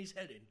Walt Disney's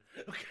head in.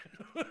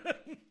 Okay.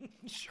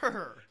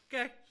 Sure.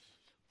 Okay,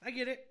 I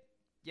get it.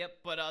 Yep,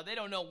 but they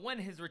don't know when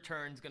his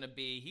return's going to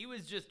be. He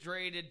was just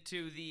traded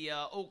to the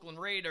Oakland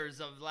Raiders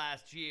of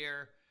last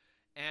year.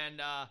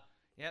 And,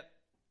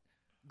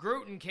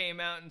 Gruden came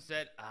out and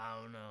said, I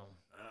don't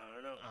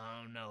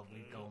know if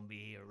we're going to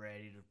be here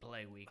ready to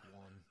play week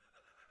 1.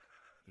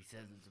 He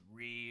says it's a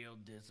real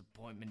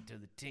disappointment to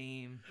the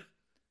team.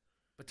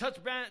 But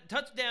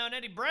touchdown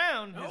Eddie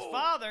Brown, his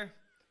father,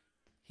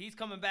 he's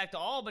coming back to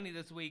Albany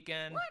this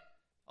weekend. What?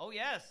 Oh,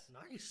 yes.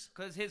 Nice.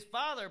 Because his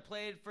father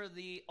played for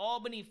the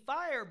Albany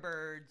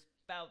Firebirds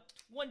about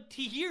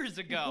 20 years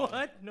ago.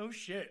 What? No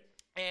shit.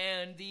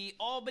 And the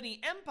Albany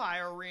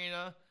Empire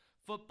Arena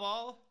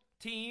football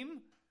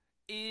team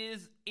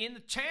is in the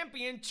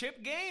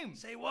championship game.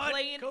 Say what?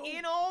 Playing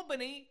in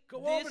Albany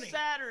this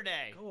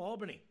Saturday. Go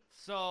Albany.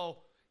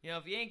 So,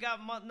 if you ain't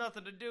got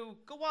nothing to do,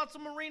 go watch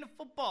some arena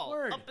football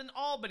up in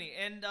Albany.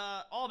 And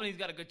Albany's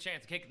got a good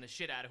chance of kicking the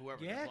shit out of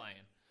whoever they're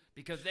playing.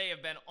 Because they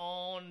have been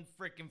on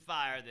freaking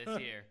fire this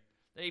year.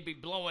 They'd be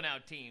blowing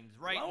out teams.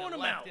 Right and a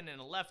leftin'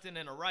 and a leftin'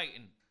 and a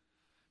rightin'.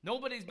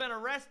 Nobody's been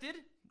arrested.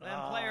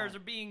 Them players are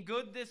being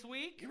good this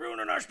week. You're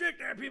ruining our stick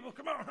there, people.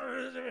 Come on.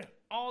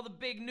 All the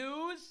big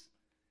news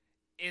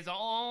is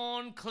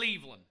on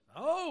Cleveland.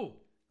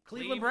 Oh,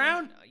 Cleveland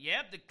Brown?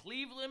 Yep, the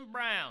Cleveland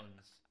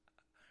Browns.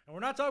 And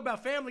we're not talking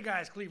about Family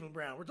Guy's Cleveland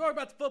Brown. We're talking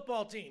about the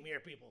football team here,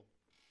 people.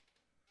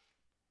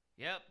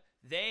 Yep,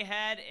 they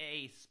had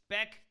a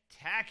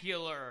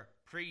spectacular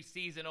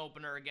preseason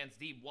opener against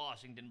the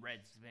Washington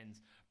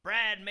Redskins.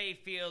 Brad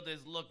Mayfield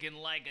is looking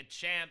like a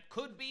champ.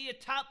 Could be a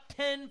top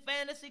 10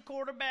 fantasy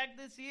quarterback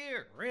this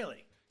year.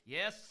 Really?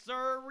 Yes,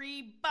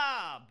 sirree,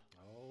 Bob.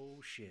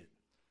 Oh, shit.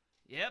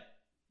 Yep.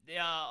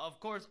 Of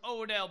course,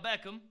 Odell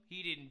Beckham,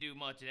 he didn't do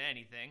much of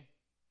anything.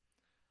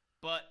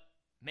 But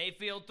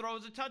Mayfield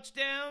throws a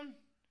touchdown,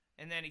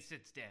 and then he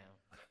sits down.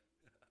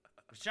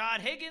 Rashad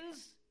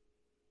Higgins,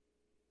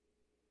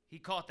 he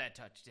caught that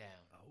touchdown.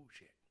 Oh,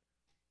 shit.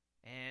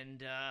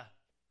 And,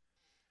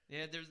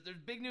 there's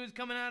big news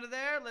coming out of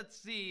there. Let's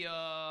see,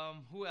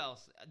 who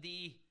else?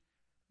 The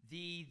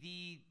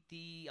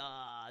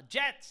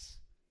Jets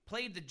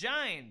played the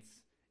Giants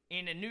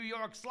in a New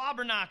York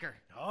slobber knocker.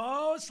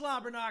 Oh,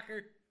 slobber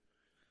knocker.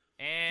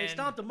 And they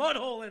stomped a mud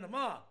hole in them,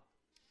 huh?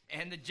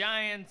 And the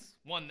Giants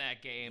won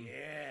that game.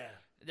 Yeah.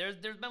 There's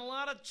been a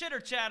lot of chitter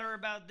chatter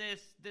about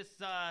this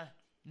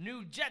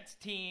new Jets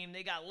team.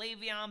 They got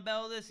Le'Veon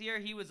Bell this year.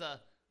 He was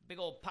a big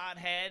old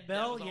pothead.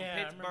 Bell, that was on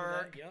Pittsburgh. I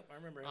remember that. Yep, I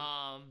remember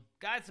him.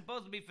 Guy's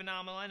supposed to be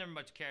phenomenal. I never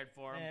much cared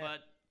for him,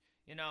 but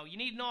you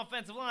need an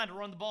offensive line to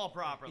run the ball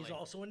properly. He's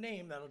also a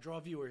name that'll draw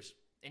viewers.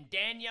 And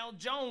Daniel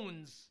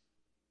Jones.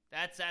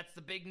 That's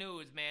the big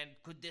news, man.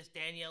 Could this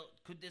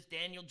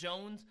Daniel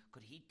Jones,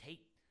 could he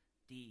take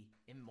the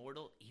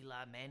immortal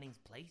Eli Manning's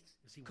place?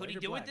 Could he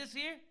do it this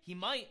year? He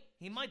might.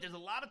 There's a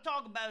lot of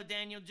talk about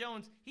Daniel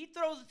Jones. He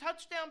throws a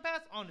touchdown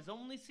pass on his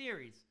only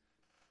series.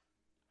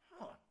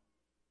 Huh.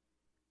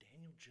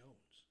 Daniel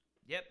Jones.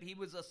 Yep, he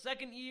was a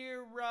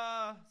second-year,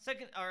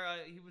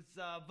 he was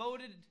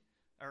voted.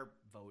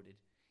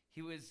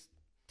 He was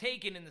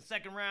taken in the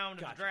second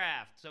round of the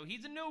draft, so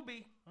he's a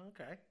newbie.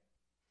 Okay.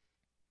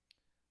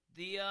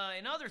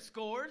 In other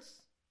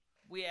scores,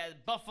 we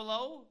had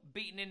Buffalo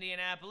beating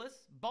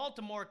Indianapolis.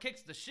 Baltimore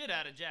kicks the shit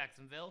out of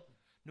Jacksonville.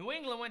 New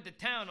England went to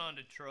town on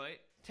Detroit.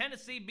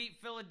 Tennessee beat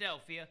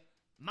Philadelphia.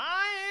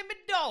 Miami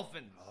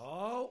Dolphins.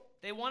 Oh.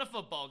 They won a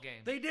football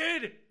game. They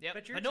did. Yep.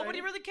 Bet you're But nobody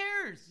excited. really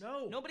cares.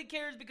 No. Nobody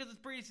cares because it's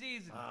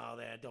preseason. Oh,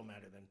 that don't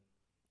matter then.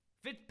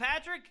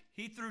 Fitzpatrick,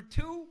 he threw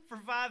 2 for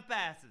 5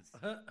 passes.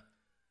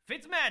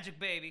 Fitzmagic,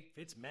 baby.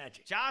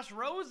 Fitzmagic. Josh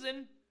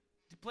Rosen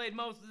played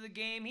most of the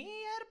game. He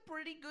had a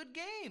pretty good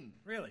game.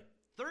 Really?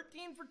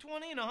 13 for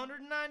 20 and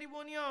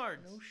 191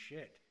 yards. No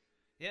shit.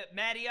 Yep,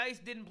 Matty Ice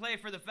didn't play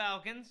for the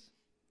Falcons.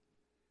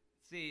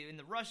 Let's see, in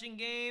the rushing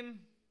game,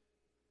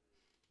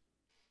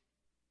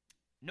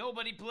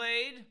 nobody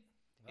played.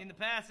 In the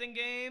passing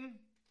game,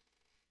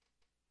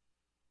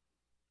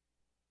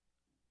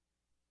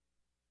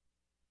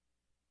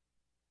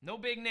 no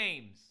big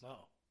names.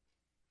 Oh.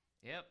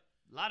 Yep.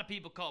 A lot of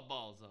people caught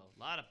balls, though. A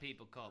lot of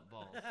people caught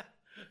balls.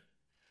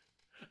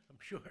 I'm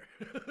sure.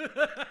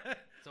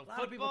 So A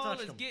lot of people football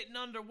touched is them. getting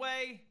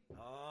underway.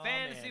 Oh,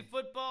 Fantasy man.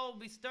 football will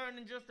be starting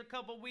in just a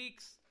couple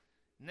weeks.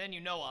 And then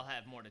you know I'll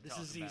have more to talk about.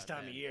 This is his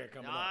time then. of year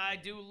coming up. I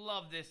do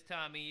love this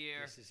time of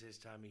year. This is his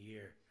time of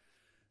year.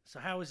 So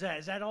how is that?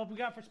 Is that all we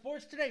got for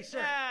sports today,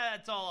 sir?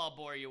 That's all I'll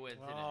bore you with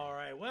today. All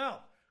right.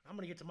 Well, I'm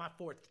going to get to my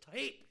 4th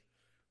tape.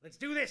 Let's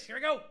do this. Here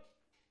we go.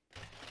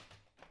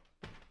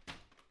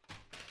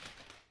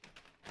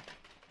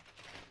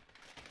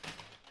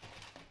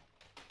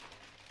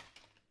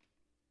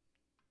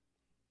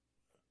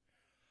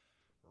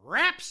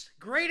 Rap's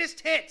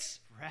greatest hits.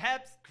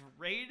 Rap's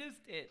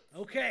greatest hits.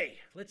 Okay,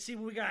 let's see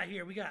what we got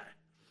here. We got.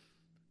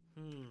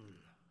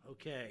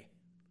 Okay.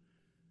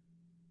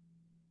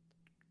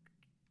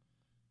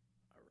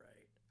 All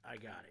right, I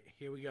got it.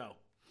 Here we go.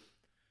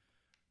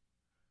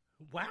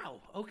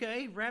 Wow.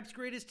 Okay, Rap's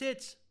greatest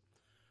hits.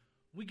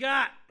 We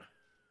got.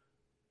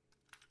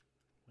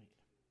 Wait,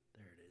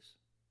 there it is.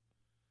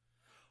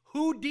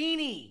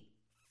 Houdini,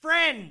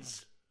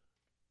 Friends.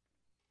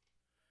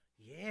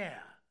 Yeah.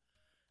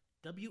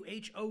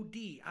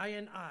 WHODINI.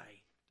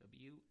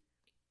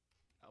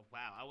 Oh,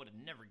 wow, I would have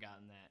never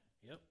gotten that.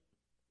 Yep.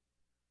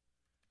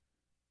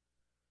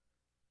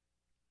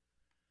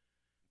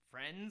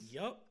 Friends?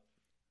 Yep.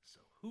 So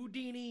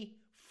Houdini,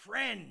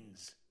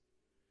 Friends.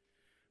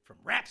 From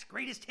Rap's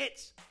greatest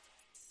hits.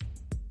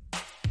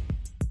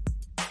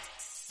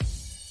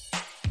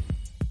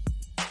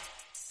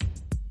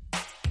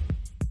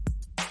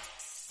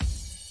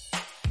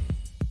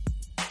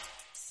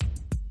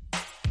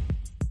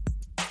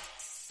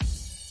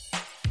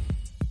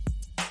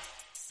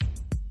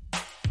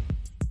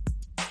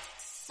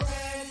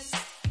 Friends,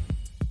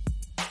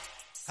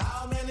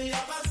 how many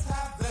of us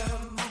have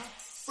them?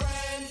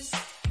 Friends,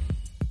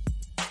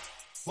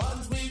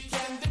 ones we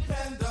can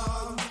depend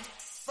on.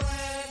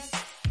 Friends,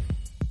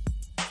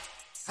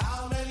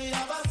 how many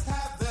of us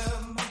have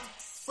them?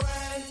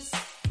 Friends,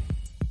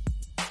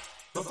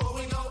 before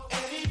we go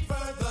any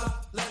further,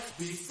 let's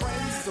be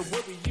friends. The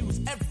word we use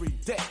every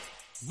day.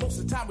 Most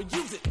of the time we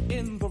use it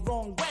in the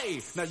wrong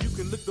way. Now you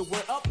can look the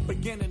word up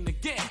again and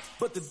again,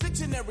 but the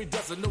dictionary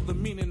doesn't know the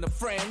meaning of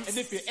friends. And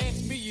if you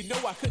ask me, you know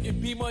I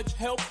couldn't be much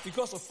help,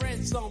 because a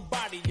friend's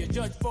somebody you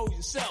judge for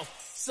yourself.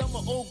 Some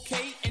are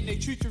okay and they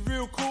treat you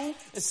real cool,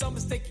 and some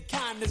mistake your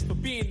kindness for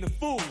being a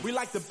fool. We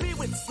like to be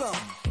with some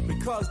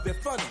because they're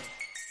funny.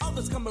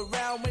 Others come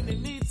around when they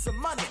need some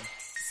money.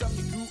 Some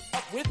you grew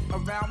up with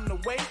around the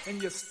way,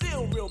 and you're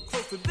still real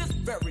close to this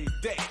very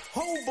day.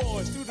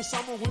 Homeboys through the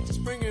summer, winter,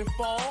 spring, and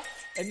fall.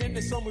 And then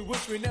there's some we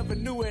wish we never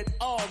knew at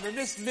all. And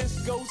this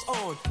list goes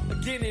on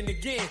again and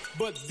again.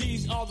 But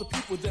these are the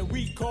people that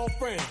we call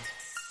friends.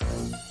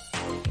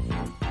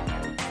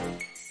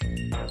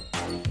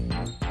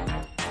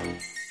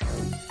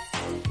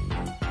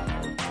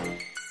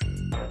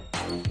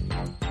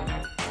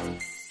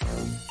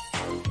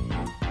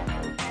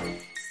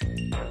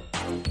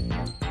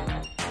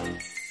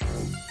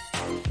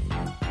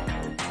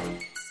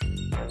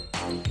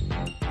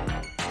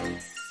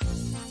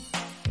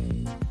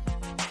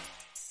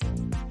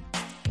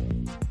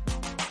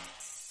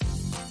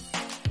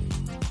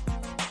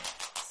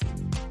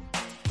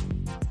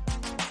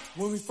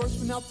 When we first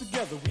went out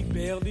together, we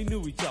barely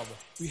knew each other.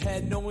 We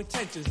had no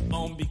intentions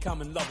on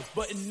becoming lovers,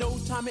 but in no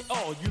time at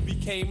all, you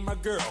became my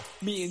girl.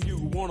 Me and you,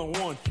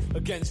 one-on-one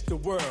against the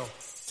world.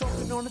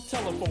 Talking on the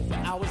telephone for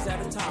hours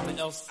at a time, or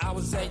else I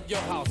was at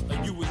your house,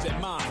 or you was at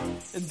mine.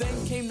 And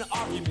then came the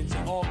arguments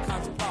and all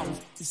kinds of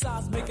problems.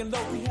 Besides making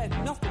love, we had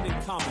nothing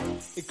in common.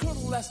 It could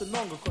have lasted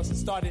longer, cause it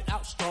started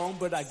out strong,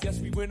 but I guess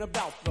we went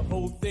about the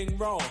whole thing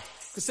wrong.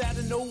 Cause out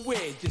of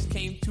nowhere, it just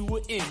came to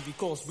an end,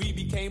 because we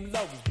became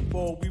lovers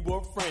before we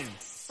were friends.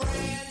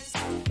 Friends,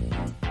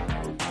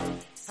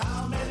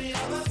 how many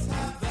of us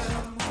have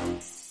them?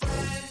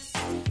 Friends,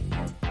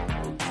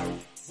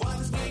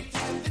 ones we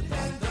can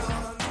depend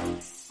on.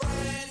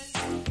 Friends,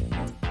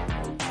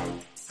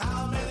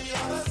 how many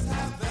of us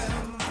have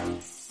them?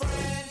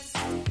 Friends,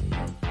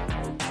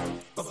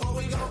 before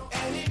we go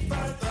any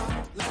further,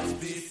 let's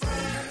be friends.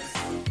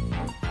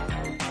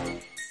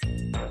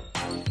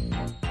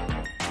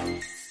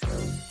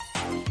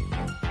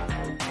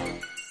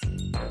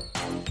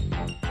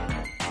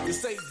 You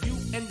say you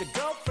and the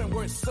girlfriend were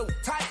were so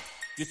tight.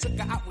 You took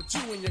her out with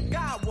you and your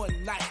guy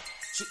one night.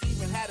 She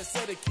even had a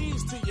set of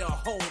keys to your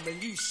home,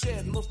 and you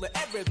shared mostly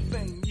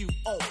everything you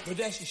own. But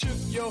as she shook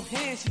your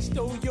hand, she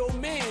stole your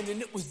man, and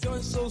it was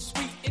done so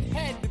sweet, it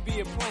had to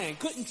be a plan.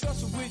 Couldn't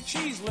trust her with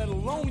cheese, let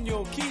alone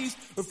your keys.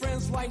 With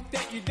friends like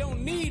that, you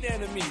don't need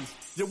enemies.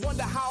 You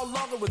wonder how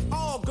long it was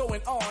all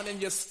going on, and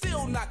you're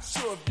still not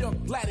sure if your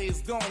glad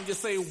he's gone. You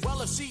say,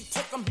 well, if she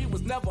took him, he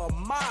was never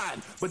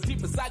mine. But deep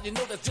inside, you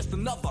know that's just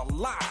another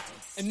lie.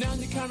 And now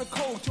you're kinda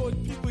cold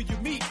toward the people you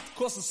meet,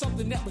 cause of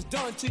something that was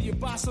done to you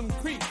by some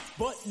creep.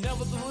 But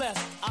nevertheless,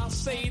 I'll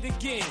say it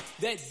again,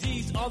 that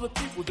these are the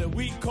people that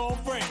we call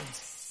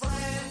friends.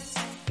 Friends.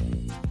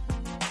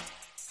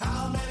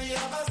 How many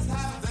of us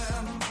have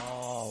them?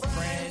 Oh,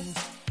 friends.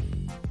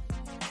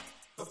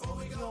 Before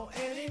we Go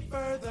any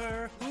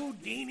further,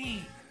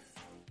 Houdini.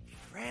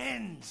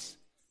 Friends.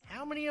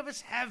 How many of us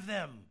have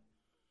them?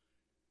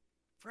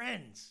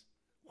 Friends.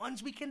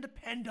 Ones we can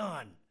depend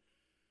on.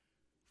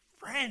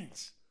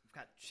 Friends. We've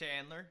got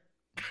Chandler,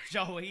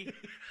 Joey,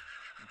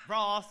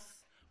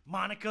 Ross,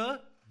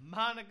 Monica,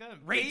 Baby,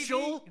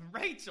 Rachel. and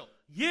Rachel.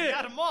 Yeah. We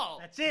got them all.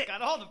 That's it.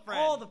 Got all the friends.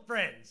 All the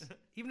friends.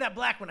 Even that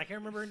black one. I can't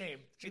remember her name.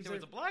 Wait, there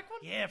was a black one?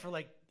 Yeah, for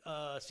like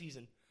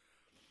season.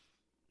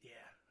 Yeah.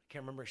 I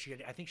can't remember.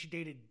 I think she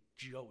dated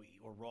Joey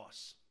or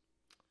Ross.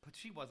 But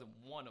she wasn't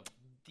one of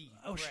the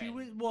Oh, friends. she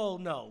was. Well,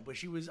 no, but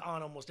she was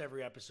on almost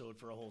every episode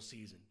for a whole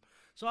season.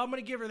 So I'm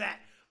going to give her that.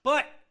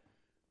 But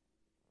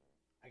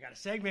I got a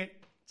segment.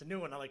 It's a new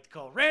one I like to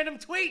call Random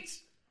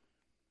Tweets.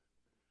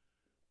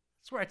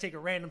 That's where I take a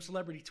random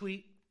celebrity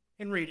tweet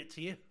and read it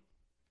to you.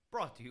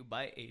 Brought to you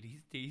by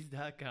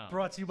 80stees.com.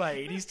 Brought to you by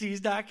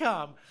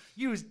 80stees.com.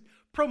 Use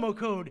promo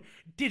code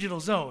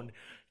DigitalZone.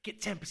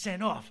 Get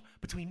 10% off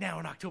between now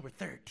and October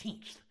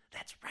 13th.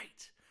 That's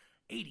right.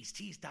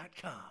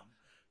 80stees.com.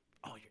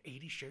 All your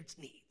 80 shirts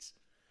needs.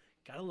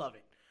 Gotta love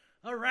it.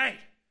 All right.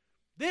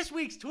 This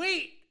week's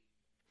tweet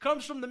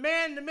comes from the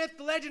man, the myth,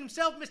 the legend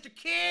himself, Mr.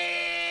 Kid.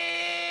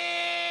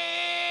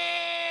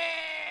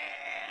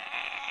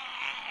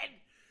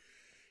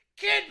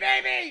 Kid,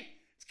 baby!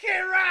 It's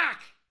Kid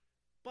Rock!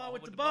 Ball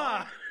with the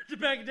bar. The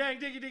bang dang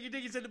diggy diggy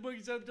diggy said the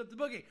boogie said the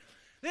boogie.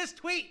 This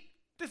tweet.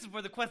 This is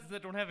for the questions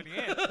that don't have any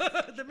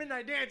answers. The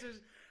Midnight Dancers.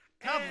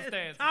 Topless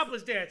dancers.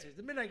 Topless dancers.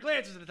 The Midnight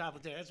Glancers of the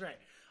Topless Dancers. That's right.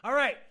 All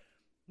right.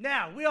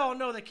 Now, we all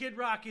know that Kid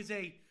Rock is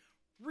a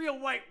real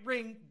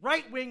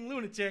right-wing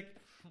lunatic.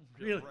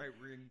 Really. Right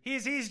ring.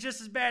 He's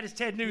just as bad as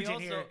Ted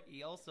Nugent here.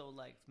 He also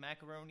likes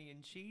macaroni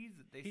and cheese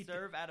that they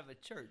serve out of a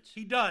church.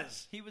 He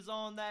does. He was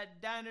on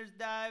that Diners,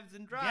 Dives,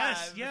 and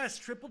Drives. Yes,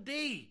 Triple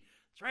D.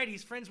 That's right.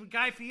 He's friends with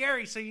Guy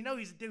Fieri, so you know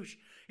he's a douche.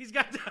 He's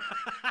got...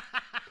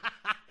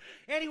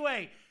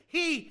 Anyway,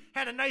 he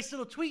had a nice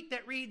little tweet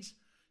that reads,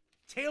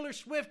 Taylor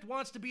Swift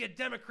wants to be a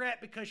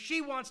Democrat because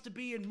she wants to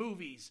be in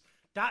movies. ...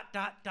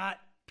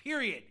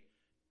 Period.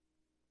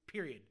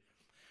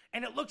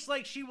 And it looks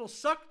like she will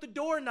suck the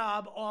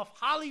doorknob off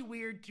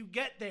Hollyweird to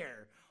get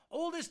there.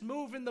 Oldest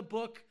move in the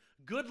book,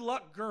 Good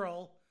Luck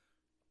Girl,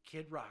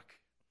 Kid Rock.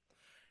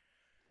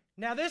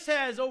 Now this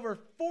has over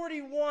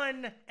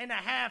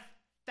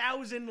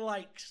 41,500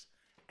 likes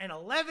and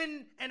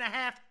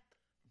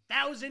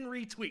 11,500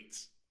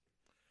 retweets.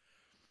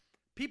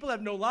 People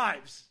have no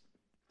lives.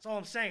 That's all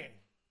I'm saying.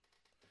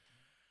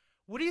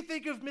 What do you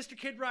think of Mr.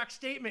 Kid Rock's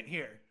statement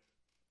here?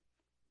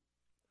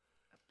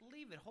 I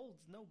believe it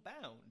holds no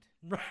bound.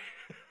 Right.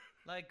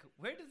 Like,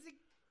 where does he...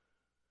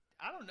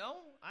 I don't know.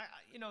 I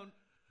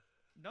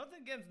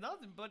nothing against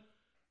nothing, but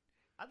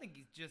I think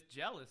he's just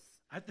jealous.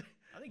 I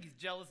think he's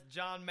jealous of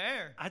John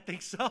Mayer. I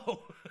think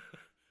so.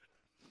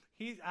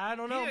 I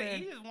don't know, man.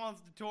 He just wants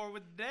to tour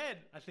with the dead.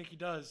 I think he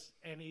does.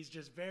 And he's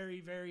just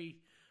very, very...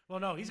 Well,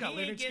 no, he's got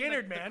Leonard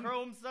Skinner, man. The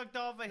chrome sucked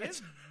off of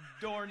his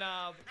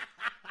doorknob.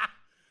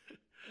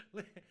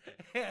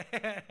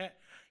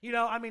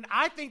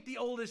 I think the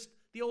oldest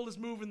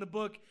move in the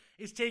book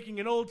is taking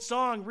an old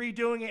song,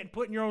 redoing it, and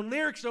putting your own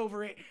lyrics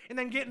over it, and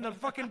then getting the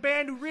fucking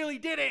band who really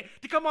did it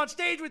to come on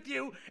stage with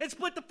you and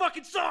split the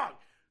fucking song.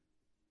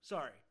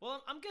 Sorry.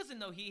 Well, I'm guessing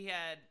though he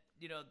had,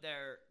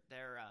 their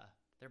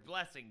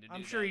blessing to do.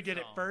 I'm sure he did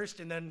it first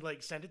and then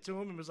sent it to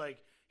him and was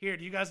like, "Here,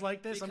 do you guys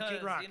like this? Because, I'm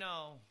Kid Rock."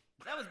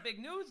 That was big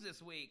news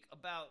this week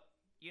about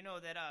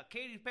that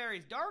Katy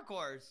Perry's Dark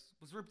Horse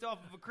was ripped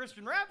off of a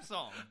Christian rap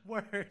song.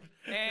 Word.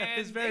 And that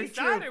is very they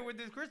true. started with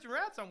this Christian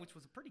rap song, which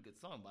was a pretty good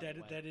song, by the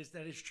way.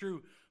 That is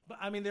true. But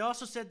they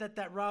also said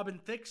that Robin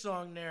Thicke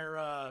song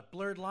there,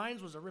 Blurred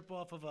Lines, was a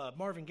ripoff of a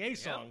Marvin Gaye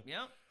song.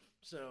 Yep.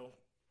 So,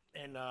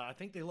 and I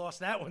think they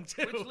lost that one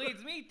too. Which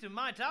leads me to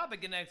my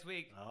topic of next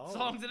week: Oh.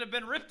 songs that have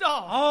been ripped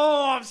off.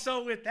 Oh, I'm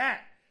so with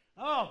that.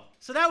 Oh,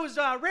 so that was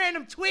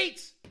random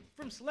tweets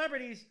from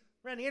celebrities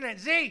around the internet.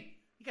 Z,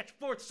 you got your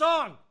fourth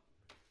song.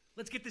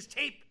 Let's get this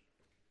tape.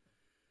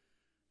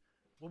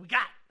 What we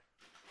got?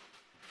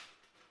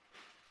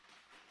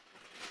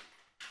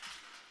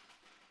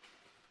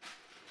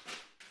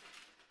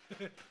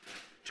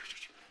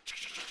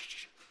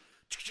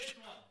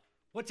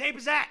 What tape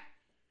is that?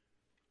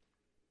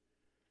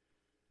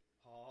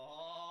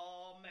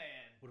 Oh, man.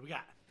 What do we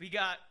got? We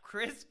got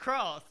Criss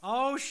Cross.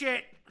 Oh,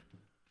 shit.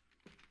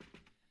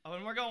 Oh,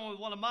 and we're going with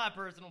one of my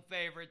personal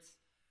favorites.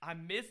 I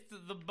Missed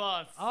the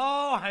Bus.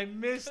 Oh, I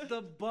Missed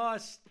the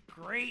Bus.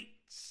 Great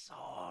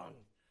song.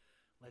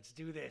 Let's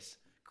do this.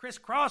 Criss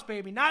Cross,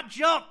 baby. Not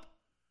Jump.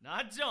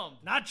 Not Jump.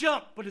 Not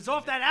Jump, but it's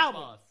off that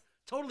album. Bus.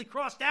 Totally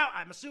crossed out,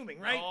 I'm assuming,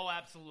 right? Oh,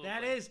 absolutely.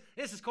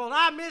 This is called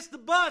I Missed the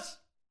Bus.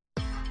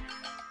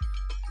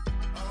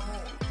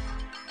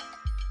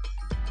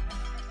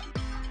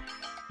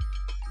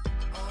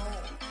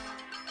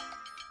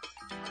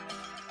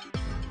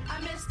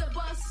 I missed the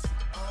bus.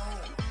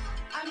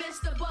 I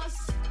missed the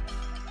bus.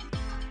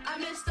 I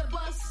missed the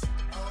bus.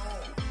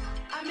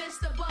 I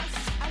missed the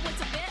bus. I went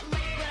to bed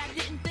late, but I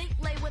didn't think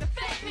late would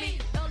affect me.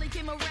 Early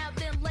came around,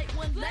 then late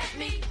wouldn't let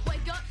me.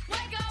 Wake up,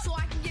 so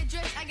I can get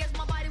dressed. I guess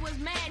my body was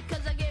mad,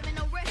 cause I gave it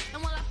no rest.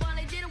 And when I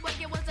finally did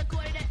awake, it was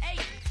 8:15.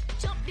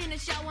 Jumped in the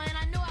shower and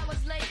I knew I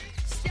was late.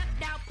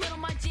 Stepped out, put on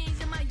my jeans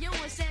and my U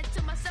and said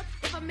to myself,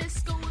 if I miss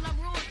school, I'm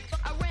ruined.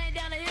 I ran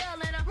down the hill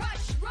and I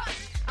rush.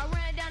 I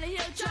ran down the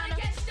hill trying to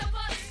catch the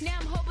bus. Now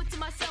I'm hoping to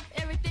myself,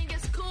 everything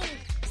is cool.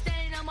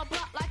 Standing on my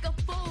block like a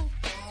fool.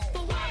 For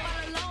a while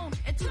out alone,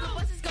 until the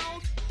bus is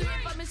gone. 3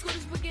 and 5 minutes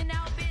scooters booking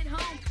out, been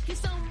home. Can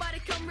somebody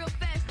come real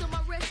fast to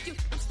my rescue?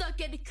 I'm stuck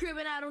at the crib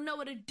and I don't know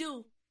what to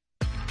do.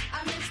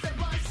 I missed the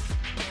bus.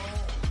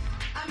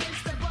 I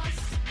missed the bus.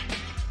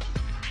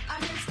 I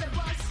missed the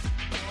bus.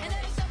 And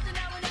there's something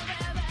I will never,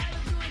 ever,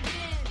 ever do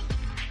again.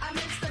 I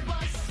missed the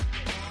bus.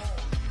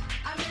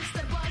 I missed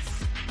the bus.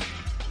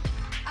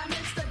 I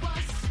missed the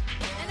bus.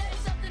 And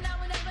there's something I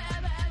will never,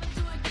 ever, ever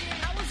do again.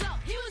 I was up,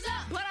 he was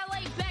up, but I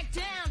laid back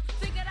down.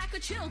 Figured I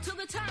could chill till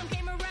the time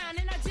came around,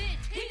 and I did.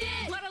 He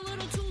did, but a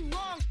little too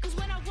long. Cause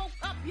when I woke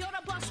up, yo,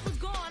 the bus was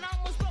gone. I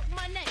almost broke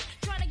my neck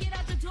trying to get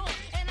out the door.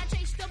 And I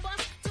chased the bus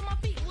till my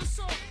feet was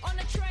sore on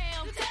the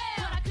trail.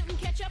 But I couldn't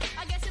catch up.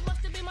 I guess it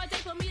must have been my day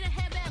for me to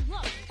have bad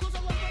luck. Cause I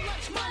lost my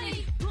lunch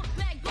money. Book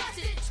bag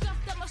busted.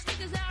 Scuffed up my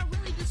sneakers and I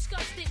really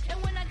disgusted.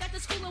 And when I got to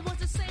school, it was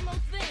the same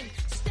old thing.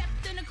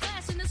 Stepped in the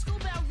class and the school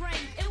bell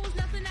rang. It was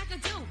nothing I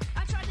could do.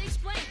 I tried to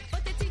explain,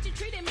 but the teacher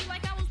treated me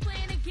like I was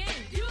playing a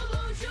game. You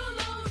lose, you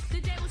lose.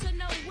 The day was a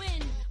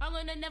no-win. I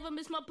learned to never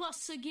miss my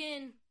bus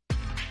again.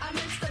 I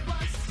missed the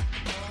bus.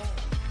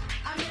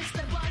 I missed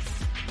the bus.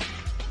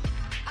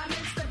 I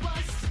missed the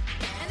bus.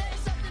 And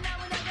there's something I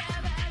will never,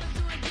 ever, ever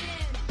do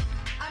again.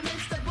 I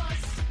missed the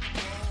bus.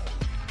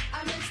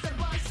 I missed the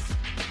bus.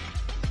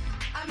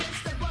 I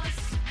missed the bus.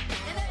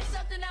 And there's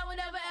something I will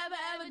never, ever,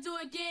 ever do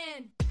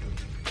again. I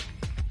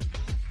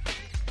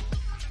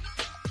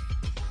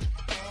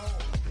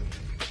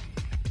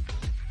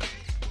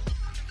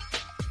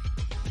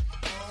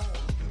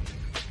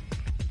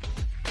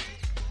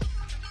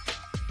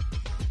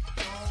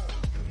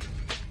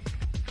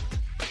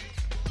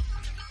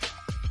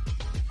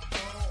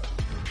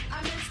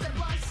missed the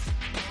bus.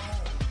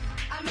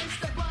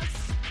 I missed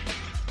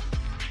the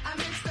bus. I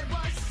missed the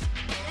bus.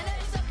 And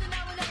there's something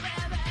I will never,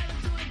 ever, ever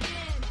do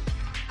again.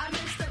 I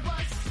missed the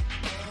bus.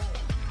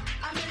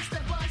 I missed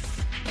the bus.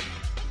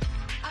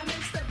 I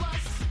missed the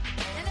bus.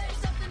 And there's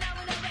something I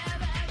will never,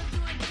 ever, ever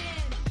do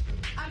again.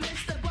 I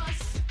missed the bus.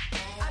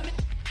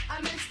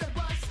 I missed the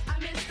bus.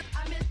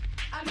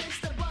 I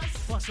missed the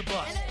bus. Bus a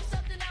bus. And there's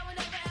something I will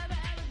never, ever,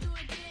 ever do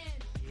again.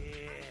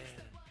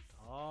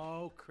 Yeah.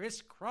 Oh,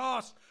 Criss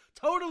Cross.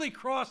 Totally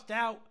crossed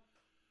out.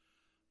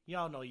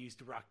 Y'all know you used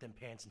to rock them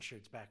pants and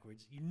shirts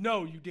backwards. You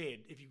know you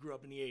did if you grew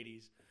up in the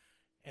 80s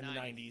and the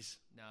 90s.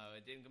 No,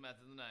 it didn't come out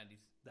to the 90s.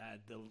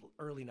 The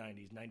early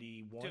 90s.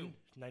 91? Two.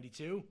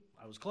 92?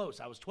 I was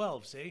close. I was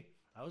 12, see?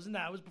 I was in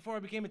that. I was before I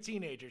became a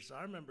teenager, so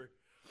I remember.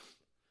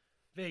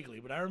 Vaguely,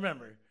 but I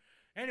remember.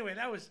 Anyway,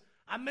 that was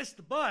I Missed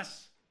the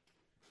Bus.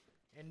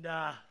 And,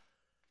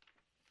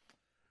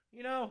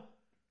 you know,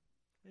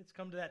 it's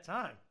come to that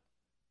time.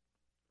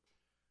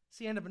 It's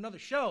the end of another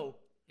show.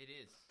 It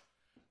is.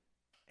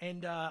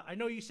 And I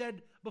know you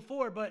said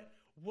before, but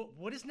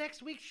what is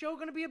next week's show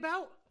going to be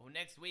about? Well,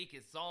 next week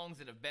is songs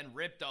that have been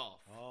ripped off.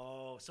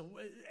 Oh, so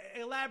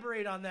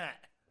elaborate on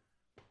that.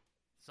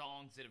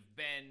 Songs that have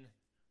been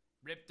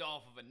ripped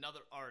off of another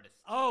artist.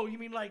 Oh, you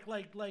mean like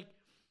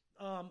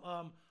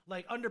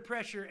Under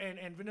Pressure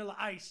and Vanilla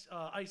Ice,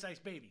 Ice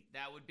Baby?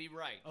 That would be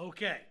right.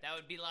 Okay. That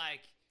would be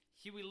like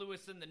Huey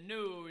Lewis and the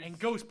News. And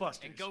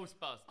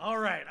Ghostbusters. All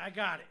right, I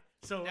got it.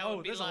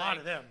 So, there's a lot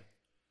of them.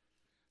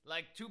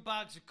 Like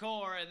Tupac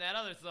Shakur and that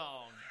other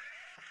song.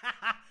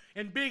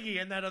 And Biggie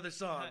and that other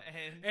song.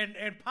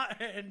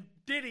 and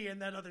Diddy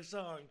and that other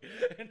song.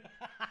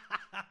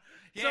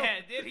 Yeah,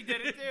 Diddy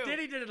did it too.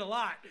 Diddy did it a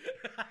lot.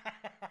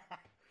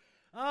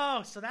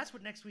 Oh, so that's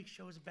what next week's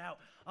show is about.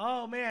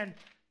 Oh, man.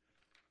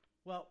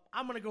 Well,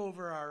 I'm going to go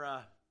over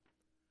our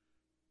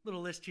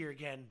little list here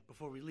again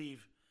before we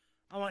leave.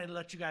 I wanted to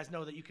let you guys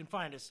know that you can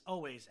find us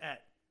always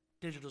at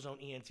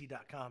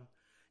digitalzoneent.com.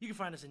 You can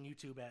find us on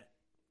YouTube at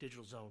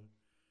Digital Zone.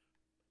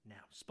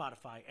 Now,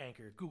 Spotify,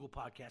 Anchor, Google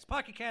Podcasts,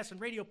 Pocket Casts, and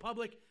Radio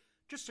Public.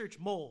 Just search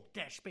Mole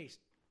Space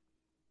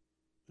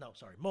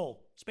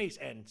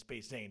N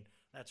Space Zane.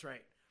 That's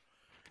right.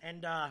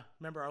 And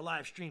remember our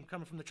live stream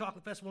coming from the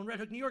Chocolate Festival in Red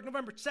Hook, New York,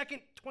 November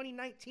 2nd,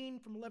 2019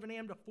 from 11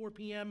 a.m. to 4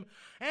 p.m.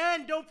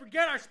 And don't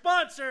forget our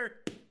sponsor,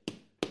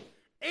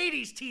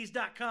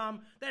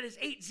 80stees.com. That is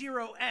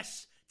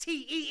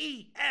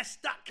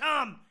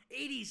 80stees.com.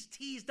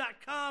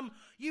 80stees.com.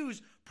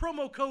 Use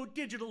promo code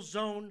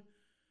DigitalZone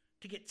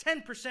to get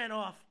 10%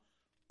 off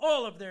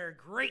all of their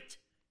great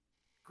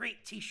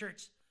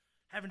t-shirts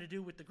having to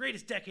do with the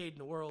greatest decade in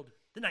the world,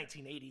 the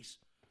 1980s.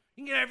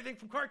 You can get everything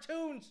from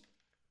cartoons,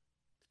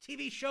 to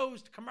TV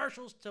shows, to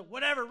commercials, to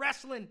whatever,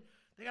 wrestling.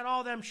 They got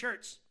all them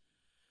shirts.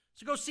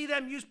 So go see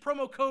them. Use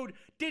promo code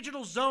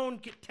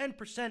DigitalZone. Get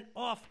 10%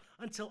 off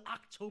until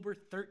October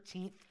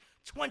 13th,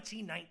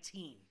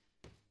 2019.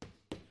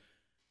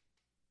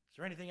 Is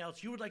there anything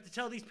else you would like to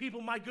tell these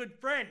people, my good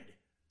friend?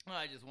 Well,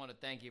 I just want to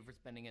thank you for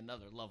spending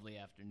another lovely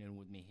afternoon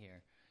with me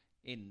here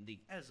in the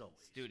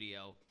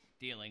studio,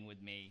 dealing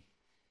with me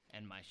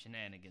and my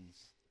shenanigans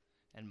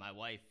and my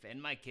wife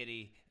and my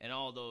kitty and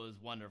all those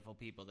wonderful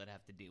people that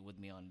have to deal with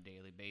me on a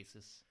daily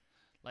basis.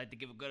 I'd like to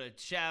give a good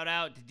shout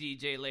out to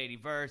DJ Lady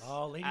Verse.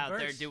 Oh, Lady out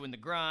Verse. there doing the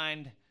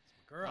grind.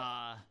 Girl.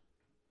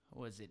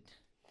 What was it?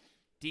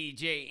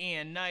 DJ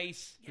Ian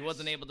Nice. Yes. He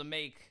wasn't able to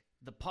make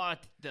the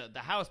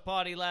house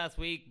party last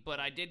week, but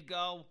I did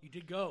go. You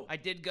did go. I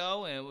did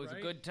go, and it was a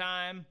good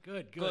time.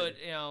 Good.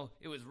 You know,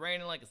 it was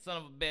raining like a son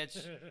of a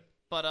bitch.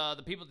 But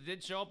the people that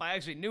did show up, I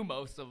actually knew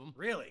most of them.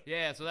 Really?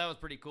 Yeah, so that was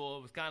pretty cool.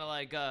 It was kind of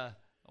like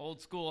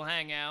old school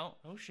hangout.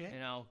 Oh, shit. You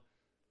know,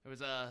 there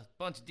was a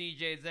bunch of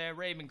DJs there.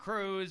 Raymond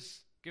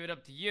Cruz, give it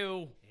up to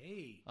you.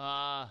 Hey.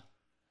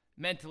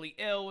 Mentally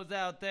Ill was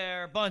out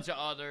there. A bunch of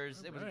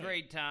others. All it was right. a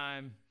great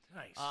time.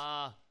 Nice.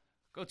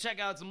 Go check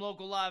out some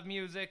local live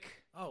music.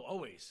 Oh,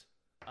 always.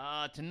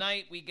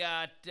 Tonight we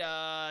got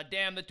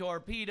Damn the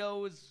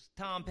Torpedoes,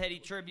 Tom Petty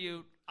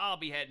tribute. I'll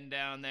be heading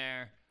down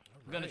there.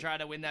 I'm going to try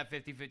to win that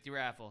 50-50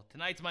 raffle.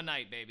 Tonight's my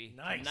night, baby.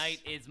 Nice.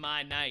 Tonight is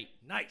my night.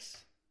 Nice.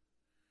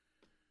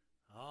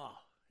 Oh,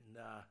 and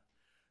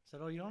is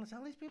that all you want to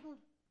tell these people?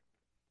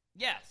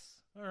 Yes.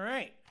 All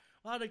right.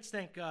 Well, I'd like to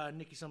thank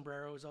Nikki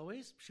Sombrero, as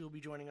always. She'll be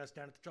joining us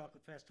down at the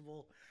Chocolate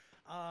Festival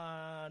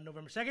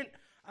November 2nd.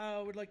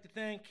 I would like to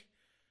thank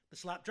the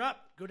Slap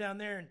Drop. Go down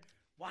there and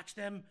watch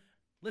them,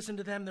 listen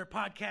to them, their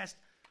podcast,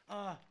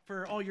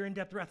 for all your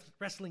in-depth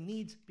wrestling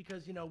needs,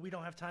 because, you know, we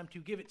don't have time to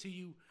give it to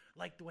you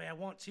like the way I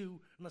want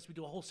to, unless we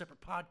do a whole separate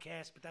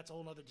podcast, but that's a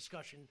whole other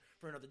discussion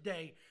for another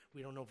day.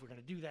 We don't know if we're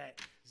going to do that.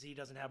 Z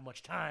doesn't have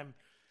much time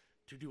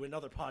to do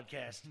another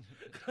podcast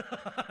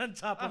on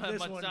top of this one. I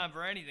don't have much time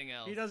for anything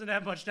else. He doesn't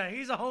have much time.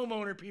 He's a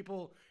homeowner,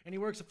 people, and he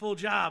works a full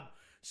job.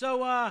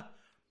 So, I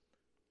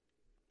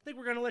think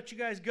we're going to let you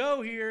guys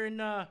go here,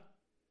 and on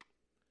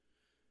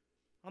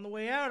the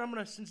way out, I'm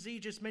going to, since Z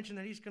just mentioned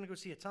that he's going to go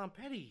see a Tom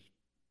Petty,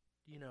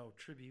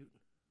 tribute.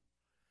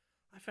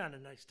 I found a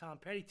nice Tom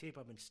Petty tape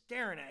I've been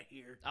staring at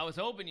here. I was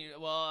hoping you.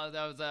 Well,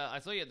 that was. I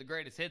saw you had the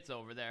greatest hits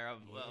over there. I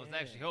was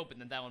actually hoping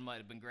that one might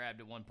have been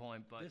grabbed at one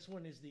point, but this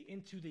one is the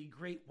Into the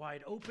Great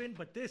Wide Open.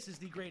 But this is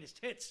the greatest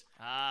hits.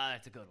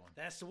 That's a good one.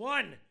 That's the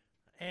one.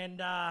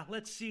 And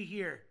let's see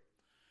here,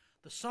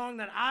 the song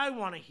that I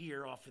want to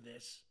hear off of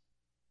this.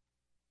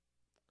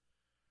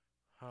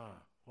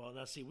 Well,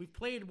 let's see. We've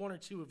played one or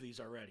two of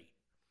these already,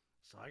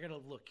 so I gotta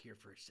look here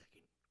for a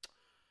second.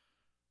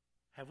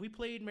 Have we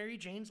played Mary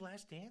Jane's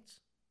Last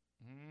Dance?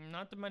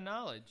 Not to my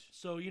knowledge.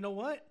 So, you know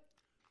what?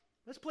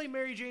 Let's play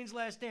Mary Jane's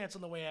Last Dance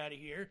on the way out of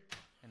here.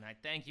 And I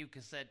thank you,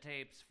 cassette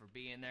tapes, for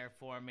being there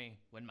for me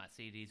when my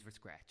CDs were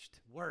scratched.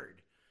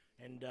 Word.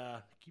 And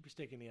keep your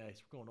stick in the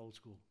ice. We're going old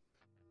school.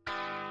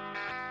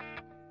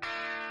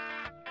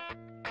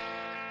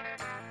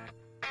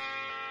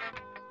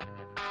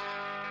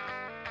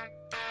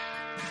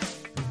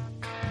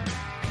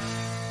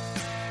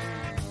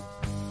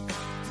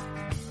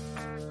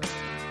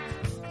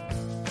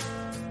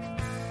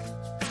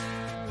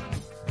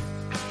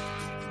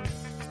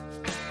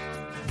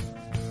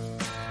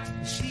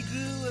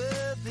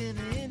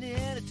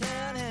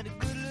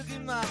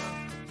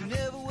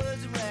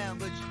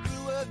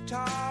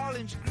 Tall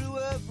and she grew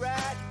up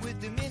right with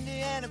them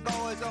Indiana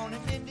boys on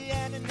an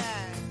Indiana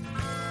night.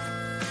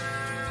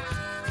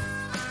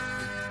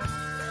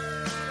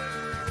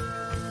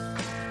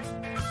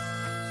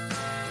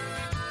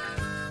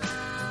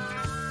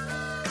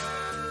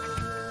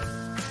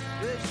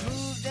 Well, she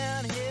moved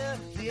down here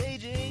at the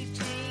age of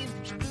 18.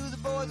 She blew the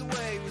boys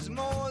away, it was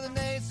more than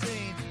they'd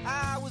seen.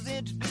 I was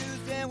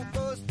introduced and we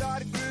both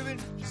started grooving.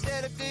 She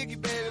said, I dig you,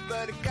 baby,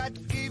 but I got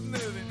to keep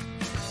moving.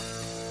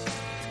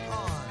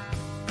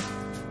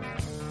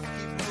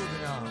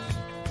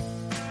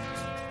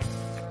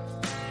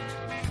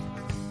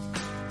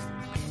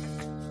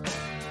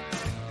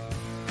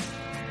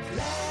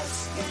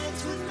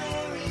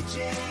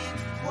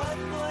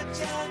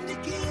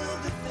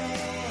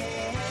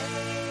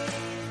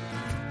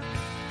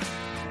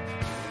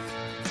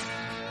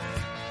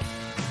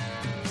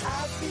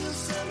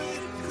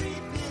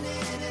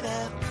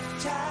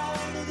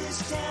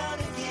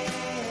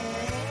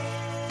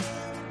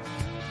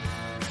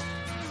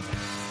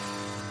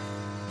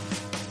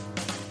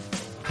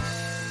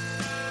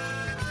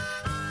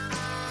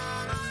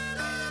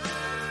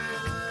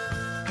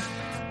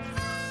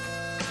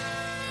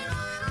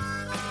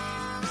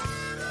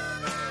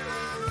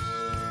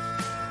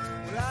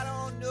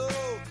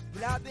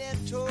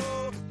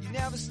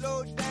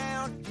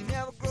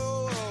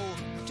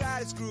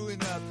 tired of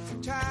screwing up,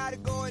 tired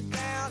of going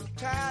down,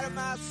 tired of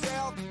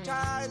myself,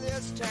 tired of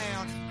this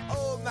town.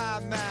 Oh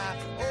my,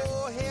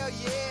 oh hell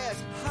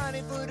yes.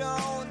 Honey, put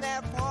on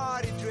that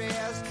party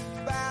dress.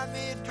 Buy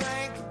me a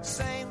drink,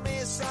 sing me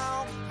a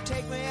song.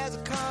 Take me as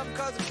I come,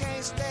 cause I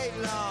can't stay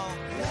long.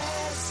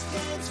 Last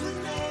dance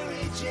with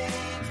Mary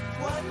Jane.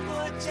 One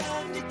more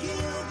time to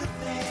kill the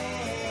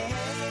pain.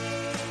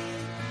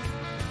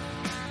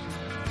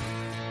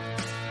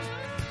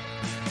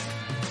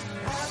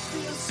 I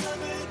feel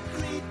summer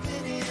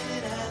creeping in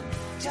and I'm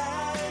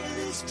tired of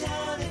this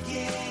town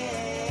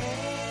again.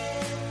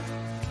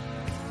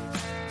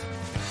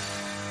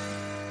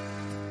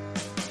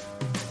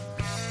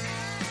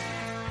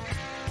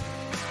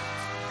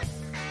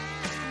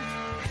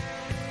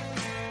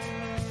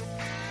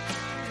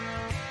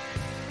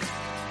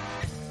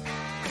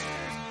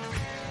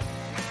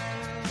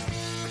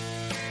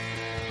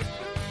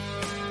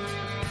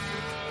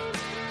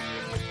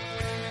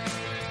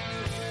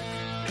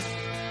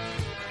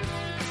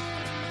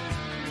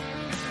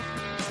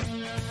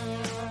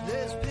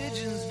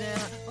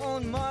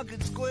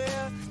 Market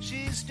Square,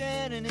 she's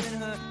standing in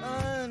her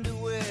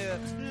underwear,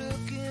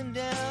 looking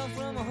down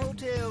from a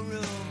hotel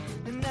room.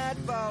 The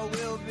nightfall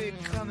will be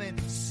coming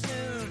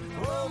soon.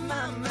 Oh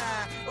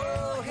my,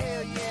 oh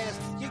hell yes.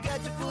 You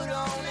got to put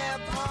on that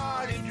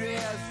party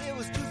dress. It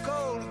was too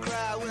cold to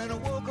cry when I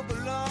woke up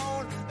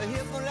alone. I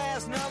hit my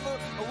last number,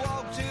 I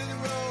walked to the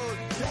road.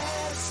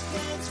 Last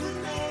dance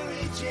with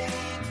Mary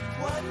Jane.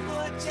 One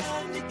more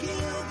time to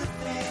kill the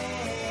pain.